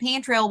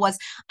campaign trail was,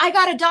 I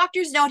got a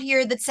doctor's note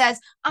here that says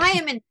I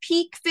am in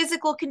peak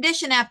physical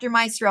condition after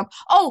my stroke.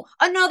 Oh,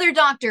 another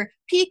doctor,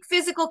 peak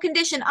physical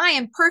condition. I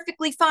am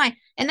perfectly fine.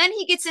 And then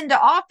he gets into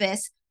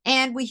office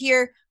and we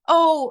hear,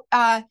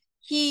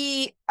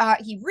 he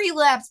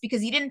relapsed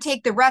because he didn't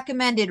take the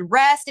recommended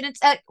rest. And it's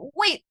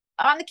wait,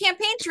 on the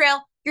campaign trail,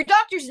 your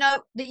doctor's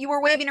note that you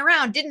were waving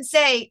around didn't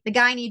say the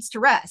guy needs to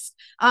rest.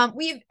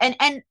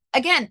 And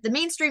again, the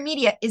mainstream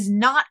media is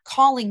not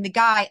calling the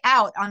guy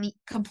out on the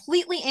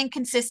completely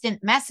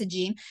inconsistent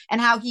messaging and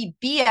how he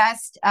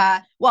BS'd.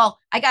 Well,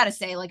 I got to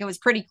say, like, it was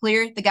pretty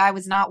clear the guy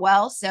was not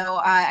well.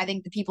 So I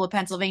think the people of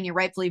Pennsylvania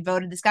rightfully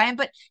voted this guy in.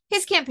 But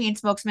his campaign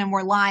spokesmen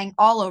were lying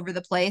all over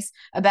the place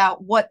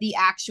about what the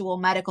actual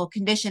medical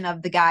condition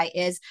of the guy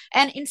is.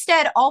 And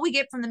instead, all we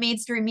get from the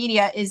mainstream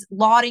media is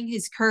lauding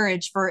his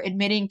courage for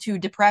admitting to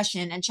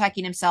depression and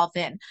checking himself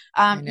in.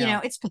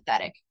 It's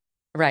pathetic.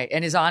 Right.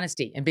 And his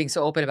honesty and being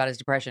so open about his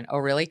depression. Oh,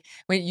 really?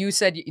 When you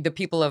said the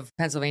people of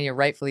Pennsylvania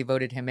rightfully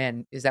voted him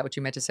in, is that what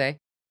you meant to say?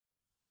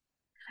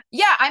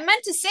 Yeah, I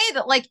meant to say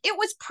that, like, it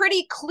was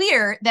pretty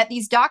clear that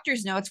these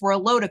doctor's notes were a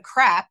load of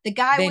crap. The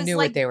guy was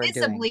like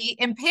visibly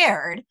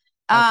impaired.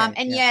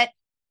 Yet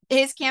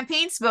his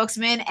campaign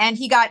spokesman, and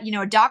he got,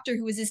 a doctor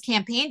who was his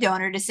campaign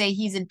donor to say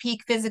he's in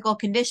peak physical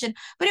condition.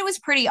 But it was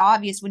pretty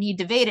obvious when he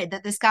debated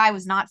that this guy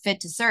was not fit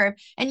to serve.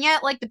 And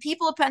yet, like, the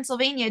people of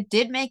Pennsylvania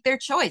did make their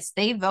choice.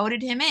 They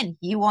voted him in.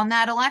 He won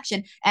that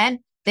election. And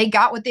they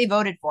got what they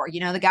voted for.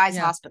 The guy's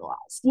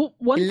hospitalized. Well,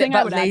 one thing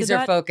I would add to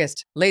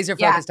that, laser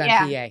focused on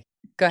PA.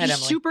 Go ahead,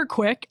 Emily. Super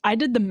quick. I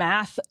did the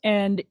math,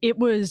 and it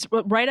was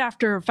right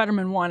after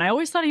Fetterman won. I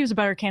always thought he was a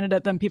better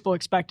candidate than people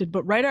expected,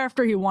 but right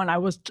after he won, I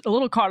was a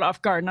little caught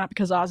off guard, not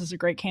because Oz is a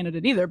great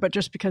candidate either, but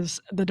just because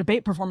the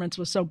debate performance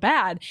was so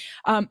bad.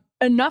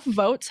 Enough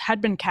votes had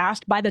been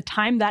cast by the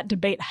time that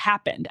debate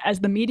happened,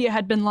 as the media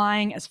had been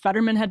lying, as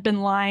Fetterman had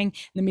been lying,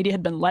 the media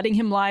had been letting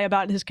him lie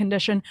about his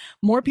condition.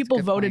 More people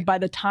voted by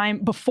the time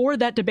before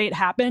that debate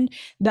happened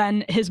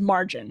than his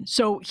margin.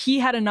 So he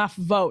had enough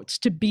votes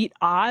to beat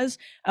Oz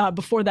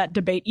before that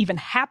debate even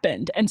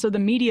happened. And so the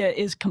media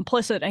is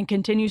complicit and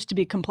continues to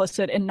be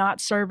complicit in not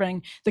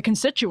serving the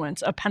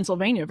constituents of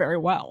Pennsylvania very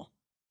well.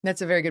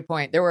 That's a very good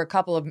point. There were a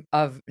couple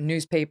of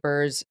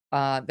newspapers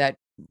that,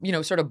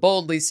 sort of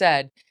boldly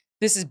said,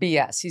 this is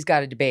BS. He's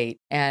got a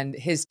debate. And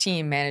his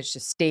team managed to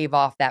stave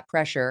off that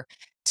pressure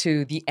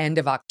to the end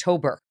of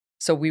October.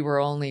 So we were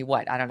only,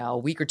 a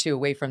week or two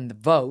away from the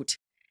vote.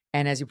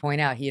 And as you point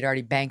out, he had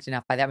already banked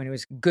enough by that. It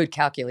was good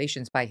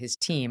calculations by his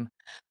team,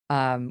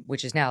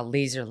 which is now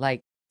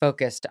laser-like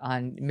focused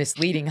on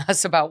misleading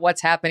us about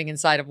what's happening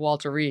inside of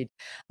Walter Reed.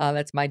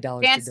 That's my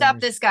dollars. Can't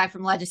stop this guy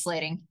from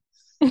legislating.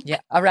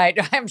 Yeah. All right.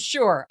 I'm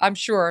sure.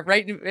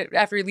 Right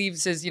after he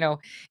leaves his,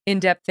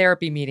 in-depth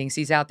therapy meetings,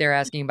 he's out there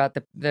asking about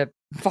the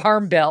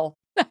farm bill.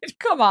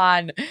 Come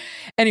on.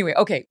 Anyway.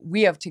 Okay.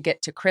 We have to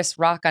get to Chris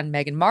Rock on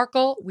Meghan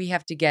Markle. We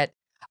have to get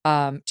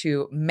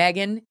to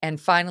Meghan, and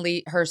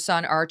finally her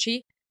son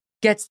Archie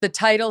gets the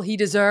title he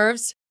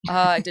deserves.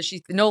 Does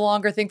she no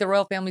longer think the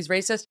royal family's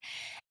racist?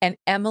 And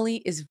Emily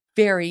is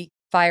very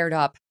fired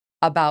up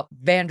about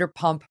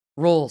Vanderpump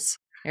Rules.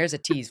 There's a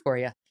tease for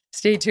you.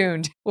 Stay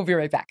tuned. We'll be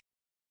right back.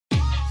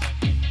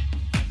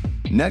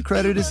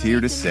 NetCredit is here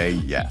to say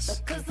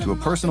yes to a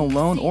personal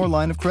loan or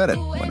line of credit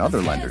when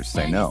other lenders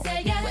say no.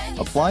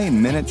 Apply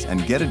in minutes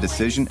and get a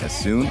decision as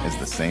soon as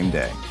the same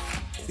day.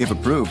 If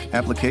approved,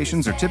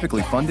 applications are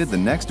typically funded the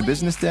next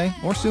business day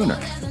or sooner.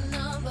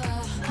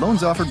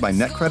 Loans offered by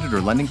NetCredit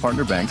or lending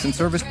partner banks and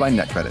serviced by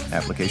NetCredit.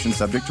 Application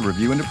subject to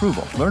review and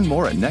approval. Learn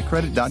more at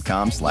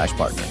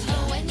netcredit.com/partner.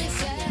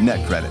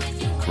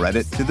 NetCredit.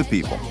 Credit to the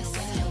people.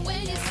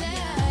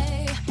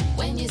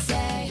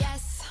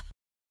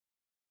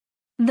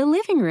 The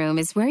living room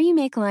is where you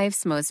make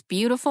life's most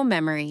beautiful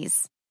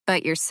memories.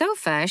 But your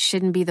sofa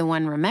shouldn't be the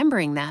one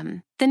remembering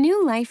them. The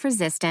new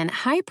life-resistant,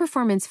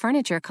 high-performance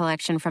furniture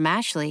collection from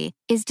Ashley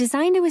is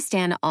designed to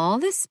withstand all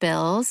the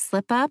spills,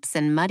 slip-ups,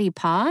 and muddy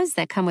paws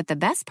that come with the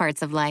best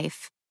parts of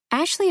life.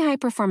 Ashley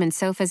high-performance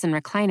sofas and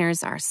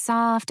recliners are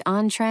soft,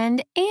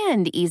 on-trend,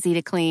 and easy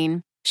to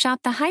clean.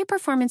 Shop the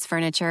high-performance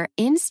furniture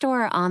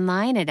in-store or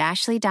online at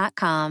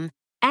ashley.com.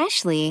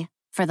 Ashley,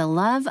 for the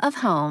love of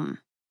home.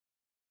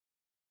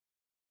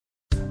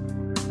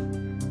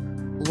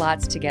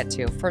 Lots to get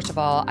to. First of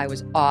all, I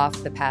was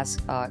off the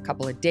past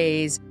couple of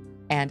days,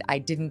 and I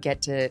didn't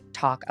get to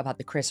talk about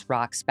the Chris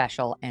Rock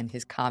special and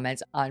his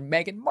comments on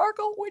Meghan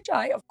Markle, which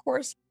I, of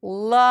course,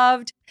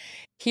 loved.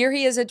 Here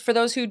he is. For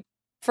those who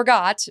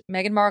forgot,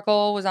 Meghan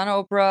Markle was on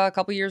Oprah a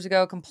couple years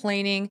ago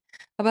complaining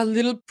about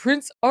little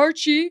Prince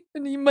Archie,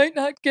 and he might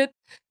not get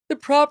the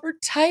proper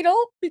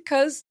title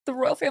because the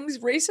royal family's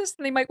racist,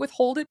 and they might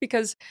withhold it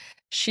because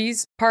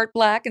she's part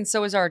black and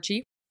so is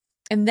Archie.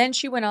 And then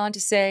she went on to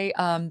say,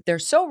 they're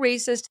so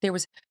racist, there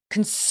was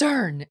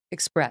concern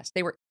expressed.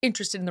 They were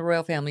interested in the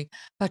royal family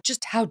about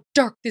just how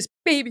dark this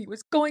baby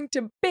was going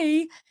to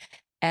be.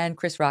 And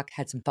Chris Rock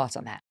had some thoughts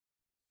on that.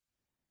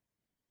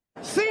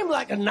 Seemed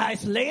like a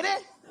nice lady.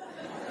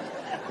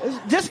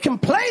 Just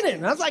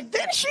complaining. I was like,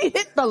 didn't she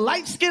hit the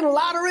light skin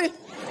lottery?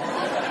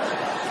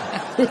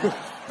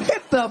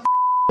 Hit the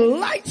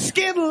light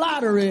skin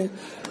lottery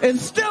and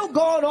still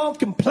going on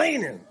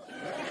complaining.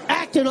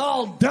 Acting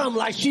all dumb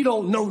like she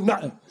don't know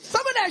nothing.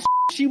 Some of that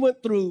she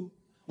went through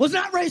was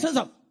not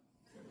racism.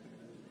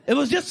 It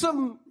was just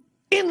some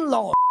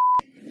in-law.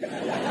 Because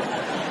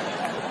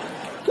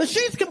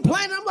she's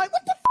complaining. I'm like,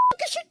 what the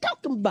is she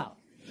talking about?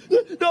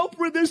 No,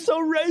 they're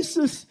so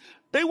racist.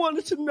 They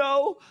wanted to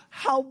know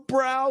how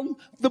brown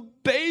the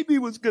baby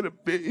was going to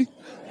be.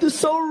 They're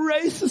so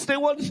racist. They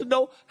wanted to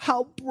know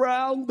how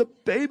brown the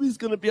baby's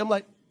going to be. I'm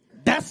like,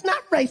 that's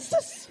not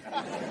racist.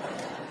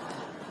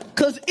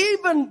 Because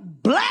even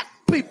black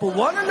people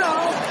want to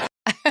know.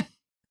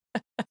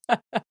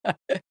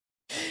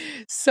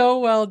 So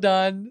well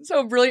done.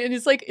 So brilliant. And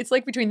it's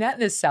like between that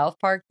and this South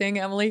Park thing,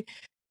 Emily,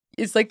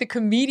 it's like the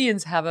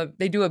comedians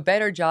they do a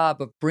better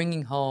job of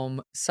bringing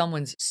home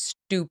someone's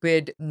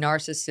stupid,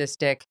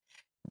 narcissistic,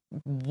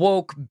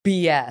 woke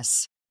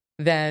BS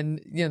than,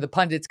 the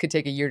pundits could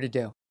take a year to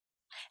do.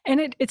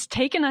 And it's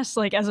taken us,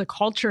 like, as a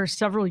culture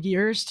several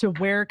years to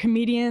where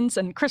comedians,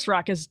 and Chris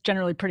Rock is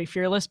generally pretty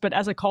fearless, but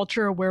as a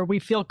culture where we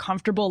feel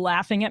comfortable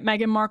laughing at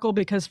Meghan Markle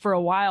because for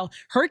a while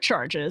her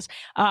charges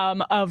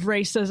of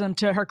racism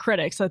to her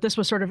critics, that this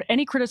was sort of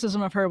any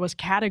criticism of her was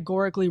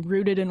categorically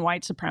rooted in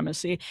white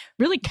supremacy,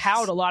 really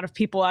cowed a lot of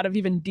people out of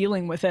even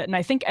dealing with it. And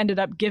I think ended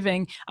up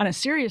giving, on a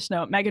serious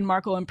note, Meghan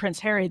Markle and Prince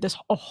Harry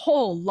a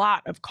whole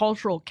lot of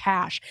cultural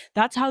cash.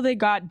 That's how they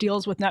got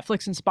deals with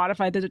Netflix and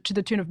Spotify to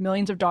the tune of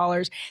millions of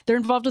dollars. They're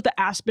involved with the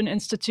Aspen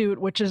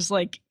Institute, which is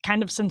like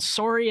kind of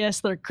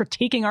censorious. They're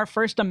critiquing our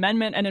First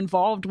Amendment and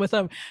involved with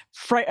a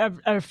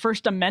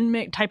First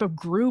Amendment type of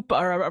group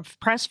or a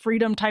press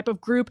freedom type of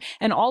group.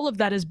 And all of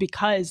that is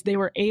because they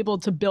were able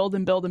to build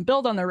and build and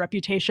build on their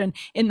reputation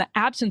in the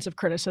absence of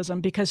criticism,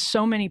 because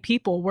so many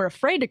people were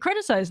afraid to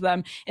criticize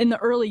them in the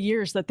early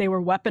years that they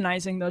were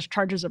weaponizing those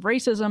charges of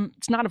racism.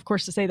 It's not, of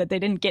course, to say that they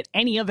didn't get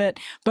any of it,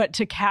 but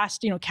to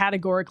cast,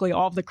 categorically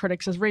all of the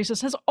critics as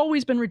racist has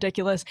always been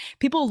ridiculous.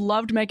 People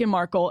loved Meghan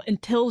Markle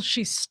until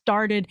she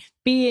started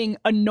being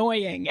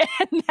annoying.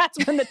 And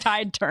that's when the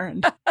tide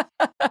turned.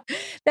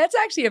 That's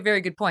actually a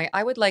very good point.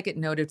 I would like it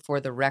noted for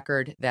the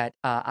record that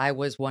I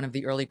was one of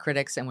the early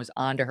critics and was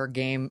onto her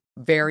game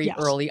very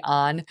early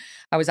on.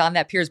 I was on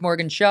that Piers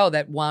Morgan show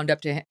that wound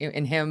up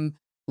in him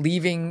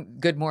leaving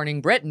Good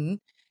Morning Britain.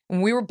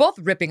 And we were both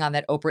ripping on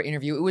that Oprah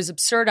interview. It was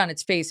absurd on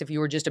its face if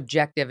you were just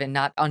objective and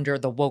not under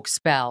the woke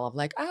spell of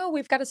like, oh,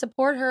 we've got to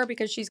support her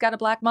because she's got a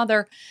black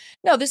mother.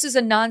 No, this is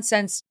a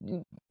nonsense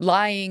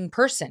lying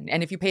person.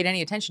 And if you paid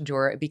any attention to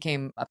her, it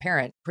became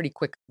apparent pretty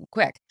quick.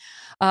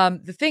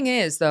 The thing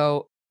is,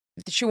 though,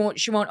 she won't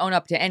own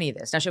up to any of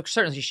this. Now,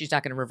 she's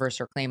not going to reverse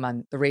her claim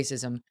on the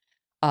racism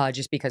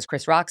just because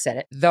Chris Rock said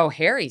it, though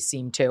Harry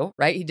seemed to,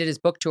 right? He did his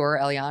book tour,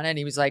 Eliana, and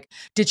he was like,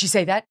 did she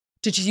say that?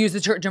 Did she use the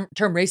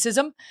term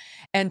racism?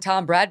 And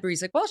Tom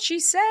Bradbury's like, well,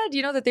 she said,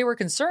 that they were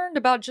concerned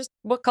about just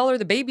what color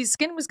the baby's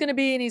skin was going to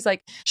be. And he's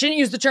like, she didn't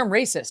use the term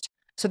racist.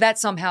 So that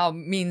somehow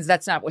means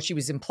that's not what she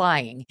was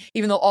implying,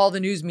 even though all the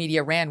news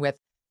media ran with,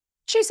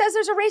 She says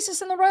there's a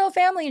racist in the royal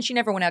family and she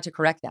never went out to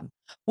correct them.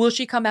 Will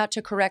she come out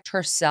to correct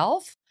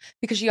herself?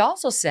 Because she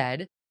also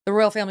said the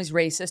royal family's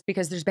racist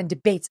because there's been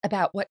debates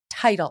about what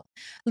title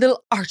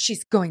little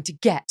Archie's going to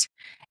get.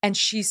 And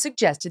she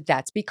suggested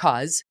that's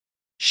because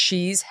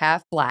she's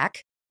half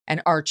black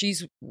and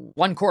Archie's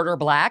 1/4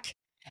 black.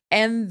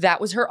 And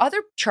that was her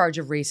other charge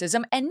of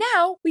racism. And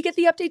now we get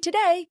the update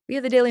today via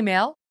the Daily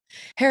Mail.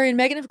 Harry and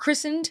Meghan have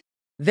christened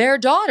their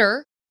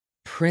daughter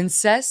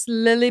Princess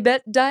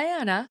Lilibet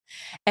Diana,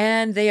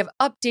 and they have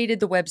updated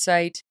the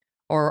website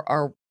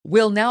or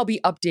will now be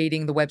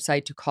updating the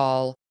website to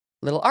call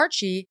little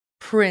Archie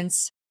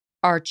Prince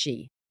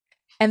Archie.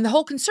 And the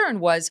whole concern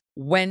was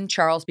when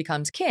Charles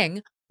becomes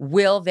king,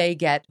 will they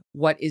get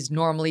what is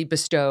normally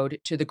bestowed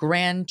to the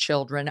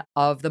grandchildren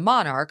of the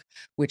monarch,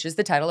 which is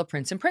the title of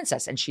prince and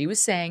princess? And she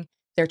was saying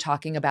they're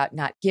talking about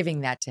not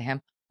giving that to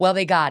him. Well,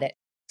 they got it.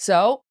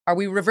 So are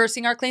we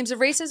reversing our claims of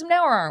racism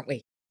now or aren't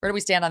we? Where do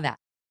we stand on that?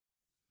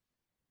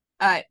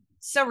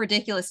 So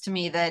ridiculous to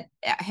me that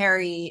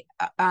Harry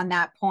on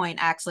that point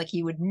acts like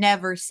he would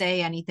never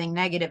say anything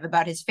negative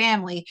about his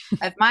family.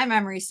 If my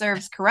memory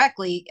serves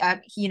correctly,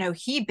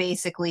 he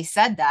basically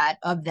said that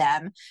of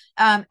them.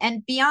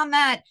 And beyond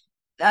that,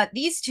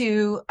 these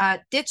two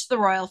ditched the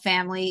royal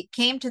family,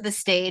 came to the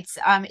States.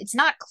 It's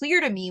not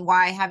clear to me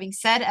why, having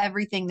said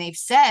everything they've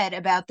said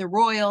about the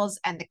royals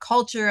and the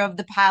culture of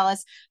the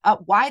palace,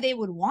 why they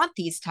would want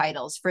these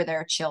titles for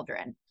their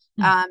children.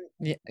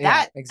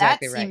 That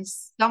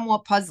seems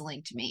somewhat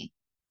puzzling to me.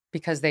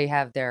 Because they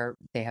have their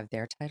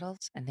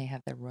titles and they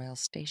have their royal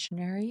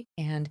stationery,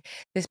 and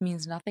this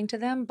means nothing to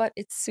them, but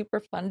it's super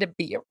fun to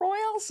be a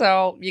royal.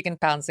 So you can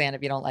pound sand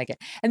if you don't like it.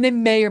 And they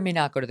may or may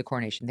not go to the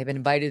coronation. They've been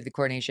invited to the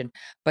coronation,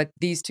 but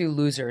these two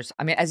losers,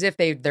 I mean, as if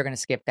they're going to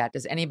skip that.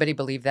 Does anybody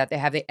believe that?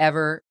 Have they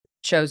ever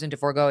chosen to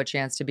forego a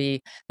chance to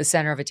be the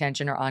center of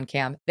attention or on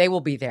cam? They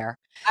will be there.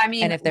 I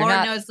mean, and if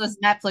Lord knows those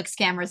Netflix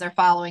cameras are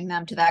following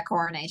them to that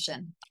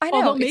coronation. I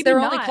know, it's their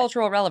only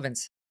cultural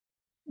relevance.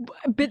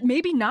 But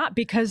maybe not,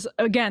 because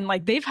again,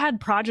 like they've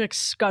had projects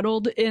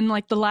scuttled in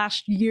like the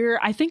last year.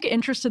 I think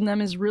interest in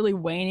them is really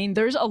waning.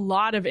 There's a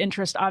lot of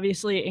interest,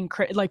 obviously, in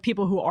like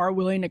people who are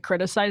willing to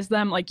criticize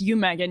them. Like you,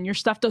 Megan, your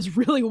stuff does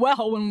really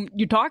well when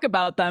you talk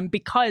about them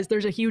because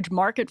there's a huge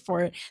market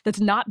for it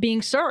that's not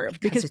being served.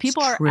 Because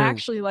people are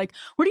actually like,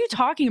 what are you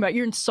talking about?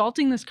 You're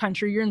insulting this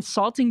country. You're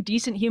insulting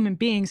decent human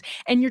beings,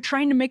 and you're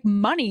trying to make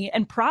money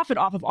and profit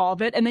off of all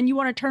of it. And then you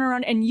want to turn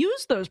around and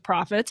use those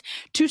profits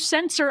to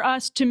censor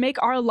us, to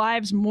make our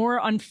lives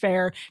more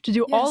unfair, to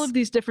do all of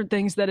these different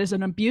things that is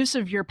an abuse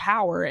of your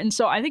power. And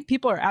so I think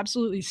people are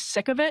absolutely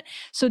sick of it.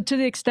 So to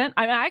the extent,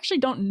 I actually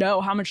don't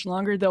know how much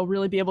longer they'll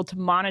really be able to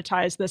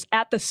monetize this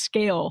at the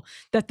scale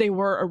that they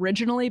were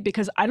originally,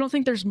 because I don't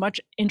think there's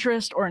much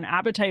interest or an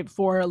appetite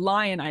for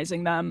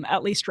lionizing them,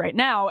 at least right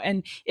now.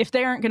 And if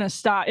they aren't going to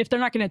stop, if they're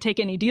not going to take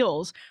any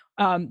deals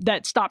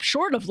that stop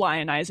short of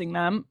lionizing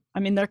them,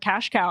 I mean, their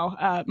cash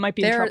cow might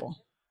be in trouble.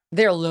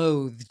 They're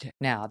loathed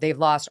now. They've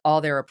lost all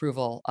their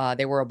approval.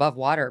 They were above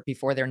water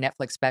before their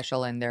Netflix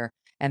special and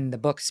the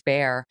book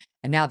Spare,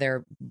 and now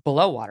they're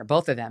below water,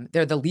 both of them.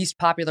 They're the least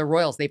popular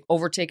royals. They've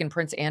overtaken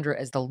Prince Andrew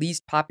as the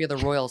least popular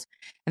royals,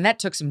 and that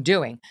took some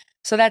doing.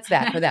 So that's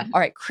that for them. All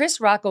right, Chris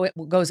Rock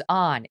goes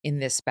on in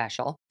this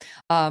special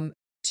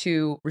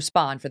to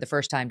respond for the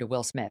first time to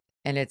Will Smith,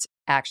 and it's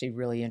actually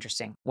really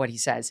interesting what he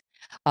says.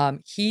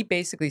 He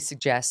basically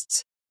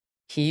suggests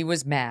he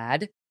was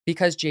mad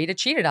because Jada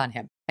cheated on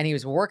him and he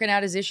was working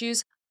out his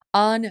issues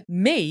on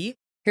me.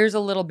 Here's a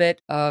little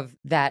bit of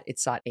that.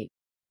 It's SOT 8.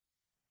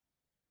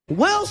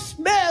 Will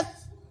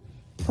Smith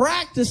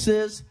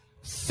practices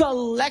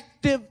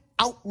selective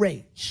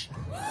outrage.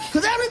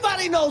 Because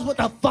everybody knows what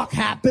the fuck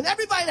happened.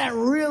 Everybody that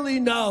really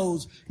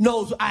knows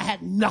I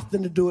had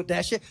nothing to do with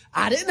that shit.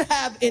 I didn't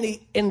have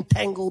any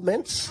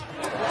entanglements.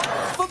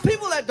 For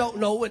people that don't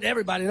know, what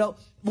everybody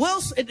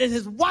knows,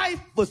 his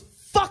wife was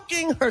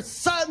fucking her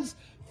son's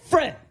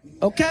friend,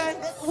 okay?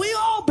 We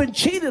all been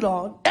cheated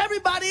on.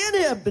 Everybody in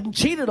here have been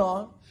cheated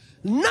on.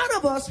 None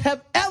of us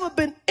have ever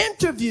been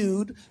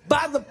interviewed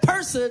by the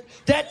person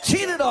that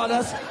cheated on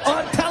us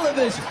on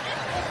television.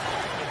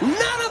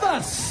 None of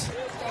us.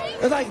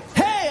 It's like,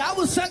 hey, I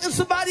was sucking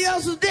somebody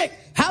else's dick.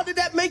 How did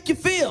that make you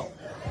feel?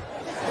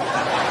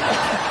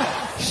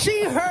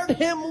 She hurt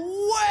him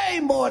way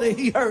more than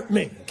he hurt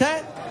me,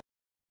 okay?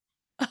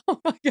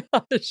 Oh my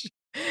gosh.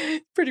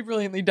 Pretty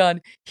brilliantly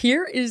done.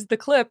 Here is the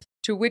clip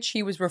to which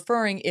he was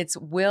referring. It's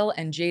Will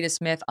and Jada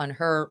Smith on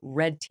her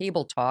Red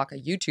Table Talk, a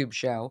YouTube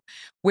show,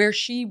 where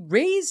she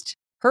raised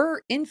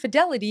her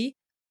infidelity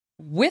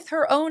with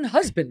her own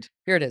husband.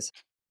 Here it is.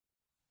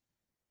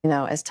 You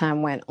know, as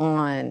time went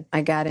on,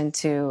 I got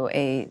into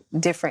a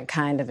different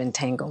kind of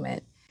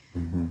entanglement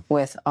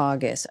with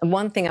August. And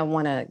one thing I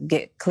want to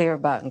get clear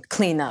about and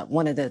clean up,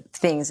 one of the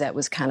things that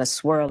was kind of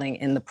swirling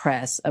in the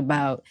press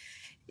about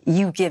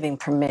you giving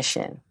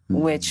permission,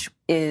 which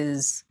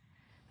is,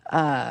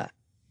 the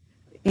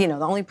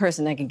only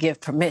person that can give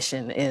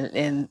permission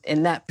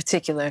in that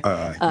particular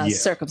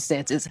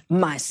circumstance is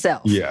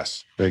myself.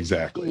 Yes,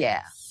 exactly.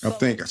 Yeah. I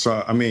think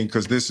so. I mean,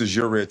 because this is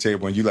your red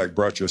table and you like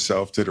brought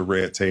yourself to the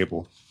red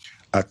table.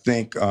 I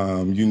think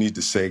you need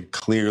to say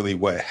clearly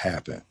what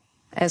happened.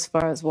 As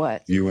far as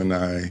what? You and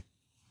I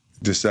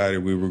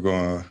decided we were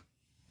going to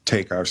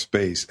take our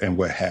space and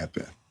what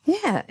happened.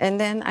 Yeah, and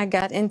then I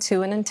got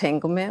into an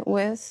entanglement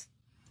with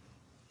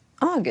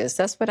August.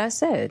 That's what I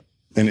said.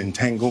 An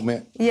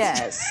entanglement?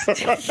 Yes.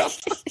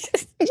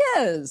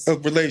 Yes. A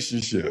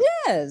relationship?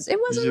 Yes, it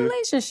was a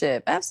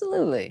relationship.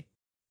 Absolutely.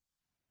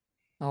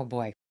 Oh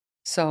boy.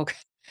 So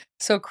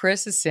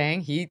Chris is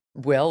saying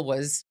Will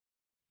was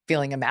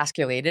feeling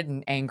emasculated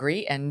and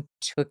angry and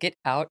took it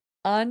out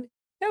on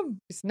him.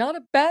 It's not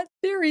a bad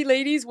theory,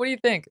 ladies. What do you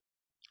think?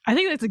 I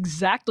think that's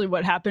exactly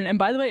what happened. And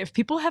by the way, if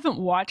people haven't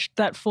watched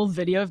that full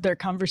video of their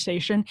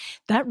conversation,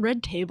 that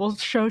red table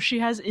show she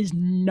has is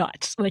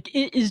nuts. Like,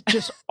 it is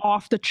just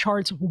off the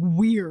charts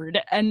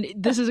weird. And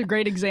this is a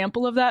great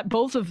example of that.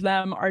 Both of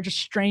them are just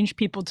strange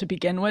people to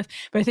begin with.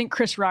 But I think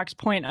Chris Rock's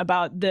point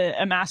about the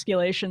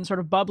emasculation sort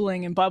of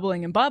bubbling and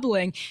bubbling and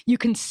bubbling, you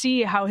can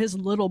see how his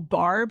little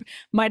Barb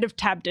might have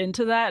tapped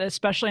into that,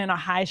 especially on a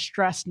high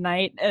stress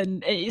night.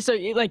 And so,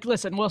 like,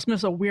 listen, Will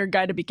Smith's a weird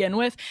guy to begin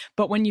with,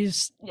 but when you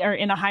are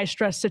in a high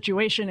stress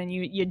situation and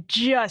you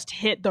just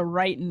hit the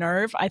right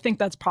nerve, I think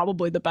that's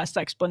probably the best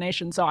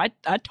explanation. So I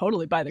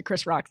totally buy the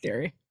Chris Rock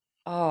theory.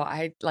 Oh,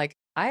 I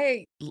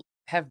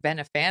have been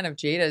a fan of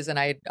Jada's and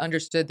I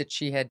understood that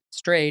she had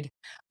strayed,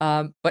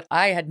 but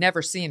I had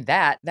never seen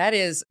that. That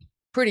is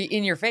pretty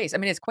in your face. I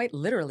mean, it's quite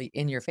literally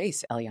in your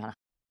face, Eliana.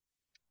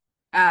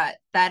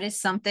 That is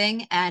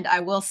something. And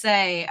I will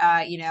say,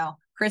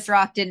 Chris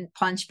Rock didn't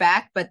punch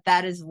back, but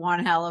that is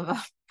one hell of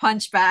a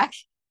punch back.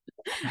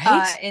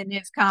 Right? In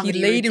his comedy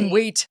He laid routine. in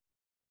wait.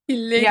 He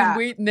laid in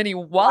wait and then he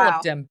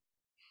walloped him.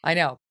 I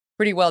know.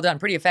 Pretty well done.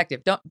 Pretty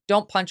effective.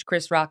 Don't punch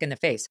Chris Rock in the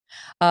face.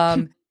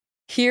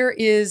 Here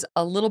is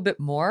a little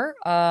bit more.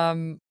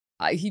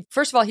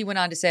 First of all, he went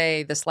on to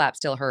say the slap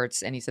still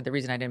hurts. And he said the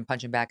reason I didn't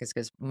punch him back is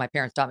because my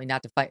parents taught me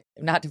not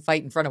to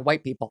fight in front of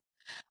white people.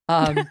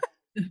 But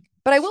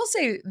I will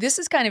say this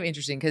is kind of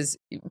interesting because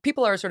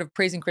people are sort of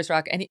praising Chris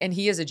Rock and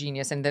he is a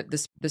genius. And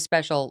the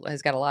special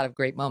has got a lot of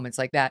great moments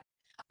like that.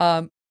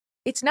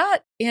 It's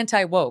not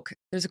anti-woke.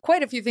 There's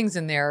quite a few things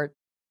in there.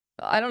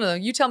 I don't know.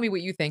 You tell me what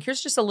you think. Here's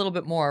just a little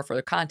bit more for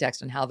the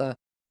context and how the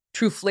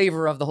true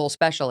flavor of the whole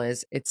special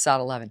is. It's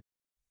SOT 11.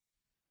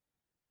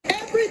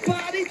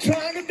 Everybody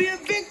trying to be a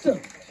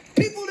victim.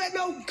 People that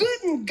know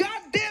good and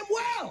goddamn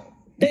well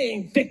they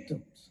ain't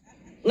victims.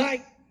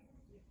 Like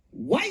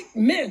white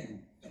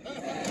men.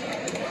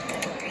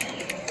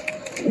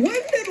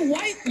 When did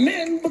white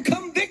men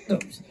become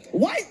victims?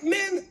 White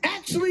men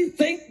actually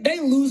think they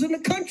losing the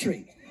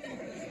country.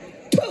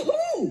 To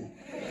who?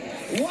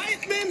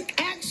 White men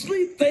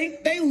actually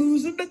think they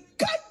losing the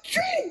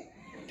country.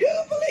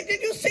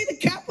 Did you see the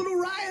Capitol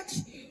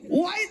riots?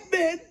 White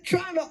men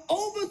trying to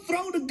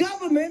overthrow the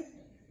government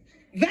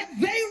that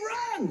they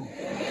run.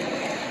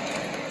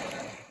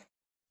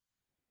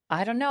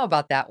 I don't know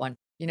about that one.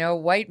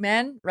 White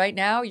men right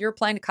now, you're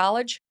applying to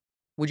college.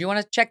 Would you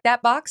want to check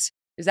that box?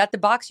 Is that the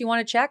box you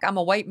want to check? I'm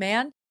a white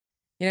man.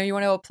 You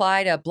want to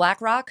apply to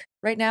BlackRock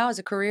right now as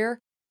a career?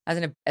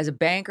 As a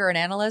banker, an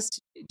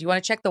analyst, do you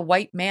want to check the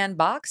white man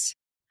box?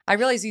 I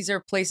realize these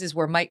are places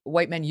where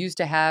white men used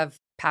to have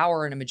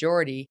power and a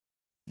majority.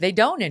 They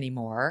don't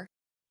anymore.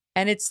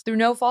 And it's through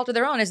no fault of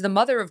their own. As the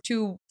mother of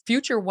two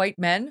future white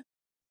men,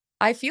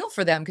 I feel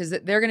for them because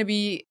they're going to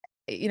be,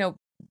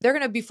 they're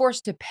going to be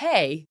forced to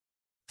pay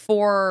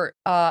for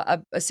a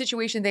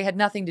situation they had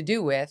nothing to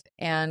do with.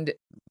 And,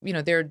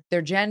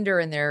 their gender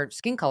and their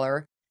skin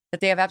color that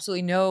they have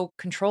absolutely no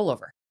control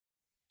over.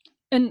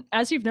 And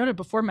as you've noted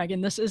before,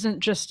 Megan, this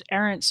isn't just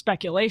errant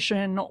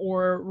speculation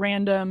or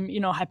random,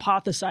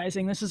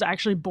 hypothesizing. This is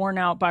actually borne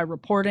out by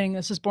reporting.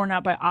 This is borne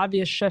out by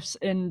obvious shifts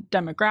in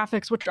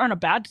demographics, which aren't a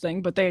bad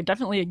thing, but they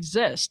definitely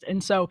exist.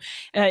 And so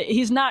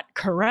he's not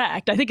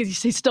correct. I think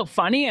he's still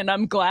funny. And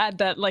I'm glad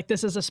that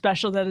this is a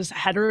special that is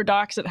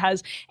heterodox. It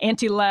has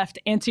anti-left,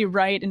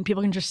 anti-right, and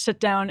people can just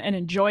sit down and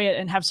enjoy it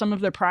and have some of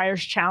their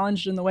priors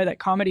challenged in the way that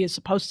comedy is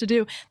supposed to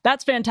do.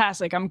 That's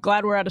fantastic. I'm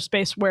glad we're at a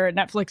space where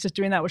Netflix is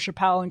doing that with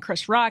Chappelle and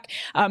Chris Rock,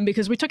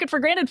 because we took it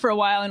for granted for a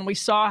while and we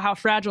saw how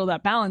fragile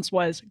that balance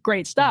was.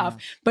 Great stuff.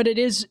 Yeah. But it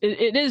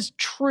is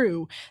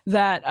true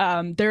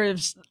that there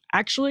is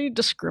actually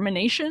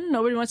discrimination.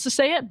 Nobody wants to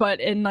say it, but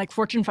in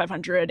Fortune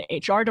 500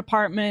 HR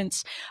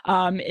departments,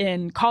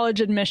 in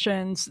college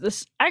admissions,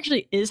 this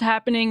actually is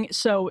happening.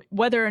 So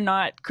whether or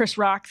not Chris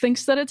Rock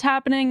thinks that it's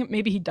happening,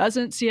 maybe he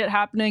doesn't see it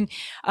happening.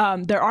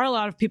 There are a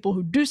lot of people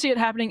who do see it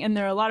happening, and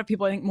there are a lot of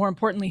people, I think more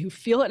importantly, who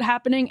feel it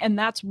happening. And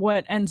that's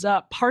what ends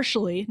up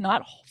partially,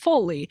 not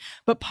fully,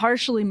 but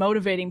partially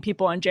motivating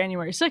people on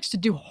January 6th to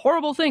do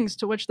horrible things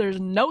to which there's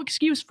no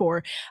excuse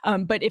for.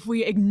 But if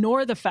we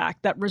ignore the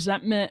fact that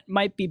resentment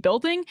might be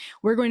building,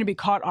 we're going to be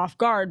caught off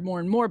guard more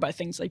and more by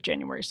things like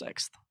January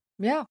 6th.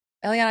 Yeah.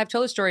 Eliana, I've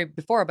told the story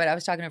before, but I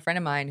was talking to a friend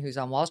of mine who's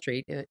on Wall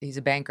Street. He's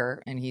a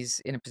banker and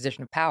he's in a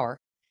position of power.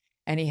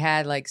 And he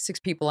had 6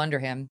 people under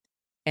him.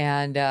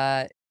 And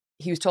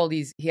he was told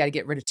he had to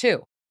get rid of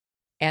 2.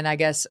 And I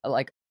guess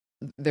like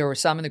there were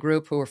some in the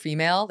group who were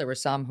female, there were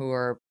some who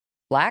were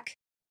black,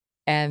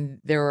 and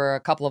there were a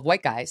couple of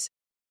white guys.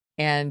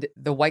 And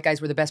the white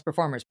guys were the best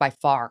performers by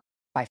far,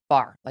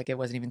 like it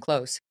wasn't even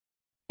close.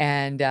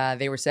 And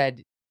he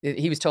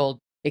was told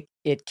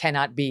it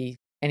cannot be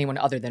anyone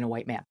other than a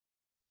white man.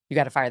 You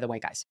got to fire the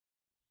white guys,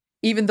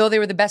 even though they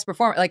were the best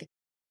performer. Like,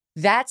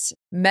 that's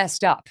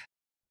messed up.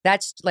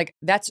 That's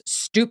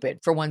stupid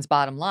for one's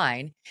bottom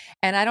line.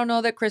 And I don't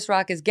know that Chris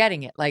Rock is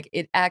getting it. Like,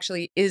 it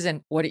actually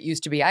isn't what it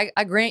used to be. I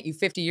grant you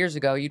 50 years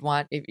ago, you'd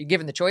want, if you're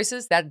given the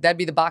choices, that'd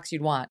be the box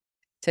you'd want.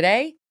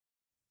 Today,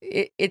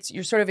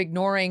 you're sort of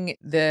ignoring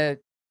the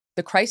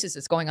crisis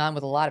that's going on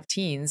with a lot of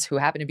teens who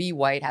happen to be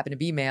white, happen to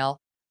be male,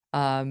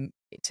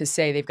 to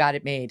say they've got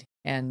it made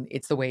and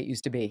it's the way it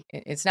used to be.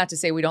 It's not to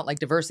say we don't like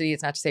diversity.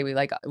 It's not to say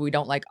we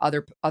don't like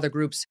other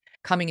groups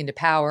coming into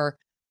power.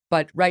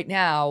 But right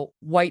now,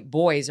 white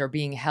boys are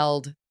being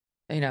held,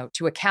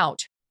 to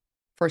account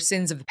for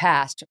sins of the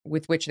past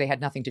with which they had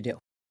nothing to do.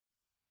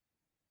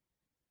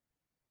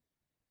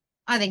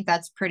 I think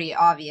that's pretty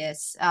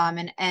obvious.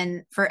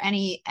 And for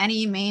any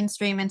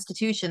mainstream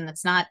institution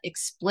that's not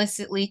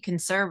explicitly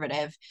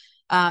conservative,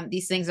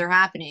 these things are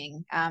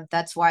happening.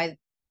 That's why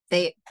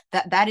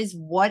that is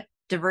what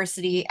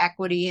diversity,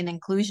 equity, and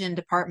inclusion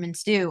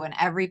departments do in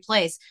every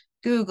place.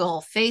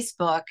 Google,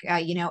 Facebook,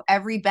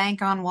 every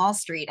bank on Wall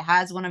Street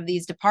has one of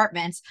these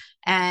departments,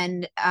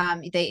 and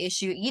they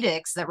issue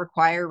edicts that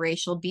require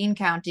racial bean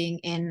counting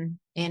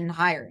in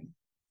hiring.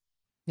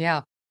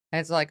 Yeah,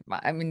 it's like,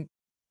 I mean,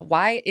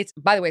 why?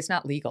 By the way, it's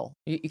not legal.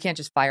 You can't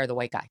just fire the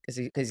white guy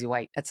because he's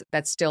white.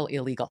 That's still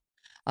illegal.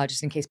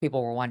 Just in case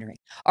people were wondering.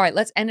 All right,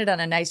 let's end it on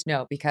a nice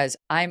note, because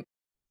I'm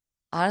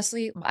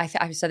honestly,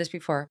 I've said this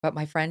before, but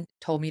my friend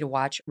told me to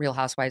watch Real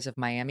Housewives of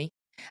Miami,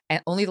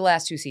 and only the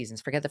last 2 seasons.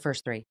 Forget the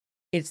first 3.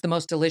 It's the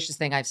most delicious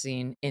thing I've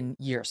seen in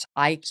years.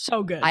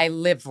 So good. I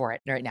live for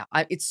it right now.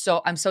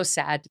 I'm so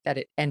sad that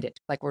it ended.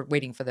 Like, we're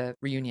waiting for the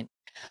reunion.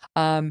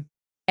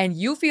 And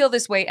you feel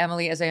this way,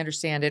 Emily, as I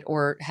understand it,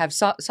 or have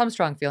some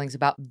strong feelings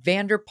about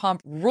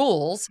Vanderpump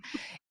Rules,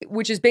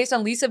 which is based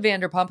on Lisa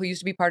Vanderpump, who used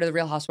to be part of the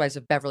Real Housewives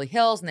of Beverly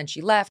Hills, and then she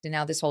left, and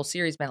now this whole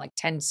series has been like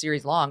 10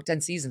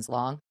 seasons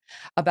long,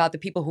 about the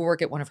people who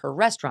work at one of her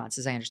restaurants,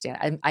 as I understand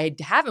it. I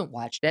haven't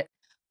watched it,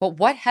 but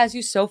what has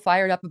you so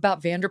fired up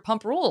about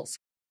Vanderpump Rules?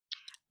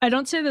 I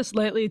don't say this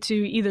lightly to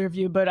either of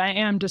you, but I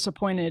am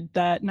disappointed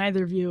that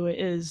neither of you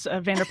is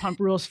a Vanderpump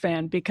Rules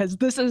fan, because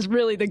this is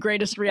really the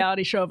greatest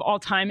reality show of all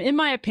time. In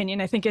my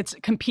opinion, I think it's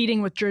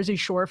competing with Jersey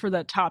Shore for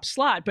that top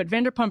slot, but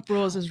Vanderpump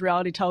Rules is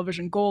reality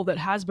television gold that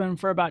has been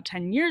for about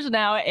 10 years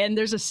now, and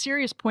there's a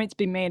serious point to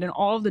be made in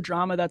all of the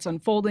drama that's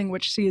unfolding,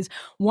 which sees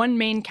one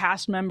main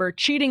cast member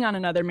cheating on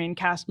another main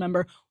cast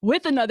member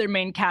with another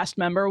main cast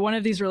member. One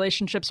of these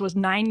relationships was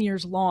 9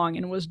 years long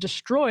and was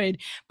destroyed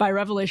by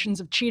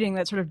revelations of cheating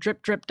that sort of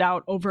dripped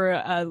out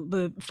over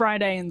the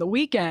Friday and the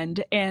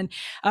weekend. And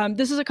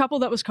this is a couple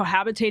that was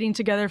cohabitating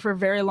together for a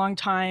very long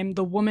time.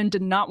 The woman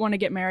did not want to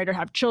get married or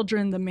have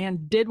children. The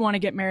man did want to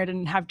get married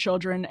and have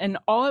children. And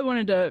all I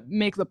wanted to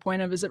make the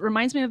point of is it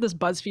reminds me of this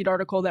BuzzFeed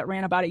article that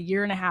ran about 1.5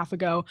 years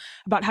ago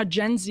about how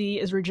Gen Z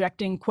is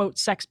rejecting, quote,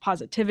 sex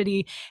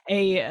positivity.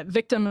 A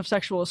victim of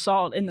sexual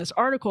assault in this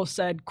article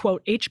said,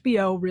 quote,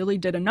 HBO really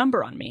did a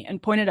number on me,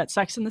 and pointed at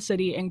Sex and the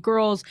City and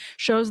Girls,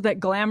 shows that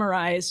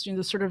glamorize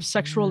the sort of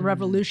sexual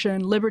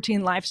revolution,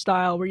 libertine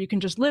lifestyle where you can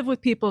just live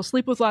with people,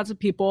 sleep with lots of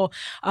people,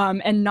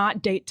 and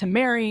not date to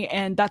marry.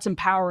 And that's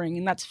empowering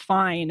and that's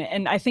fine.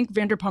 And I think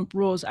Vanderpump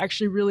Rules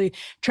actually really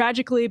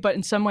tragically, but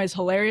in some ways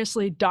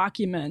hilariously,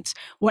 documents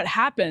what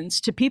happens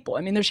to people.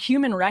 I mean, there's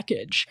human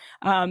wreckage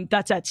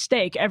that's at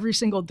stake every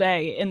single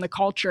day in the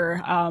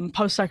culture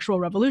post-sexual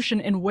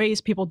revolution in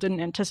ways people didn't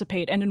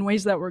anticipate and in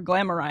ways that were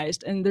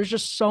glamorized. And there's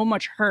just so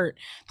much hurt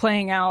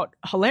playing out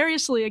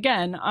hilariously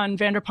again on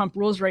Vanderpump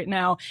Rules right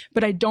now.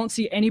 But I don't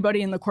see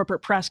anybody in the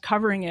corporate press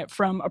covering it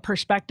from a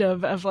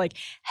perspective of like,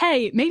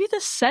 hey, maybe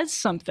this says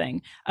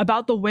something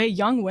about the way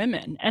young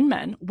women and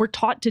men were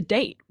taught to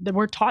date, that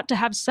we're taught to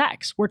have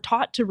sex, we're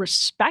taught to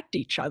respect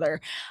each other.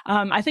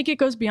 I think it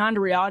goes beyond a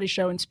reality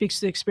show and speaks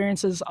to the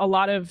experiences a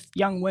lot of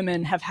young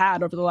women have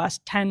had over the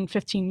last 10,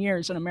 15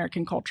 years in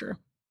American culture.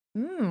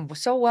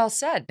 So well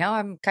said. Now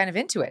I'm kind of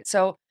into it.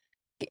 So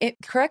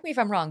correct me if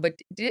I'm wrong, but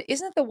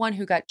isn't it the one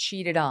who got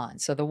cheated on?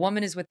 So the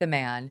woman is with the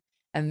man,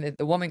 and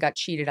the woman got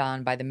cheated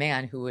on by the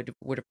man who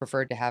would have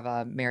preferred to have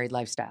a married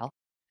lifestyle.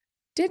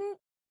 Didn't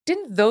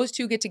those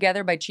two get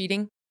together by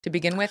cheating to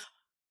begin with?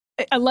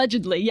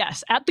 Allegedly,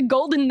 yes, at the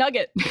Golden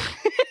Nugget.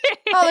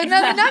 Oh,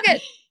 the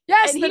Nugget.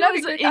 Yes, the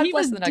Nugget. God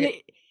bless the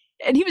Nugget.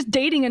 And he was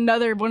dating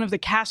another one of the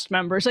cast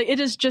members. Like, it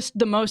is just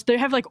the most. They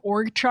have like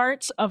org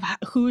charts of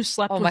who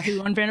slept with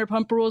who on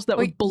Vanderpump Rules that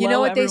would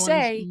blow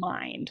everyone's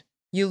mind.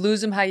 You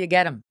lose them how you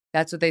get them.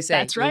 That's what they say.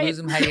 That's right. You lose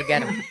them how you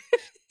get them.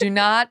 Do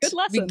not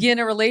begin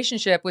a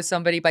relationship with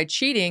somebody by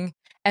cheating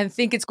and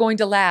think it's going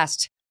to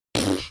last.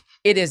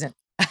 It isn't.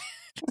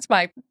 That's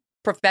my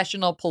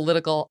professional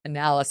political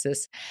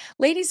analysis.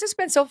 Ladies, this has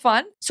been so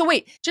fun. So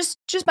wait, just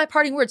my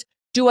parting words.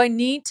 Do I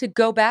need to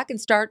go back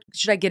and start?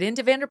 Should I get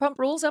into Vanderpump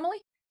Rules, Emily?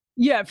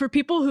 Yeah, for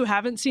people who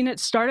haven't seen it,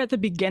 start at the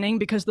beginning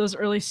because those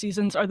early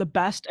seasons are the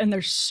best and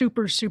they're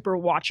super, super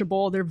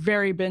watchable. They're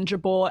very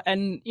bingeable.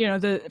 And,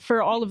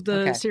 for all of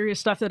the serious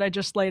stuff that I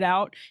just laid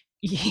out,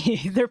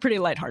 they're pretty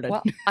lighthearted.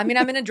 Well, I mean,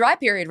 I'm in a dry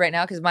period right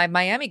now because my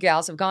Miami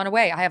gals have gone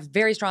away. I have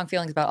very strong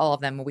feelings about all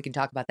of them, and we can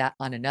talk about that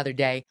on another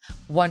day.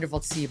 Wonderful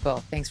to see you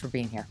both. Thanks for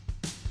being here.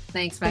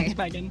 Thanks, Megan. Thanks,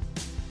 Megan.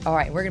 All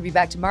right, we're going to be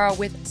back tomorrow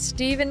with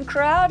Steven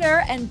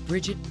Crowder, and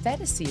Bridget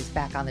Fetisi is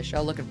back on the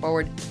show. Looking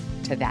forward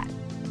to that.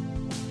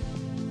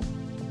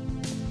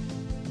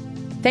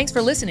 Thanks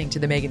for listening to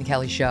The Megyn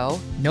Kelly Show.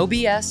 No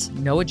BS,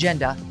 no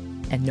agenda,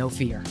 and no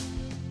fear.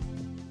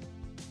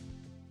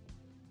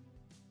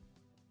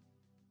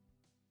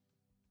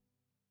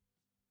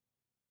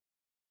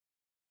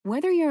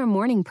 Whether you're a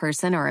morning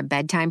person or a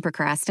bedtime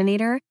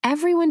procrastinator,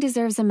 everyone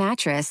deserves a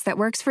mattress that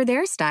works for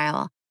their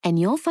style. And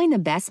you'll find the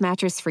best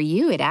mattress for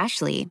you at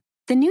Ashley.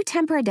 The new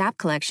Temper-Adapt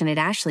collection at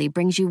Ashley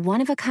brings you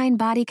one-of-a-kind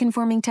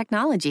body-conforming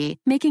technology,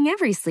 making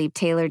every sleep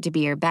tailored to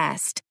be your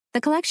best. The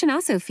collection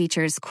also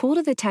features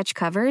cool-to-the-touch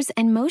covers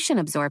and motion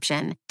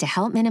absorption to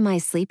help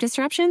minimize sleep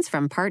disruptions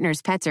from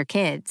partners, pets, or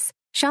kids.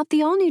 Shop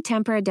the all-new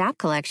Temper-Adapt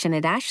collection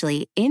at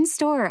Ashley,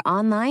 in-store or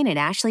online at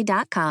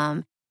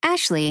ashley.com.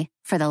 Ashley,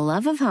 for the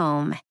love of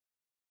home.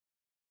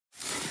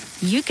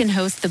 You can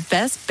host the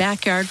best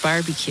backyard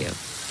barbecue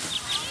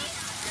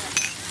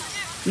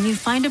when you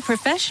find a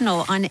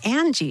professional on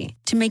Angie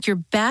to make your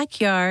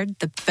backyard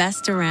the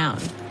best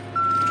around.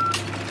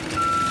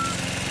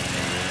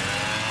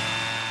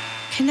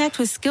 Connect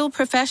with skilled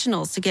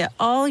professionals to get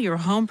all your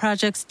home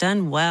projects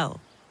done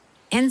well.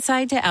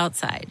 Inside to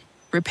outside,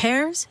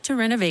 repairs to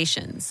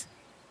renovations.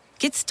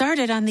 Get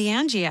started on the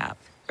Angie app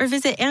or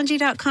visit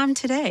Angie.com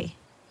today.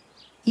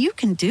 You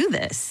can do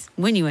this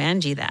when you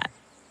Angie that.